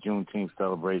doing a Juneteenth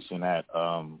celebration at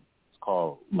it's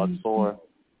called Luxor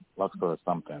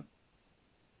something,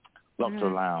 Luxor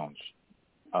Lounge,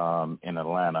 in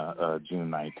Atlanta,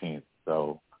 June 19th.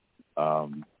 So,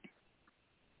 so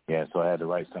I had to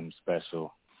write something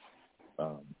special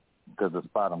because the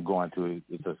spot I'm going to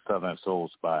it's a Southern Soul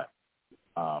spot.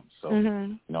 I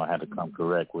had to come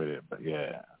correct with it, but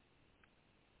yeah.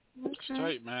 It's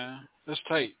tight, man. It's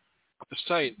tight.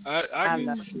 I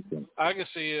can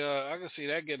see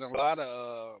that getting a lot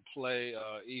of play.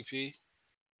 EP.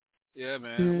 Yeah,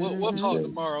 man. We'll talk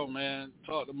tomorrow, man.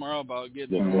 Talk tomorrow about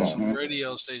getting some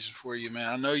radio stations for you, man.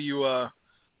 I know you. I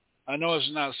know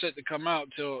it's not set to come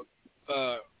out till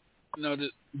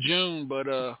June, but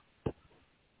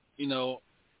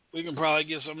we can probably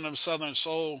get some of them Southern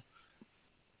Soul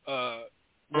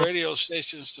radio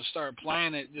stations to start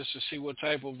playing it just to see what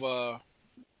type of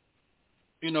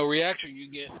reaction you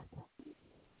get.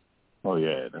 Oh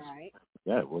yeah,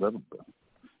 whatever.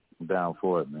 I'm down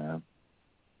for it, man.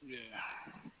 Yeah.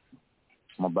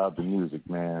 I'm about the music,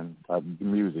 man. The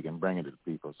music and bring it to the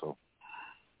people. So.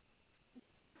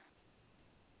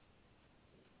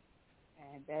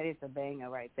 And that is a banger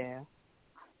right there.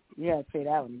 You gotta say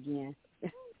that one again.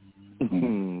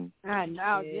 I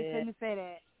know. Just let me say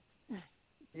that.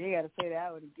 You gotta say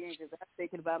that one again because I'm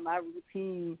thinking about my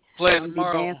routine. Play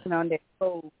tomorrow. Dancing on that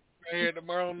pole. Right here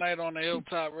tomorrow night on the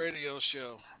Hilltop Radio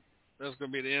Show. That's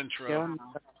gonna be the intro.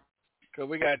 Cause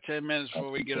we got 10 minutes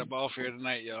before we get up off here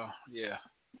tonight, y'all. Yeah.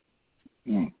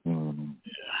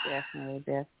 Definitely.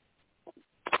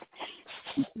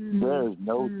 There is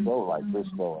no show like this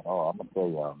show at all. I'm gonna tell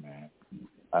y'all, man.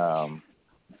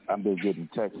 I've been getting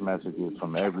text messages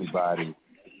from everybody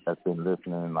that's been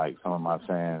listening, like some of my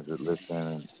fans that listen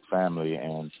and family,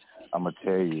 and I'm gonna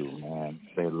tell you, man,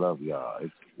 they love y'all.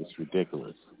 It's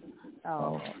ridiculous.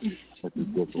 It's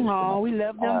ridiculous. Oh, we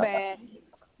love them bad.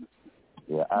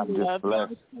 Yeah, I'm just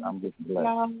blessed.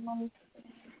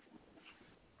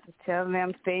 Tell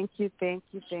them thank you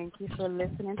for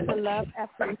listening to Love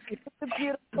After. It's a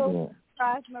beautiful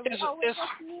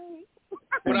Rosemary.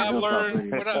 What I've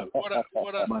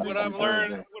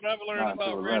learned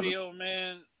about radio,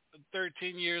 man,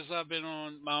 13 years I've been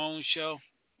on my own show.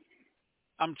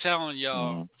 I'm telling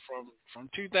y'all, from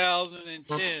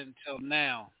 2010 till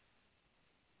now,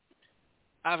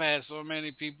 I've had so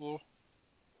many people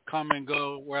come and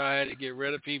go where I had to get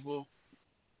rid of people.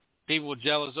 People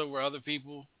jealous over other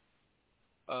people.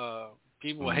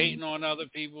 People hating on other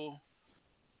people.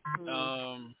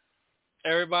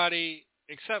 Everybody,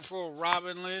 except for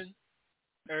Robin Lynn,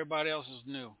 everybody else is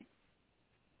new.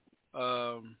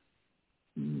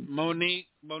 Monique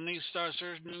starts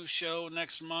her new show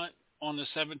next month on the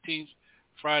 17th,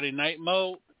 Friday night.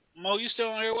 Mo, you still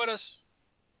on here with us?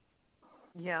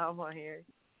 Yeah, I'm on here.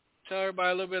 Tell everybody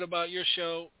a little bit about your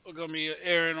show. We're going to be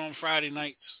airing on Friday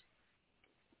nights.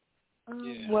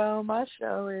 Well, my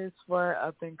show is for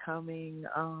up-and-coming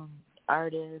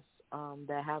artists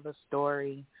that have a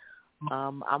story.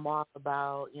 I'm all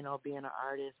about, being an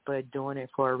artist, but doing it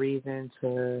for a reason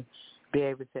to be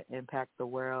able to impact the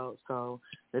world. So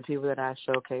the people that I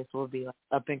showcase will be like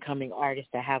up-and-coming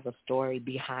artists that have a story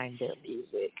behind their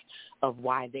music of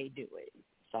why they do it.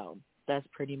 So that's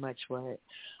pretty much what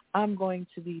I'm going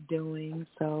to be doing.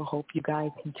 So hope you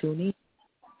guys can tune in.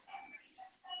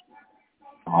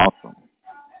 Awesome.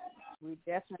 We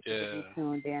definitely be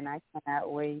tuned in. I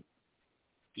cannot wait.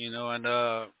 And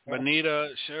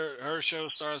Benita, her show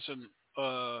starts in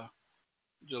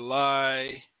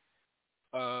July,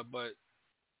 but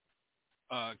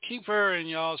keep her in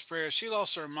y'all's prayers. She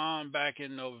lost her mom back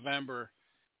in November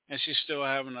and she's still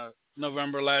having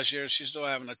November last year. She's still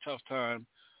having a tough time.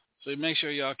 So make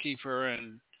sure y'all keep her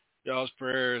in y'all's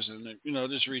prayers, and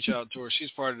just reach out to her.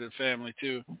 She's part of the family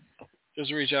too.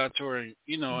 Just reach out to her, and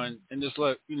and just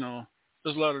let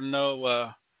her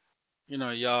know,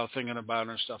 y'all thinking about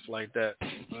her and stuff like that.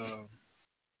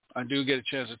 I do get a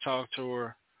chance to talk to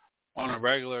her on a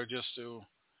regular,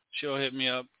 she'll hit me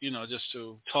up, just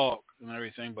to talk and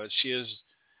everything, but she is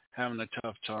having a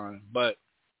tough time. But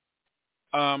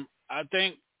I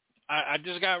think I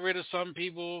just got rid of some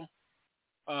people.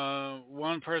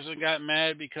 One person got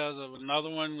mad because of another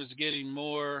one was getting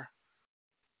more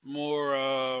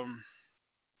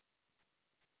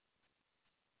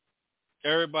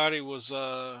everybody was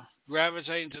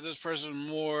gravitating to this person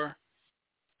more,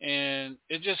 and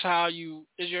it's just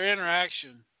it's your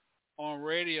interaction on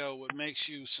radio what makes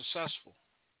you successful.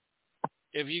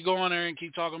 If you go on there and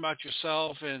keep talking about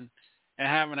yourself and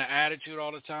having an attitude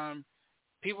all the time,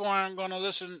 people aren't going to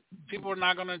listen. People are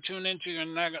not going to tune into you,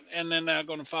 and they're not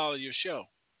going to follow your show.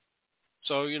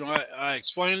 So, I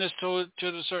explained this to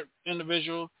the certain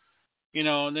individual,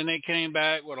 and then they came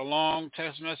back with a long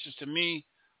text message to me,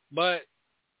 but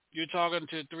you're talking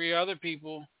to 3 other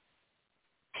people,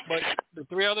 but the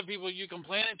 3 other people you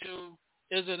complaining to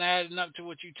isn't adding up to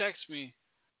what you text me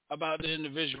about the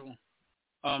individual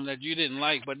that you didn't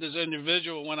like. But this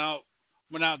individual went out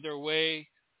their way,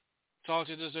 talked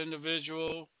to this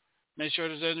individual, made sure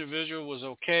this individual was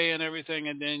okay and everything,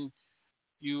 and then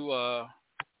you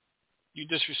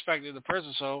disrespected the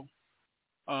person, so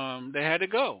they had to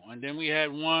go. And then we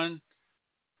had one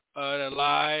that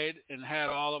lied and had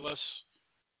all of us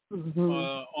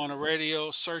on the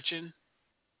radio searching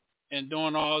and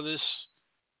doing all this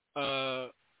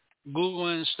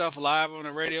Googling stuff live on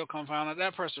the radio. Come find out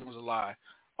that person was a lie.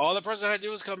 All the person had to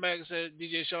do was come back and say,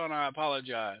 DJ Sean, I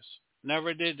apologize.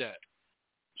 Never did that.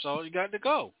 So you got to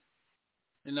go.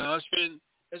 It's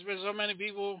been so many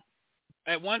people.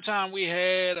 At one time we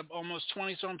had almost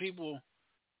 20-some people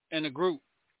in the group,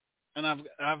 and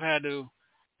I've had to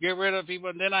get rid of people,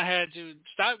 and then I had to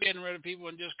stop getting rid of people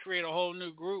and just create a whole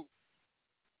new group,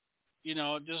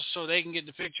 just so they can get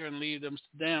the picture and leave them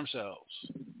themselves.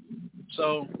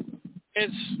 So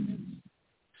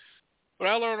what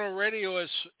I learned on radio is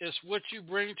what you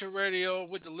bring to radio,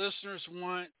 what the listeners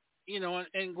want,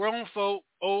 and grown folk,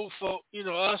 old folk,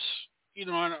 us,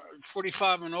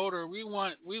 45 and older, we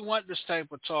want this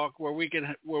type of talk where we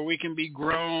can be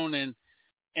grown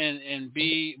and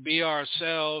be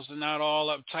ourselves and not all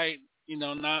uptight,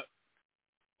 not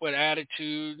with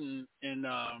attitude and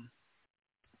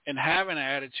having an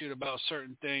attitude about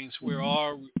certain things.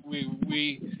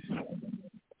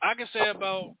 I can say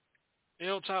about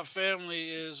Hilltop Family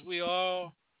is we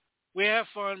have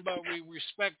fun, but we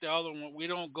respect the other one. We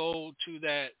don't go to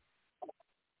that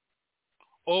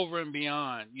over and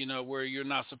beyond, where you're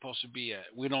not supposed to be at.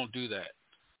 We don't do that.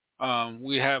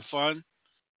 We have fun,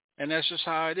 and that's just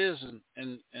how it is.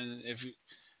 And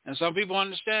some people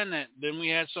understand that. Then we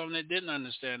had some that didn't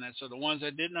understand that. So the ones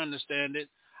that didn't understand it,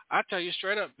 I tell you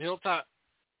straight up, Hilltop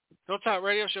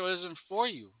Radio Show isn't for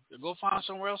you. Go find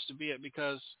somewhere else to be at,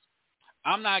 because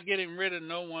I'm not getting rid of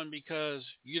no one because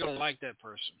you don't like that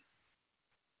person.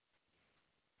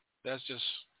 That's just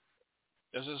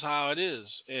how it is.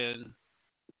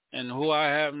 And who I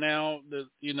have now,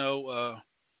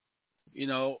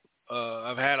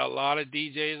 I've had a lot of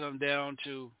DJs. I'm down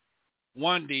to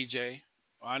one DJ.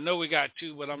 I know we got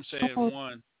 2, but I'm saying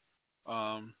 1.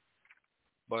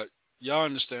 But y'all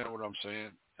understand what I'm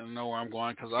saying and know where I'm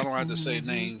going, because I don't have to say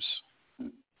names.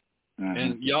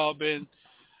 And y'all been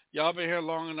here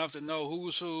long enough to know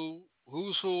who's who,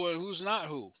 and who's not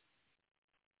who.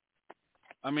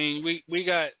 I mean, we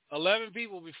got 11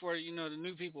 people before the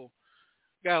new people.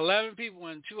 Got 11 people,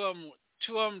 and two of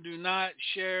them do not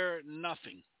share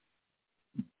nothing.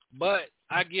 But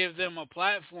I give them a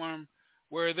platform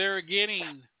where they're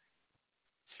getting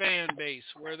fan base,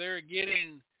 where they're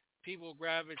getting people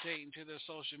gravitating to their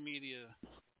social media,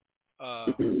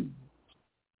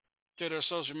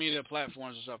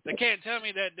 platforms and stuff. They can't tell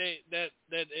me that that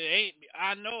it ain't.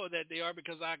 I know that they are,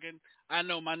 because I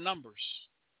know my numbers.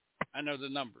 I know the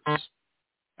numbers.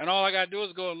 And all I gotta do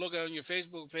is go and look on your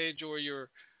Facebook page or your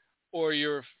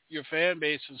fan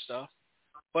base and stuff.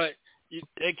 But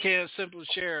they can't simply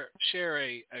share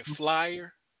a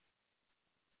flyer.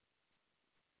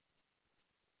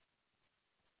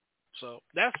 So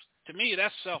to me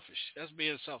that's selfish. That's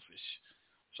being selfish.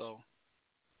 So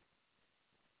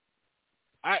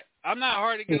I'm not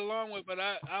hard to get along with, but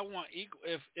I want equal.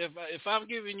 If I'm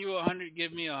giving you 100,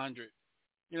 give me 100.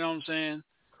 You know what I'm saying?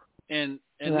 And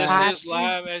this is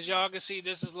live, as y'all can see.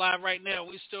 This is live right now.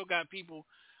 We still got people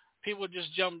people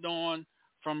just jumped on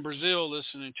from Brazil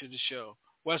listening to the show,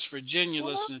 West Virginia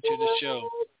listening to the show,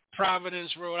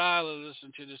 Providence, Rhode Island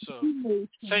listening to the show,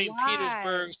 St.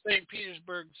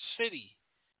 Petersburg City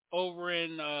over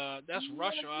in that's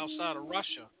Russia, outside of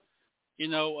Russia. You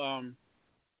know,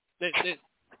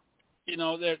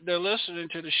 they're listening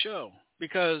to the show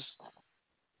because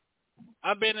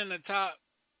I've been in the top.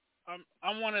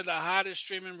 I'm one of the hottest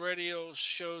streaming radio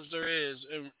shows there is,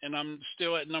 and I'm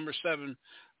still at number 7.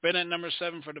 Been at number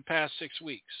 7 for the past 6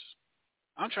 weeks.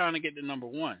 I'm trying to get to number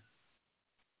 1.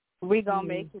 We gonna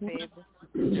make it, baby.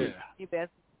 Yeah. You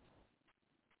best.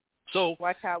 So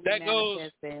watch how we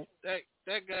manifest that.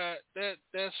 That guy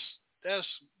that's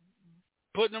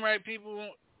putting the right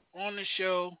people on the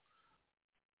show,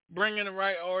 bringing the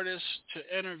right artists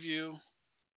to interview,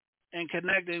 and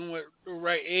connecting with the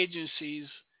right agencies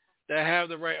that have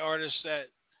the right artists that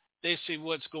they see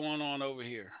what's going on over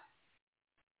here.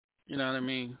 You know what I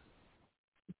mean?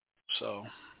 So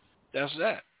that's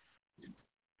that.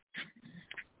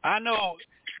 I know,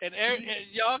 and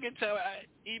y'all can tell,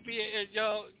 EP and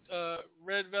y'all,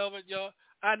 Red Velvet, y'all,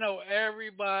 I know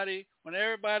everybody. When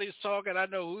everybody's talking, I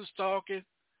know who's talking.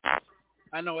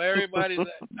 I know everybody's.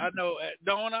 I know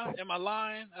Donna. Am I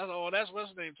lying? That's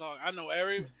what's the name talking. I know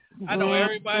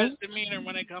everybody's demeanor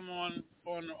when they come on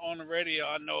the radio.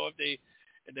 I know if they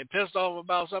pissed off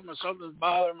about something or something's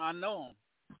bothering them, I know them.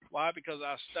 Why? Because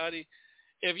I study.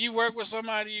 If you work with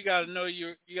somebody, you gotta know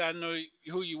you gotta know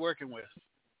who you're working with.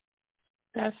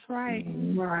 That's right.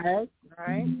 Right.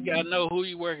 You gotta know who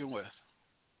you're working with.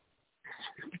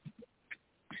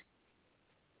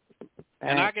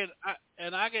 And I can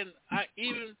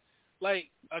even like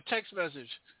a text message.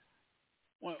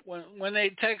 When they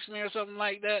text me or something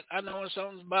like that, I know when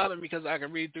something's bothering me because I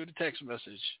can read through the text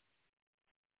message.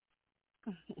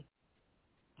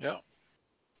 Yep.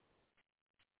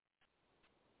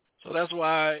 So that's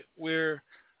why we're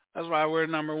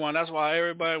number 1. That's why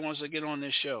everybody wants to get on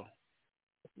this show,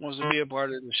 wants to be a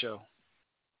part of the show.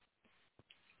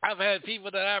 I've had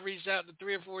people that I reached out to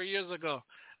 3 or 4 years ago.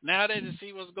 Now they just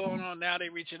see what's going on. Now they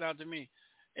reaching out to me.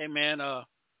 Hey man, how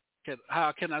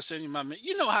can I send you my music?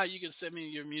 You know how you can send me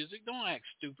your music. Don't act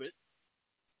stupid.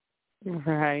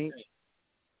 Right.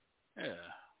 Yeah.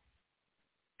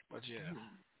 But yeah,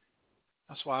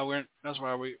 that's why we're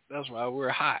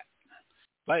hot.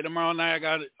 Like tomorrow night, I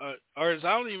got artist.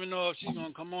 I don't even know if she's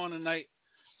gonna come on tonight,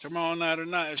 tomorrow night or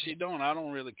not. If she don't, I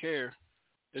don't really care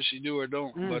if she do or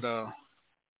don't. But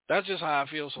that's just how I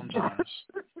feel sometimes.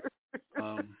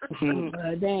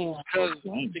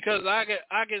 Because I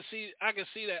can see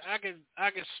that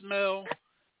I can smell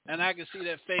and I can see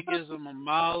that fakeism a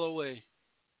mile away.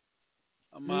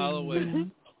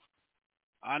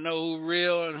 I know who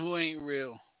real and who ain't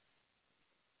real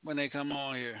when they come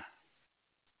on here.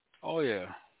 Oh yeah.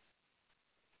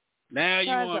 Now you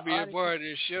want to be a part of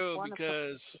this show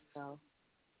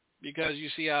because you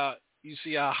see how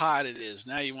hot it is.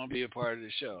 Now you want to be a part of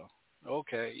the show.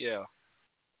 Okay, yeah.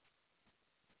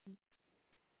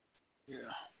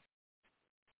 Yeah.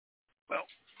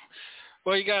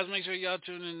 Well, you guys make sure y'all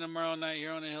tune in tomorrow night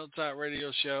here on the Hilltop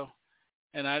Radio Show.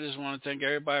 And I just want to thank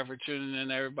everybody for tuning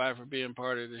in, everybody for being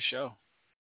part of the show.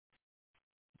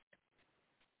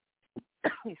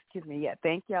 Excuse me. Yeah,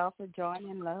 thank y'all for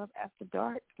joining Love After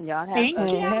Dark. Y'all have a good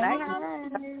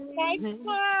night. Thanks,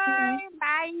 bye.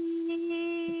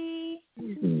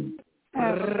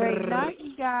 Have a great night,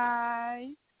 you guys.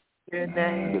 Good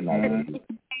night. Good night.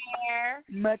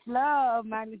 Much love,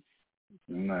 man.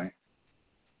 Good night.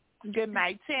 Good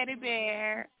night, Teddy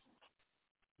Bear.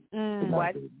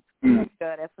 What?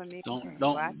 That's for me. Don't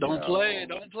play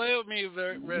with me,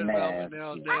 Red Velvet.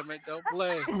 Now, damn it, don't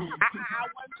play. I wasn't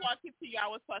talking to you. I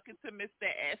was talking to Mr.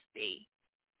 SD.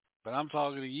 But I'm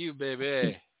talking to you,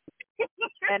 baby.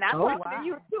 And I'm talking to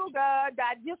you too, girl. I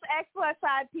just ask for a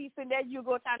side piece, and then you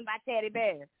go talking about Teddy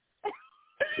Bear.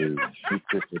 All right,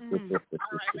 let me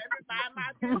buy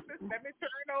my business. Let me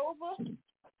turn over.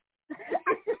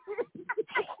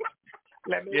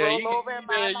 Let me roll over.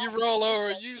 You roll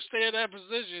over. You stay in that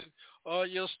position, or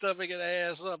your stomach and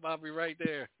ass up. I'll be right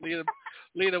there. Leave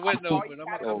the window open. I'm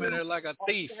gonna come in there like a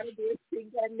thief. All you gotta do is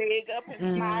stick that leg up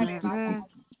and smile.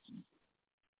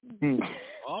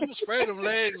 I'm gonna spread them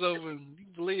legs open. You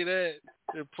believe that?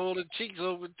 And pull the cheeks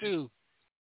open too.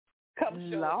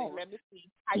 Come show me. Let me see.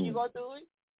 How you gonna do it?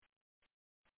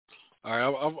 All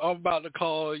right, I'm about to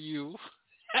call you.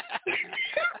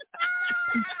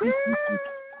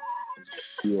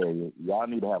 Yeah, y'all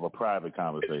need to have a private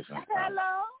conversation.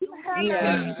 Hello.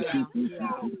 Yeah.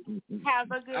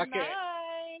 Have a good night.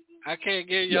 I can't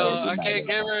give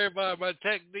everybody my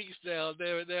techniques now.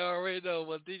 They already know.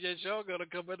 Well, DJ Shaw gonna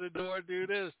come in the door and do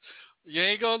this. You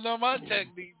ain't gonna know my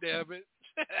technique, damn it.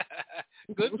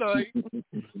 Good night.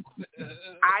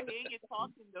 I hear you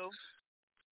talking though.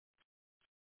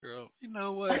 Girl, you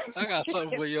know what? I got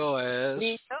something for your ass.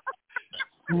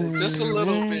 Just a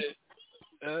little bit.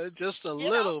 Just a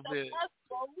little bit.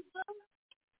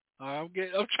 I'm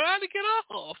trying to get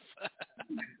off.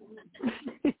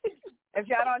 If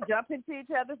y'all don't jump into each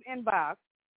other's inbox.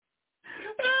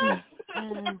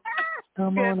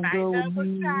 Come on and go with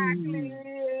me.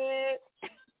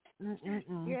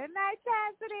 Good night,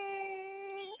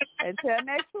 Chastity. Until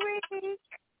next week.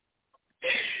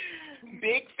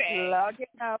 Big fan.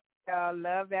 Logging up, y'all.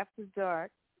 Love After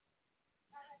Dark.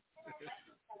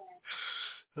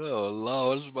 Oh,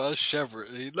 Lord, it's my shepherd.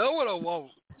 You know what I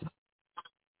want.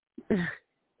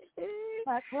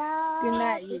 Good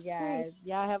night, you guys.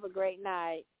 Y'all have a great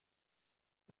night.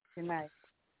 Good night.